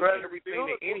going to agree with everything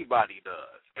that anybody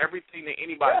does. Everything that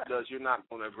anybody does, you're not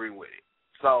going to agree with it.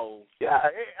 So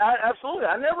absolutely.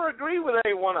 I never agree with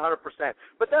anyone 100%.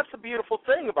 But that's the beautiful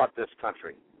thing about this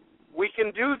country. We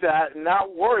can do that and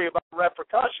not worry about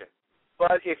repercussion.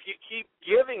 But if you keep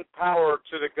giving power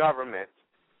to the government,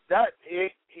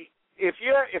 if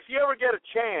you ever get a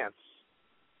chance,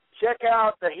 check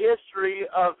out the history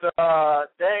of the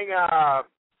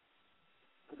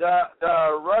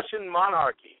Russian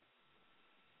monarchy.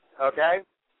 Okay,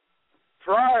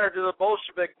 prior to the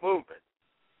Bolshevik movement.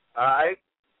 All right,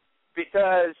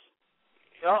 because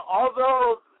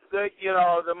although the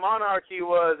monarchy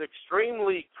was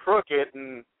extremely crooked,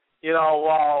 and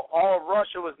while all of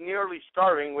Russia was nearly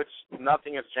starving, which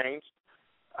nothing has changed,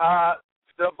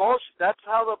 that's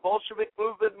how the Bolshevik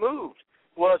movement moved,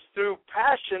 was through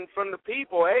passion from the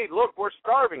people. Hey, look, we're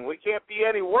starving. We can't be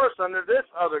any worse under this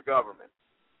other government.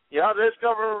 This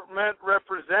government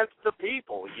represents the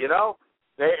people.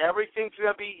 Everything's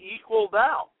going to be equaled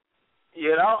out.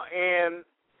 And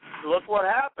look what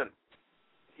happened.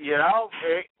 In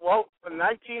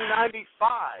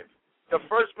 1995, the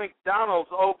first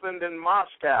McDonald's opened in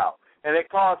Moscow, and it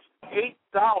cost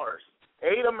 $8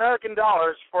 American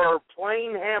dollars for a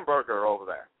plain hamburger over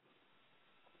there,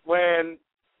 when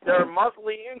their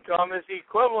monthly income is the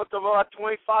equivalent of about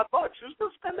 $25. Who's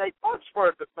going to spend $8 for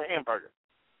a hamburger?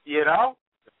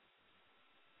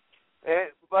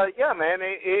 But yeah, man,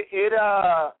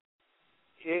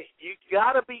 you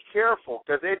got to be careful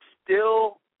because it's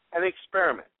still an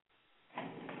experiment,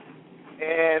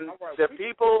 and the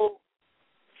people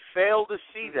fail to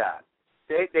see that.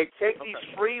 They take these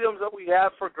freedoms that we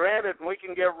have for granted, and we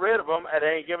can get rid of them at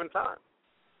any given time.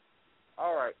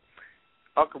 All right.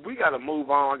 Okay, we got to move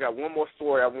on. I got one more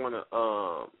story I want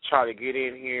to try to get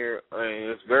in here, and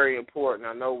it's very important.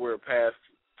 I know we're past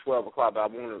 12 o'clock, but I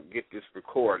want to get this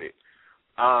recorded.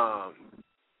 And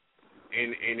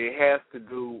it has to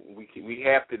do, we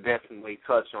have to definitely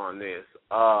touch on this.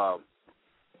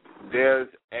 There's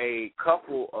a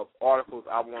couple of articles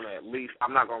I want to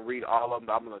I'm not going to read all of them,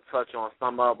 but I'm going to touch on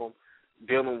some of them,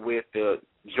 dealing with the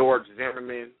George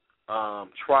Zimmerman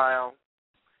trial.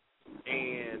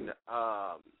 And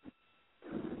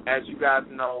as you guys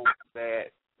know,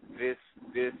 that this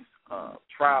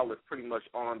trial is pretty much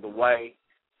on the way,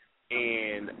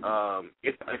 and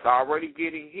it's already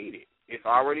getting heated. It's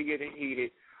already getting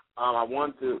heated. I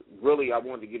wanted to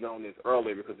get on this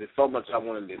earlier because there's so much I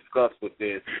want to discuss with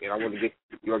this, and I want to get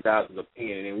your guys'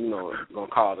 opinion, and we're going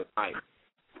to call it a night.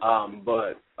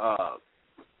 But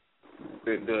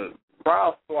the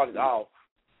trial started off.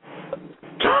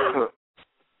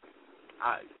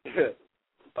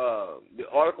 The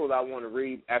article that I want to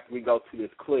read after we go to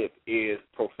this clip is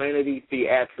Profanity,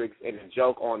 Theatrics, and a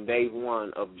Joke on Day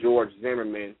One of George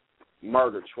Zimmerman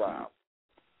Murder Trial.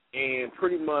 And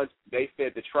pretty much they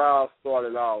said the trial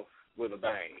started off with a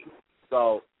bang.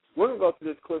 So we're going to go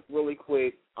through this clip really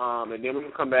quick, and then we're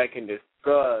going to come back and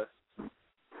discuss.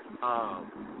 I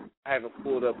haven't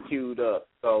queued up.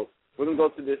 So we're going to go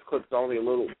through this clip. It's only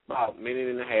about a minute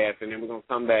and a half, and then we're going to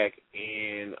come back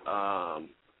and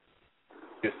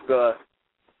discuss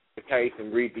the case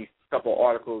and read these couple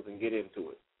articles and get into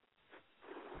it.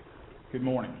 Good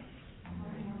morning.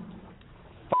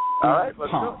 All right,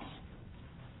 let's go.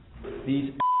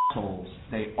 These assholes,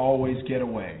 they always get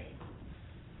away.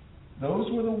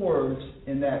 Those were the words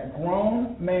in that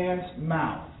grown man's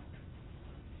mouth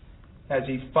as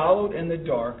he followed in the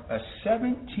dark a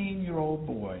 17-year-old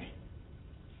boy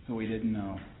who he didn't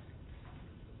know.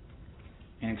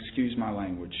 And excuse my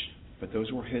language, but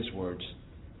those were his words,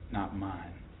 not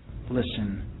mine.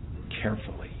 Listen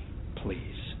carefully,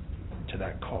 please, to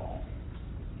that call.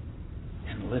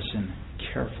 And listen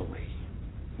carefully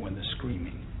when the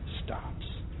screaming stops.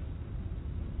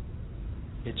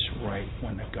 It's right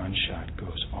when the gunshot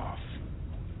goes off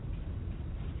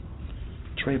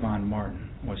Trayvon Martin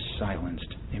was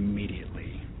silenced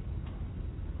immediately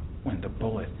when the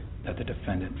bullet that the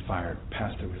defendant fired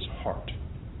passed through his heart.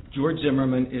 George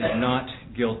Zimmerman is not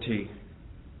guilty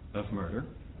of murder.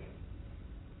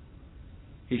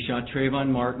 He shot Trayvon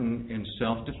Martin in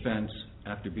self-defense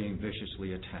after being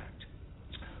viciously attacked.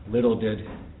 Little did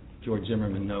George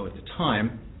Zimmerman know at the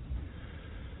time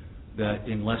that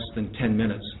in less than 10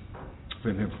 minutes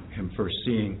from him first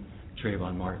seeing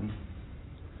Trayvon Martin,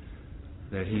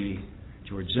 that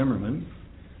George Zimmerman,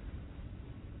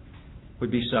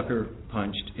 would be sucker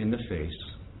punched in the face,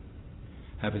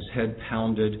 have his head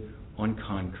pounded on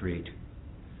concrete,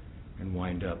 and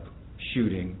wind up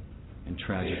shooting and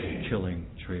tragically killing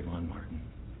Trayvon Martin.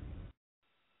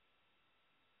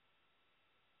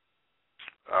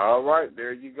 All right,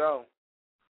 there you go.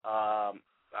 I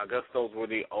guess those were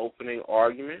the opening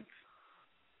arguments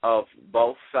of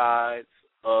both sides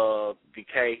of the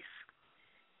case.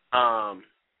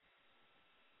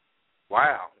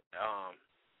 Wow.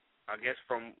 I guess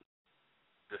from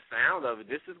the sound of it,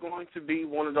 this is going to be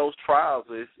one of those trials.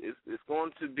 It's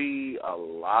going to be a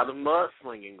lot of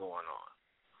mudslinging going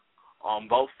on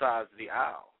both sides of the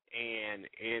aisle, and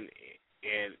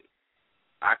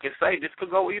I can say this could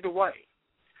go either way.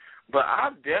 But I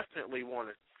definitely want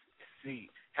to see.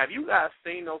 Have you guys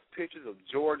seen those pictures of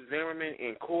George Zimmerman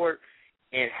in court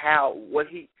and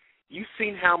you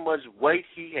seen how much weight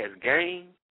he has gained?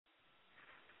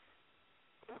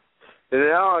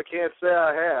 No, I can't say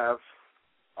I have.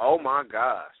 Oh my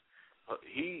gosh.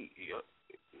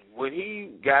 When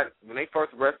they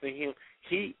first arrested him,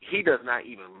 he does not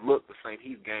even look the same.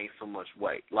 He's gained so much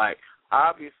weight. Like,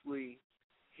 obviously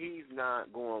he's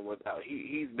not going without.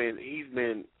 He's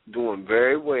been doing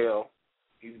very well.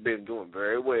 He's been doing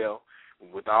very well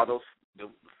with all the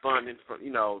funding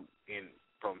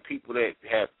from people that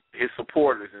have his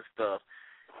supporters and stuff.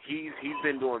 He's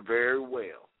been doing very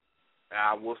well.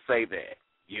 I will say that.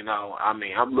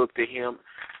 I looked at him.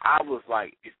 I was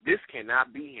like, this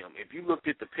cannot be him. If you looked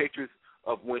at the pictures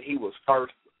of when he was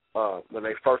first, when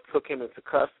they first took him into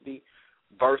custody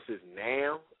versus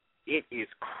now, it is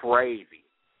crazy.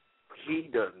 He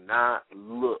does not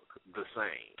look the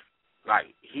same.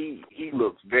 Like, he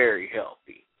looks very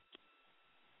healthy.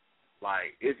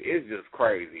 Like, it's just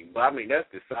crazy. But, that's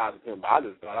the size of him. But I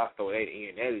just thought I'd throw that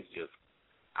in. That is just,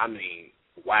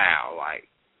 wow. Like,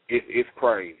 it's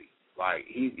crazy. Like,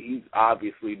 he's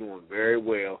obviously doing very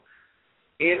well.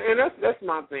 And that's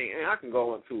my thing. And I can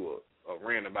go into a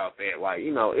rant about that. Like,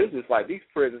 it's just like these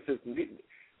prison systems,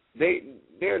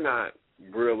 they're not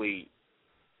really,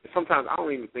 sometimes I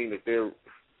don't even think that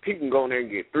people can go in there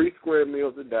and get 3 square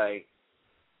meals a day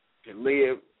and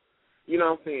live,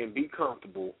 be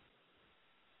comfortable.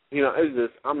 It's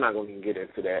just, I'm not going to even get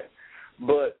into that.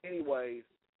 But anyways,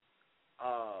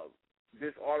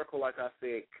 this article, like I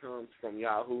said, comes from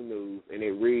Yahoo News, and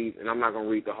it reads, and I'm not going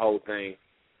to read the whole thing.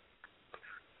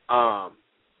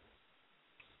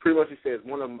 Pretty much it says,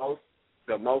 one of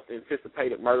the most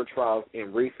anticipated murder trials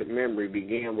in recent memory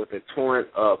began with a torrent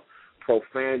of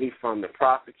profanity from the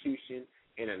prosecution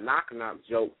and a knock-knock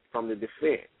joke from the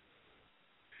defense.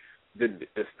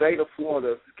 The state of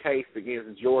Florida's case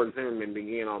against George Zimmerman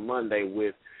began on Monday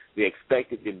with the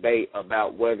expected debate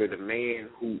about whether the man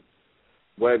who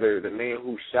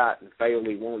shot and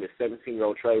fatally wounded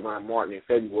 17-year-old Trayvon Martin in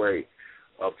February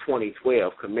of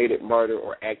 2012 committed murder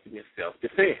or acted in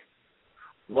self-defense.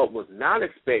 What was not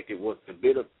expected was the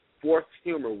bit of forced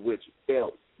humor which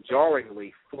felt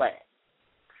jarringly flat.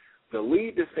 The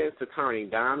lead defense attorney,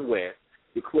 Don West,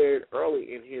 declared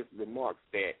early in his remarks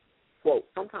that, quote,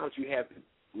 sometimes you have to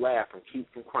laugh and keep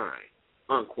from crying,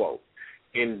 unquote,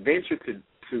 and ventured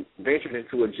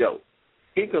into a joke.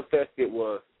 He confessed it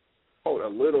was, quote, a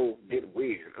little bit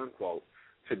weird, unquote,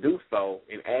 to do so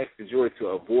and asked the jury to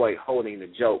avoid holding the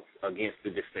jokes against the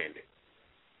defendant.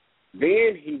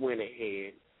 Then he went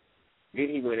ahead,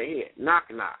 knock,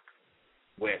 knock,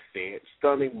 West said,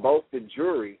 stunning both the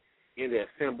jury and the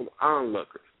assembled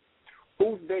onlookers.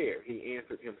 Who's there? He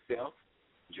answered himself,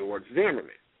 George Zimmerman.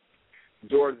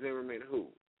 George Zimmerman who?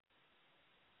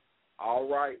 All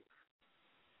right,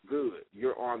 good,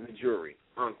 you're on the jury,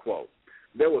 unquote.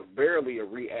 There was barely a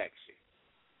reaction.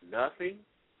 Nothing,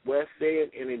 West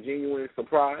said in a genuine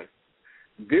surprise.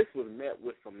 This was met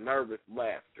with some nervous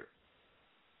laughter.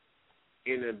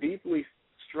 In a deeply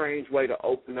strange way to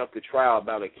open up the trial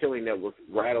about a killing that was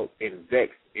rattled and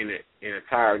vexed in an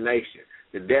entire nation.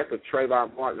 The death of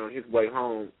Trayvon Martin on his way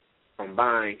home from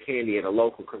buying candy at a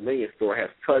local convenience store has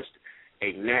touched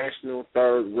a national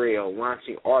third rail,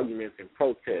 launching arguments and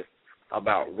protests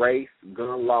about race,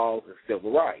 gun laws, and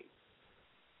civil rights.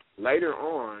 Later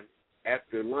on,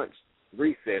 after lunch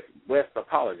recess, West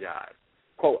apologized.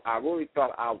 Quote, I really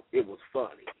thought it was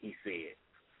funny, he said.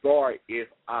 Sorry if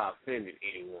I offended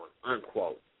anyone,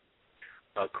 unquote.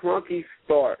 A clunky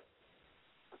start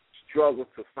struggled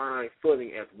to find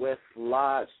footing as West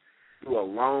lodged through a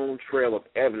long trail of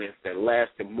evidence that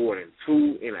lasted more than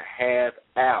 2.5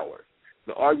 hours.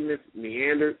 The arguments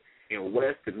meandered, and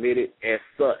West admitted as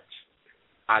such.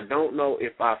 I don't know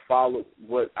if I followed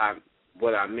what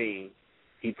I mean,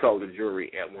 he told the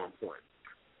jury at one point.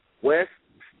 West's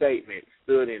statement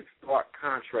stood in stark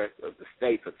contrast of the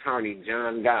state's attorney,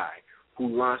 John Guy, who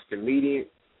launched immediately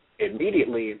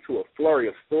into a flurry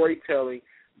of storytelling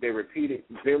that repeated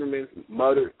Zimmerman's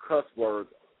muttered cuss words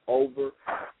over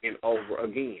and over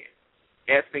again.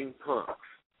 Effing punks.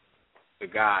 The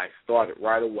guy started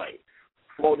right away,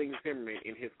 quoting Zimmerman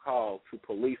in his call to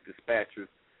police dispatchers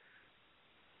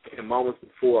in the moments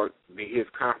before his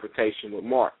confrontation with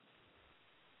Mark.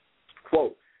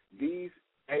 Quote, these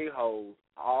a-holes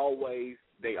always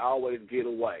get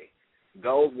away.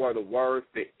 Those were the words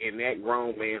that in that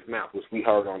grown man's mouth, which we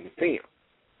heard on the film,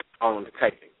 on the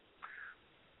taping.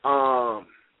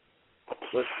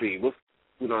 Let's see, let's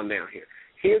put on down here.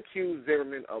 He accused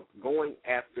Zimmerman of going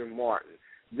after Martin.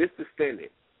 This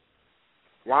defendant,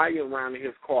 riding around in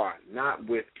his car, not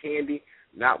with candy,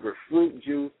 not with fruit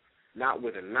juice, not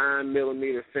with a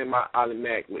 9mm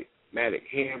semi-automatic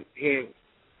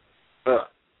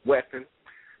weapon.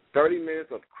 30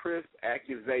 minutes of crisp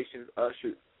accusations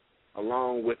ushered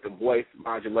along with the voice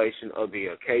modulation of the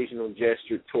occasional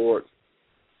gesture towards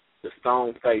the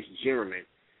stone-faced Zimmerman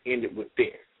ended with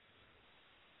this.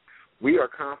 We are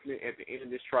confident at the end of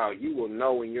this trial you will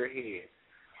know in your head,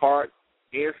 heart,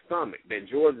 and stomach that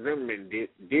George Zimmerman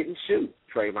didn't shoot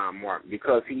Trayvon Martin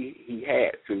because he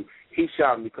had to. He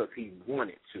shot him because he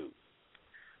wanted to.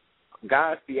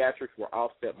 Guy's theatrics were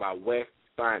offset by West's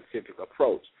scientific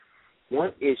approach.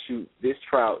 One issue this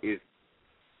trial is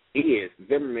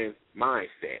Zimmerman's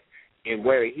mindset and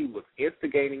whether he was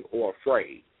instigating or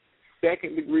afraid.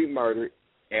 Second-degree murder,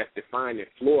 as defined in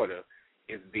Florida,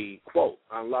 is the, quote,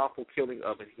 unlawful killing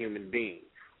of a human being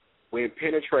when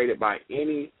penetrated by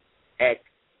any act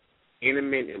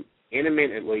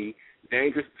imminently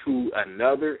dangerous to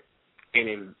another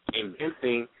and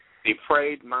inventing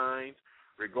depraved minds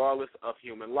regardless of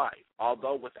human life,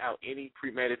 although without any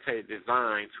premeditated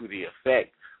design to the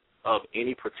effect of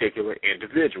any particular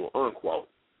individual, unquote.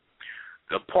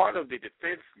 The part of the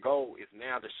defense goal is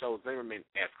now to show Zimmerman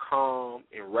as calm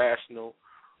and rational,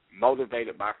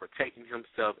 motivated by protecting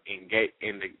himself in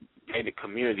the gated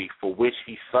community for which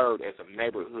he served as a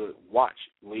neighborhood watch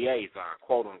liaison,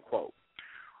 quote unquote.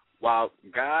 While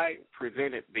Guy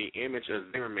presented the image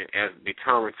of Zimmerman as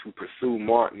determined to pursue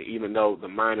Martin even though the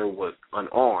minor was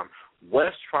unarmed,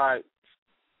 West tried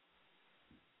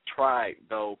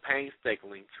though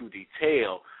painstakingly to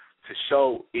detail to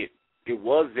show it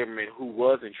was Zimmerman who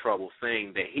was in trouble,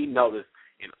 saying that he noticed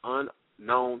an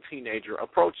unknown teenager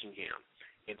approaching him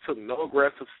and took no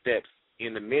aggressive steps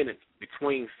in the minutes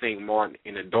between seeing Martin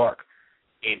in the dark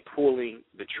and pulling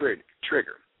the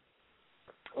trigger.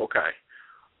 Okay.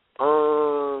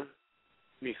 Let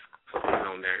me put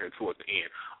on there here towards the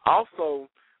end. Also,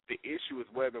 the issue is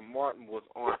whether Martin was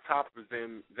on top of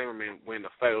Zimmerman when the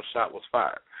fatal shot was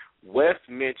fired. West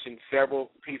mentioned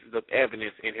several pieces of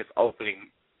evidence in his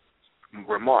opening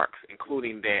remarks,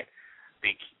 including that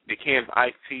the can of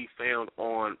iced tea found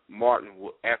on Martin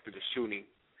after the shooting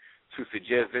to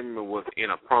suggest Zimmerman was in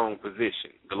a prone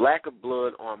position. The lack of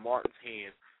blood on Martin's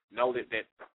hands noted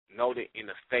in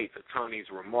the state's attorney's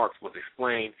remarks was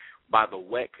explained by the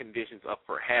wet conditions of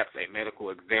perhaps a medical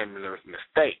examiner's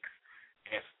mistakes.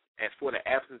 As for the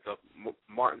absence of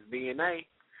Martin's DNA,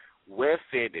 West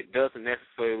said it doesn't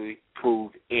necessarily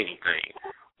prove anything.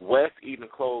 West even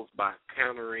closed by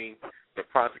countering the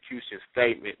prosecution's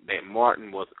statement that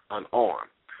Martin was unarmed.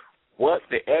 What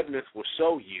the evidence will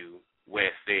show you,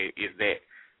 West said, is that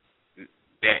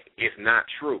it's not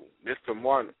true. Mr.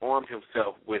 Martin armed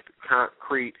himself with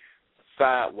concrete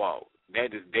sidewall.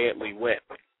 That is deadly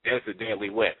weapon. That's a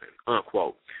deadly weapon,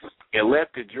 unquote. It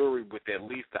left the jury with at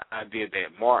least the idea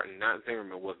that Martin, not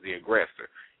Zimmerman, was the aggressor.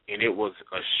 And it was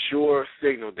a sure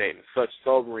signal that in such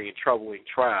sobering and troubling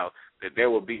trial that there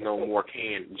will be no more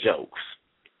canned jokes.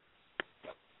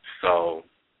 So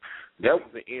that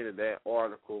was the end of that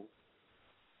article.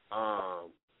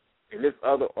 And this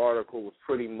other article was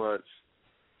pretty much,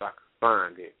 if I could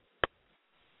find it,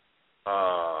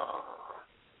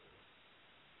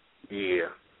 yeah.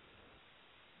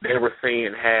 They were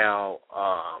saying how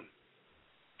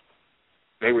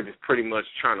they were just pretty much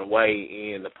trying to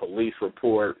weigh in the police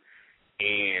report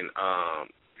and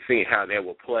seeing how that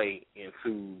will play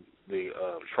into the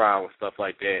trial and stuff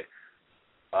like that.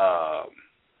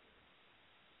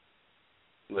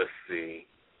 Let's see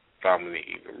if I'm going to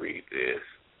even read this.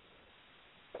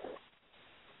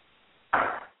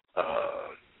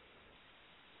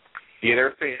 Yeah,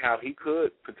 they're saying how he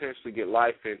could potentially get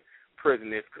life in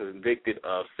prison if convicted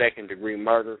of second-degree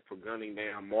murder for gunning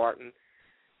down Martin.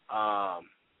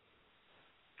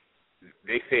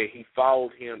 They said he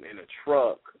followed him in a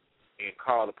truck and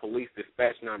called the police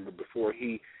dispatch number before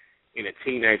he and a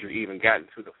teenager even got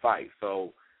into the fight.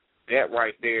 So that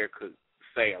right there could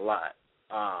say a lot.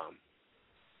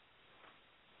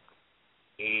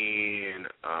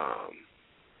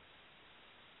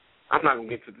 I'm not going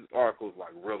to get to this article, it's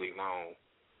like really long,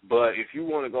 but if you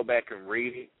want to go back and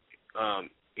read it,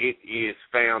 it is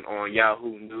found on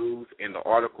Yahoo News, and the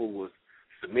article was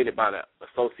submitted by the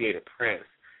Associated Press,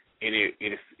 and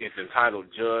it's entitled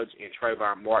Judge in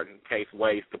Trayvon Martin Case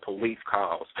Weighs the Police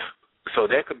Calls. So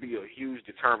that could be a huge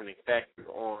determining factor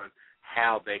on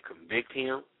how they convict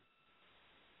him,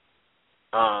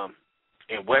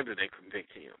 and whether they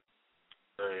convict him,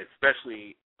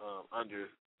 especially under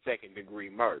second-degree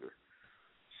murder.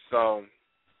 So,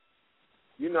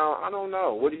 I don't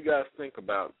know. What do you guys think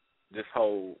about this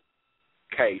whole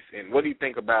case, and what do you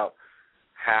think about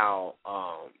how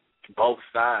both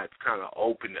sides kind of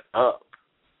opened up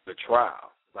the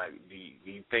trial? Like, do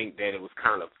you think that it was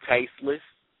kind of tasteless?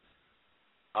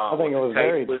 I think it was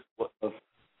very tasteless.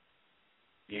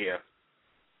 Yeah.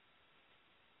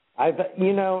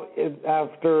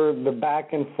 After the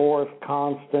back and forth,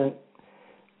 constant,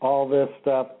 all this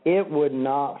stuff, it would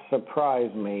not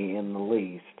surprise me in the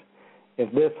least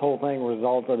if this whole thing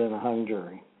resulted in a hung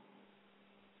jury.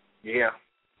 Yeah.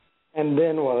 And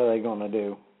then what are they going to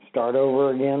do? Start over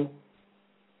again?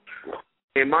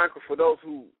 And Michael, for those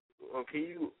who, can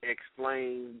you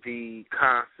explain the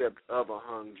concept of a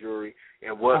hung jury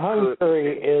and what a hung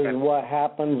jury is what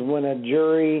happens when a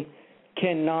jury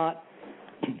cannot.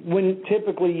 When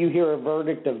typically you hear a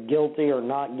verdict of guilty or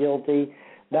not guilty,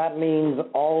 that means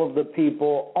all of the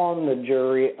people on the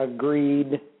jury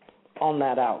agreed on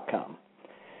that outcome.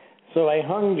 So a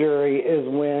hung jury is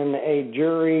when a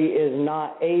jury is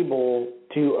not able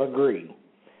to agree.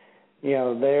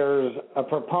 There's a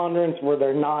preponderance where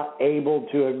they're not able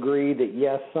to agree that,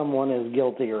 yes, someone is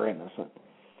guilty or innocent.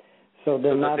 So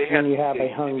then that's when you have a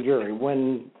hung jury.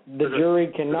 When the jury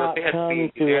cannot come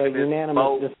to a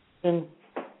unanimous decision,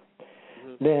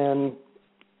 then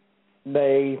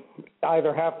they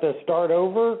either have to start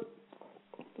over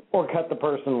or cut the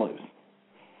person loose.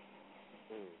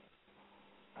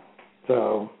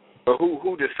 So, but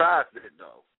who decides that,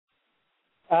 though?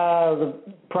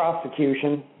 The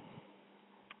prosecution.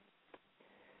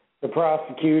 The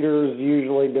prosecutors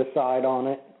usually decide on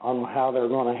it, on how they're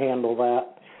going to handle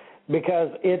that, because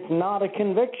it's not a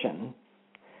conviction,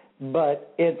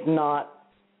 but it's not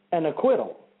an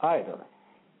acquittal either.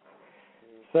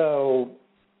 So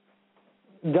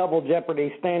double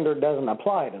jeopardy standard doesn't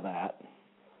apply to that.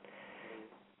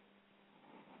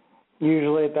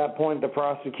 Usually at that point the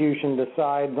prosecution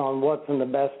decides on what's in the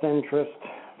best interest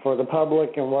for the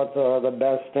public and what's the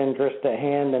best interest at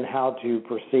hand and how to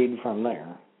proceed from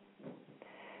there.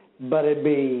 But it'd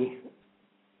be,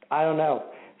 I don't know,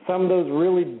 some of those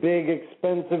really big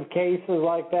expensive cases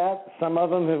like that, some of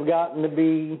them have gotten to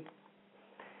be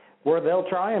where they'll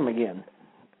try them again.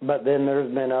 But then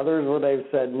there's been others where they've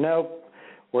said, nope,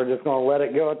 we're just going to let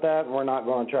it go at that and we're not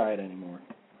going to try it anymore.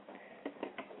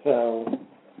 So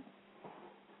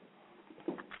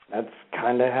that's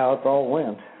kind of how it's all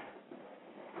went.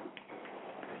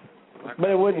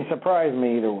 But it wouldn't surprise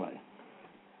me either way.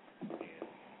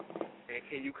 And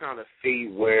can you kind of see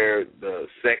where the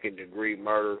second-degree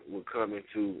murder would come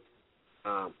into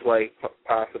play,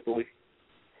 possibly?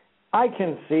 I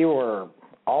can see where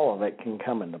all of it can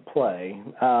come into play.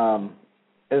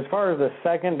 As far as the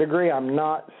second degree, I'm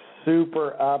not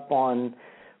super up on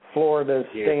Florida's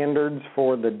standards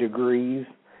for the degrees,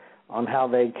 on how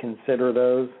they consider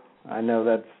those. I know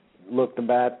that's looked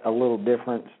at a little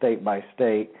different state by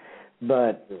state,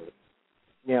 but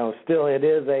still it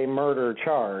is a murder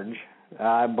charge.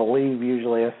 I believe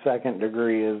usually a second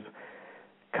degree is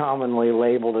commonly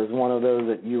labeled as one of those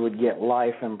that you would get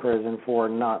life in prison for,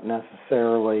 not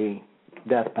necessarily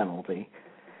death penalty,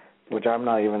 which I'm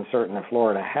not even certain if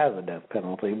Florida has a death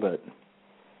penalty, but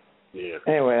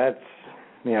anyway, that's,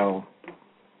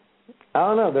 I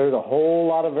don't know, there's a whole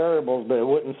lot of variables, but it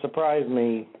wouldn't surprise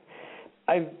me.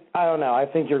 I don't know, I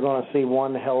think you're going to see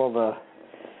one hell of a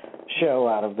show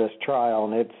out of this trial,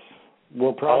 and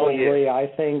we'll probably, I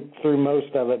think, through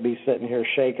most of it, be sitting here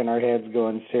shaking our heads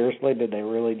going, seriously, did they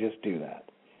really just do that?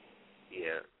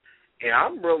 Yeah. And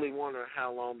I'm really wondering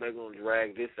how long they're going to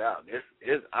drag this out.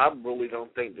 I really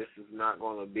don't think this is not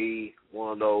going to be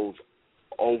one of those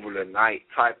over the night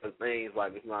type of things.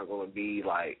 Like, it's not going to be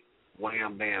like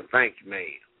wham bam thank you man.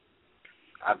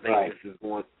 I think this is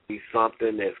going to be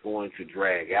something that's going to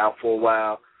drag out for a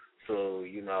while. So,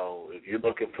 you know, if you're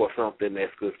looking for something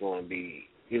that's just going to be,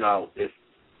 you know,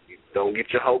 don't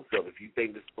get your hopes up. If you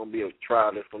think this is going to be a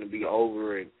trial that's going to be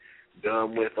over and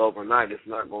done with overnight, it's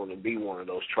not going to be one of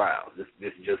those trials.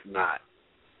 It's just not.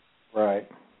 Right.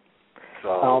 So,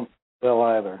 I don't feel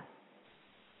either.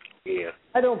 Yeah.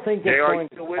 I don't think it's going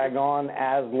to drag on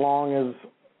as long as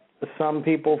some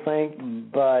people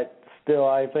think, but still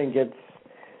I think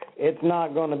it's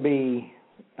not going to be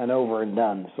an over and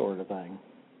done sort of thing.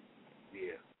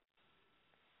 Yeah.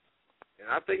 And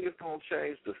I think it's going to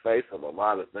change the face of a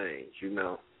lot of things, you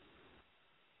know,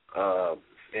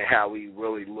 and how we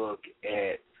really look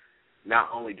at not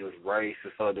only just race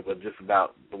and other, but just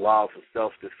about the laws of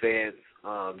self-defense.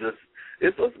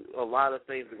 It's just a lot of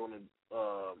things are going to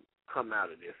come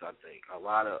out of this, I think. A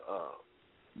lot of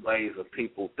ways of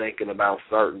people thinking about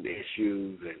certain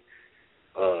issues and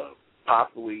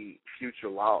possibly future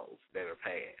laws that are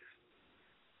passed.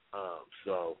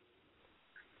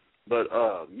 But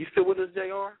you still with us,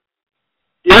 JR?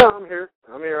 Yeah, I'm here.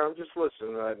 I'm just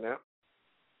listening right now.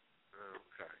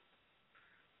 Okay.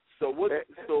 So what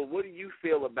do you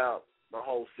feel about the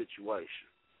whole situation?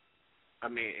 I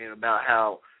mean, and about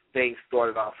how things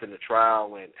started off in the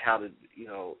trial and how the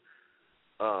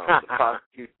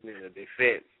prosecution and the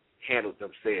defense handled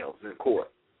themselves in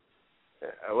court.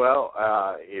 Well,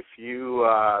 if you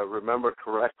remember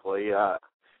correctly,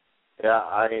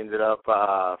 I ended up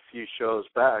a few shows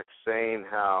back saying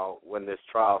how when this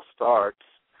trial starts,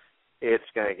 it's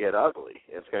going to get ugly.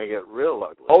 It's going to get real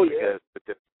ugly. Oh, yeah.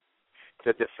 Because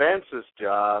the defense's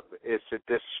job is to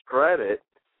discredit,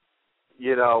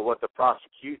 what the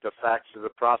facts of the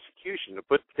prosecution, to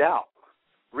put doubt,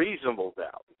 reasonable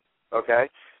doubt. Okay?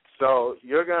 So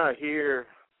you're going to hear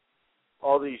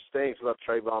all these things about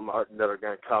Trayvon Martin that are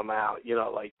going to come out,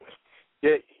 like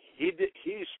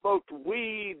he smoked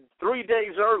weed 3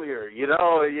 days earlier, you're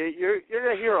going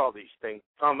to hear all these things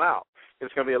come out.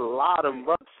 There's going to be a lot of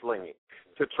mudslinging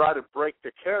to try to break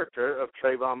the character of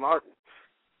Trayvon Martin.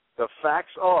 The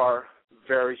facts are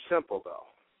very simple, though.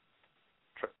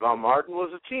 Trayvon Martin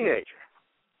was a teenager,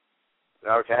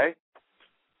 okay?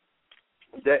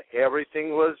 That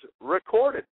everything was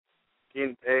recorded.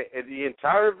 The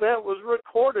entire event was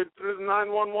recorded through the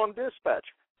 911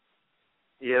 dispatcher.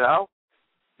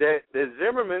 The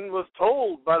Zimmerman was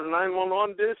told by the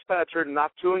 911 dispatcher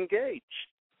not to engage.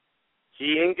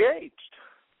 He engaged.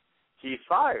 He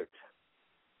fired.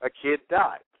 A kid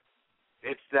died.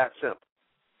 It's that simple.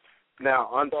 Now,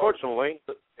 unfortunately,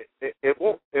 it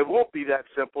won't be that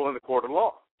simple in the court of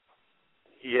law.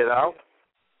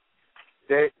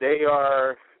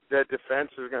 The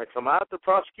defense is going to come out. The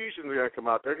prosecution is going to come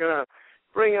out. They're going to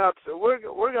bring out. We're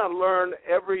going to learn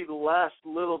every last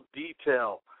little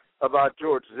detail about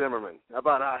George Zimmerman,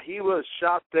 about how he was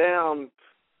shot down.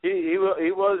 He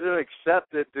wasn't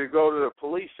accepted to go to the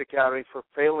police academy for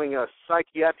failing a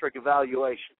psychiatric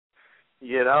evaluation.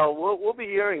 We'll be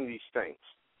hearing these things.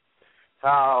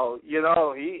 How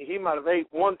he might have ate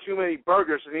one too many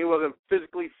burgers and he wasn't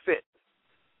physically fit.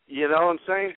 You know what I'm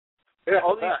saying?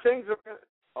 All these things are.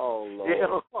 Oh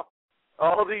Lord.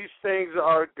 All these things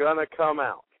are gonna come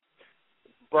out,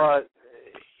 but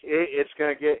it's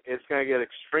gonna get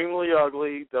extremely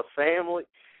ugly. The family,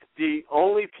 the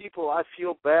only people I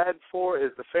feel bad for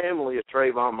is the family of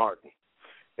Trayvon Martin,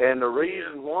 and the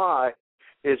reason why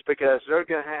is because they're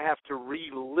gonna have to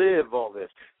relive all this.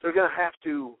 They're gonna have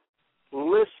to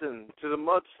listen to the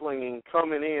mudslinging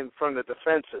coming in from the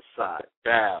defense's side.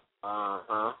 Yeah.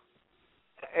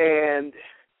 And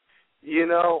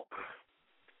no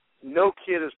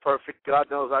kid is perfect. God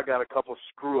knows I got a couple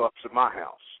screw-ups in my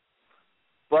house.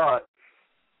 But,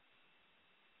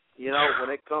 when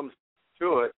it comes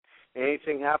to it,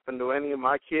 anything happened to any of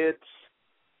my kids,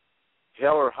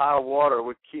 hell or high water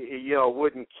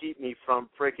wouldn't keep me from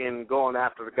freaking going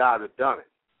after the guy that done it.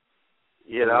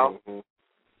 Mm-hmm.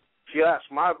 If you ask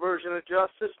my version of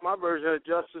justice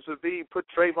would be put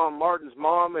Trayvon Martin's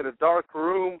mom in a dark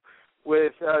room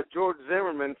with George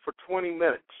Zimmerman for 20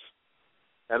 minutes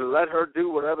and let her do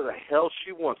whatever the hell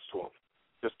she wants to him.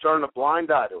 Just turn a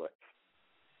blind eye to it.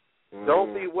 Mm.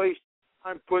 Don't be wasting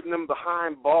time putting them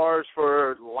behind bars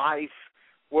for life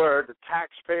where the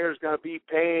taxpayer is going to be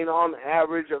paying on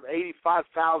average of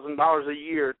 $85,000 a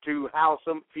year to house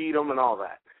them, feed them, and all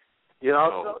that.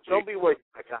 Don't be wasting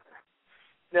that kind of.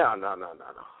 No.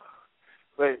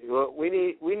 Wait,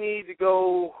 we need to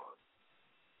go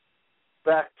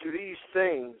back to these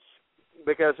things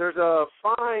because there's a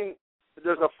fine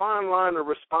line of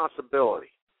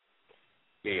responsibility.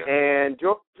 Yeah. And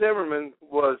George Zimmerman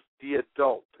was the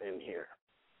adult in here.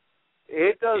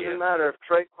 It doesn't matter if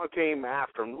Trayvon came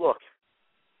after him. Look,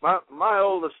 my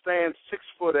oldest stands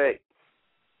 6'8".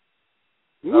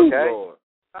 Okay, Lord.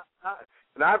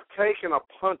 and I've taken a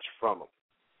punch from him,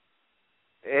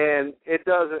 and it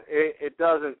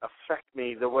doesn't affect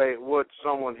me the way it would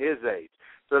someone his age.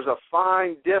 There's a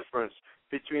fine difference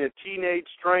between a teenage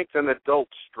strength and adult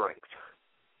strength.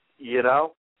 You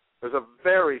know, there's a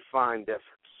very fine difference.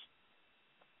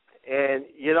 And,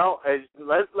 you know,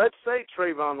 let's say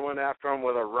Trayvon went after him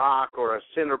with a rock or a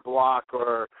cinder block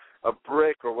or a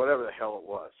brick or whatever the hell it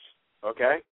was,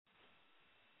 okay?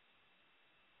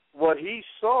 What he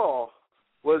saw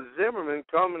was Zimmerman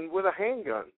coming with a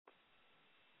handgun.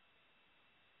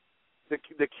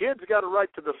 The kid's got a right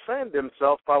to defend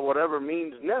himself by whatever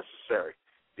means necessary.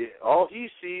 All he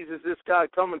sees is this guy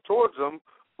coming towards him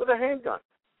with a handgun.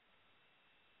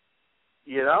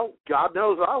 You know, God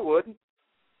knows I wouldn't.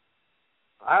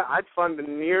 I'd find the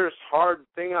nearest hard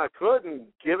thing I could and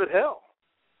give it hell.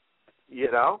 You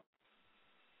know?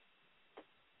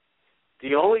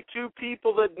 The only two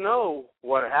people that know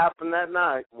what happened that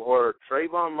night were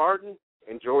Trayvon Martin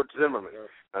and George Zimmerman.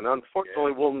 And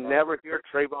unfortunately, we'll never hear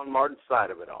Trayvon Martin's side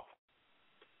of it all.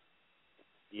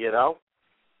 You know?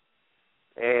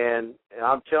 And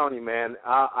I'm telling you, man,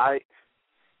 I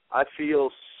feel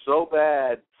so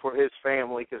bad for his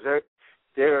family because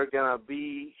they're going to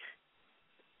be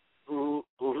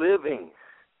living,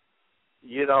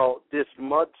 you know, this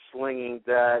mudslinging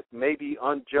that may be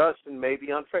unjust and may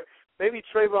be unfair. Maybe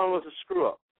Trayvon was a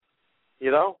screw-up,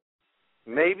 you know?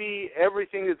 Maybe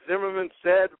everything that Zimmerman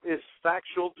said is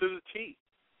factual to the T,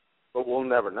 but we'll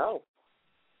never know,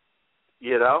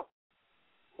 you know?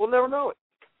 We'll never know it.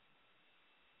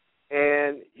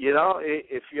 And, you know,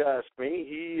 if you ask me,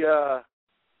 you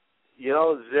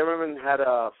know, Zimmerman had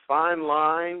a fine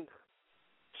line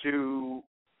to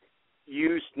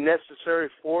use necessary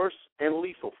force and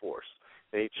lethal force.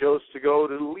 And he chose to go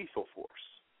to lethal force.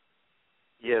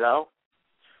 You know?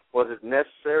 Was it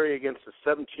necessary against a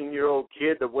 17-year-old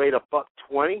kid that weighed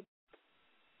 $120?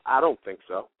 I don't think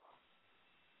so.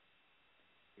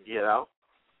 You know?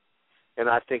 And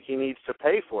I think he needs to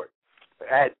pay for it.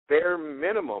 At bare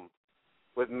minimum,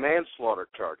 with manslaughter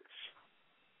charges.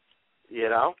 You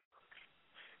know?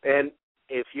 And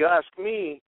if you ask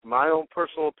me, my own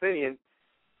personal opinion,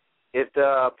 if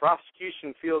the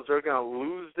prosecution feels they're going to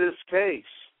lose this case,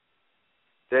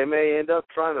 they may end up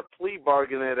trying to plea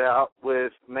bargain it out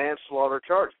with manslaughter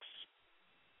charges.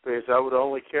 Because I would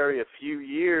only carry a few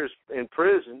years in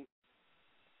prison,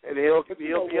 and he'll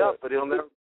be up, but he'll never.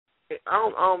 I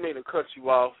don't mean to cut you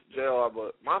off, JR,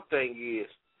 but my thing is,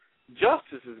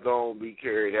 justice is going to be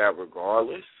carried out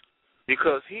regardless,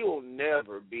 because he will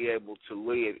never be able to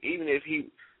live, even if he,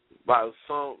 by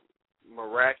some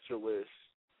miraculous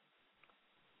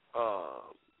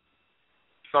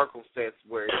circumstance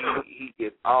where he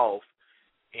gets off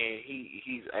and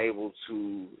he's able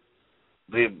to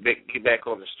get back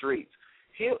on the streets.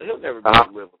 He'll never be able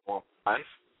to live a normal life.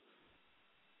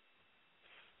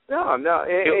 No, and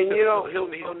you know he'll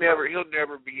never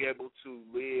be able to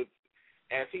live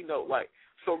as he know. Like,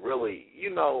 so really,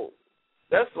 you know,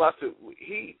 that's what I said.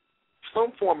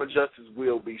 Some form of justice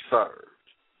will be served.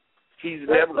 He's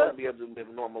never going to be able to live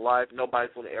a normal life.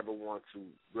 Nobody's going to ever want to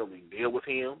really deal with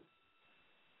him.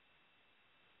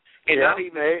 And not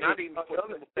even for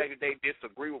the fact that they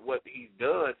disagree with what he's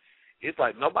done. It's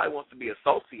like nobody wants to be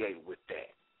associated with that.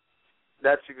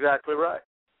 That's exactly right.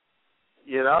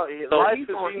 You know, so he's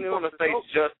going to face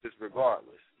justice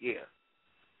regardless. Yeah.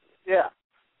 Yeah.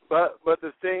 But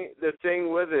the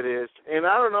thing with it is, and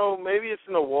I don't know, maybe it's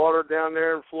in the water down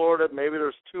there in Florida. Maybe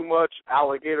there's too much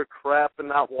alligator crap in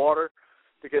that water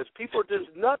because people are just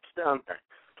nuts down there.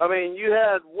 I mean, you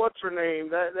had, what's her name,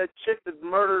 that chick that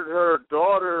murdered her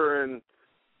daughter, and,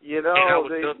 you know. And I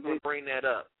was just going to bring that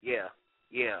up. Yeah.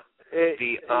 You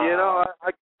know,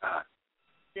 I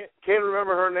can't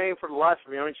remember her name for the life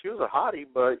of me. I mean, she was a hottie,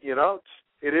 but, you know,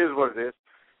 it is what it is.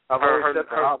 Her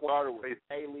daughter was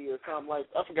Haley or something like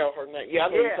that. I forgot her name. Yeah, I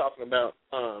know you're talking about.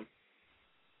 And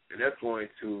that's going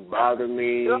to bother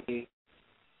me.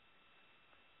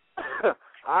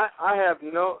 I have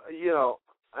no, you know,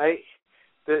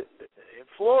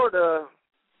 Florida,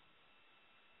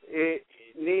 it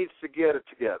needs to get it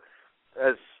together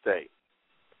as a state.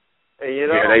 And, you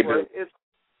know,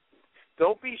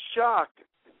 don't be shocked.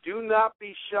 Do not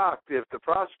be shocked if the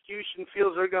prosecution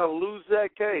feels they're going to lose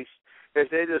that case, if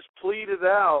they just plead it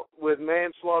out with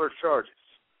manslaughter charges.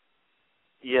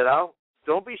 You know?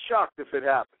 Don't be shocked if it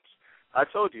happens. I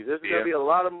told you, there's going to be a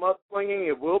lot of mudslinging.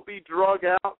 It will be drug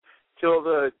out till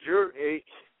the jury.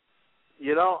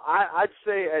 You know, I'd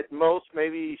say at most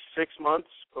maybe 6 months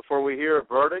before we hear a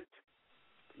verdict.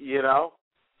 You know,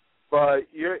 but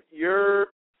you're.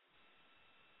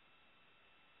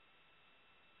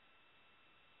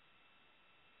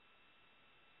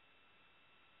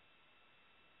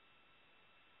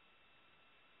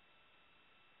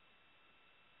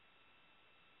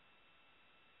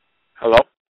 Hello?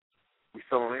 We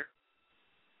still on here?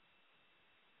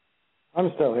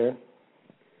 I'm still here.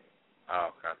 Oh,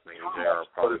 okay. I think JR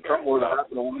probably Something would have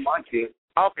happened to one of my kids.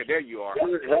 Okay, there you are.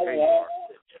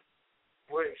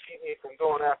 Wouldn't keep me from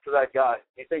going after that guy.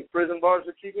 You think prison bars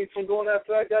would keep me from going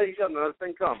after that guy? You got another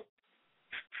thing coming.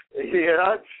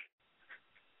 Yeah.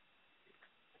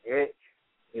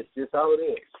 It's just how it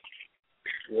is.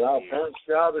 You know, parents'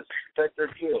 job is to protect their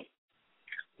kids.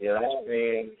 You know,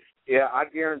 and yeah, I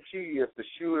guarantee you if the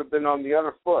shoe would have been on the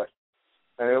other foot,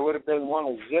 and it would have been one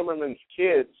of Zimmerman's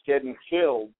kids getting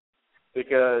killed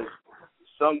because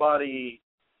somebody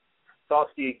thought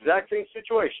the exact same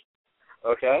situation,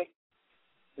 okay?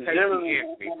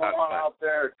 Zimmerman out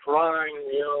there crying,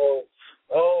 you know,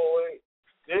 oh, wait,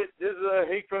 this is a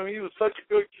hate crime. He was such a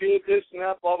good kid, this and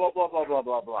that, blah, blah, blah, blah, blah,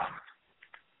 blah, blah.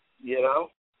 You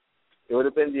know? It would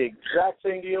have been the exact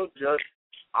same deal, just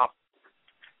opposite.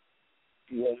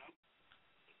 Yeah.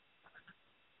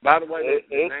 By the way,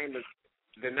 the name of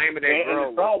that girl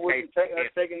and the trial wasn't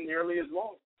taking nearly as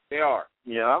long. They are.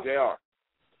 Yeah. They are.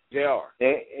 They are.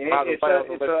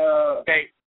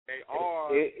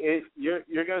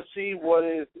 You're going to see what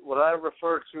I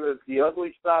refer to as the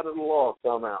ugly side of the law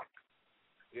come out.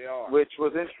 They are. Which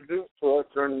was introduced to us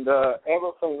during the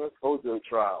ever-famous Hojo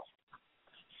trial.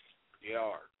 They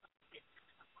are.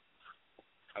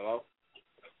 Hello?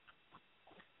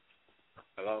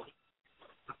 Hello?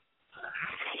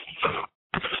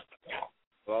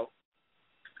 Hello?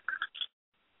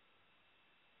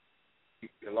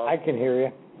 Hello? I can hear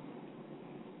you.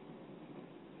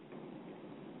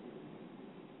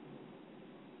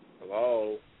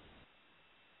 Hello?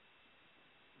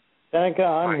 Seneca,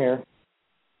 I'm here.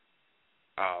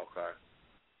 Oh, okay.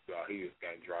 Oh, he just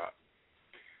got dropped.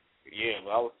 Yeah,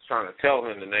 well, I was trying to tell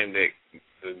him the name that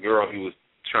the girl he was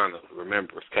trying to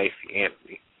remember was Casey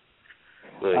Anthony.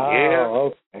 But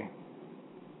okay.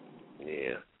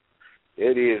 Yeah.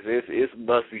 It is. It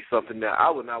must be something that I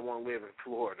would not want to live in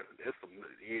Florida. It's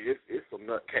some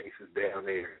nutcases down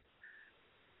there.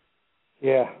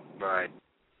 Yeah. Right.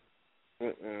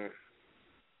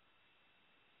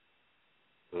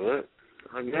 But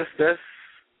I guess that's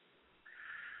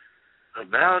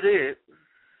about it.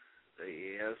 But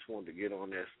yeah, I just wanted to get on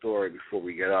that story before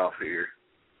we get off here.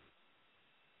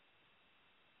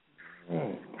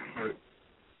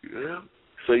 Yeah.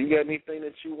 So you got anything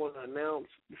that you want to announce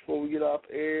before we get off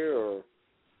air, or?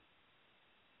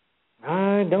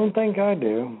 I don't think I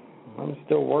do. I'm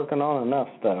still working on enough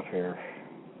stuff here.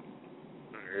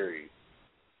 I hear you.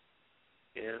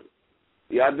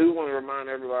 Yeah, I do want to remind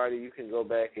everybody you can go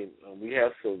back and we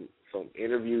have some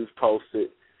interviews posted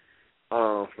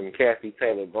from Kathy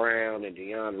Taylor Brown and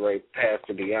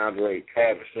Pastor DeAndre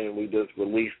Patterson. We just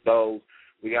released those.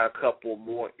 We got a couple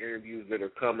more interviews that are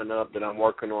coming up that I'm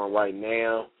working on right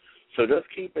now. So just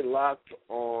keep it locked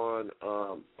on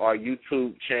our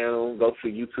YouTube channel. Go to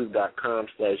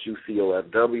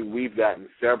youtube.com/UCOFW. We've gotten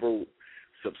several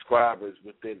subscribers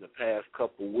within the past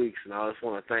couple of weeks, and I just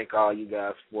want to thank all you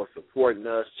guys for supporting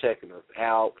us, checking us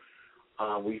out.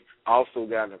 We've also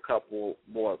gotten a couple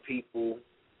more people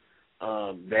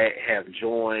that have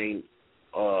joined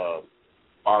our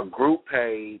group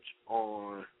page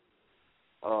on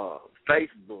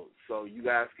Facebook, so you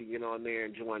guys can get on there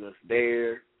and join us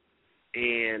there.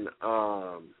 And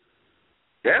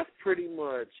that's pretty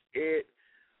much it.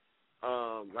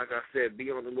 Like I said,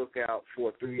 be on the lookout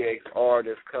for 3XR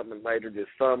that's coming later this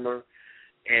summer.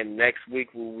 And next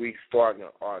week we'll be starting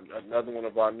another one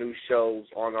of our new shows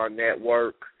on our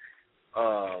network,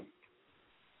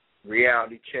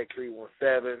 Reality Check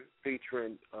 317,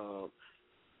 featuring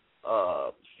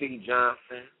C.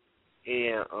 Johnson.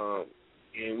 And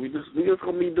we just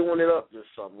gonna be doing it up this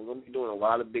summer. We're gonna be doing a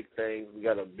lot of big things. We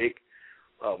got a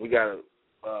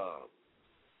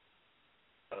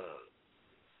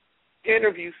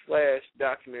interview /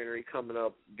 documentary coming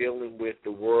up dealing with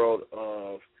the world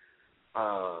of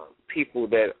people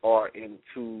that are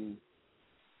into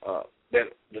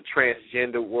the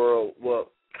transgender world. Well,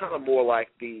 kind of more like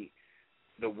the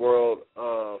world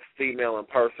of female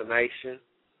impersonation,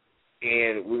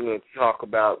 and we're going to talk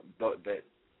about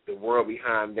the world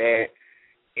behind that,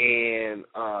 and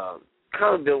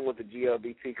kind of dealing with the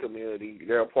GLBT community.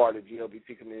 They're a part of the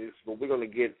GLBT community, but we're going to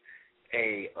get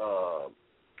a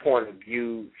point of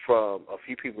view from a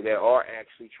few people that are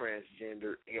actually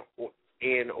transgender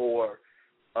or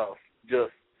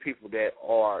just people that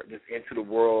are just into the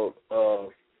world of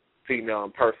female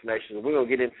impersonation. We're going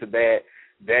to get into that.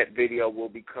 That video will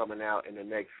be coming out in the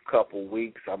next couple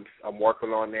weeks. I'm working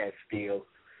on that still.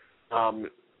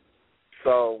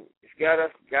 So if you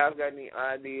guys got any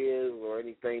ideas or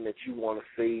anything that you want to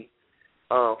see,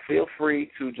 feel free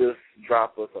to just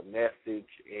drop us a message,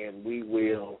 and we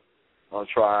will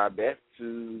try our best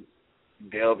to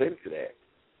delve into that.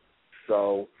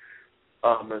 So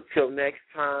until next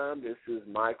time, this is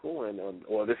Michael,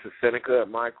 or this is Seneca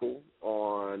and Michael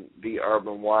on The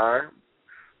Urban Wire,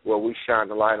 where we shine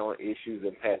the light on issues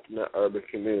impacting the urban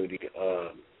community.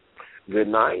 Good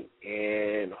night,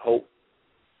 and hope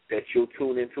that you'll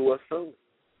tune into us soon.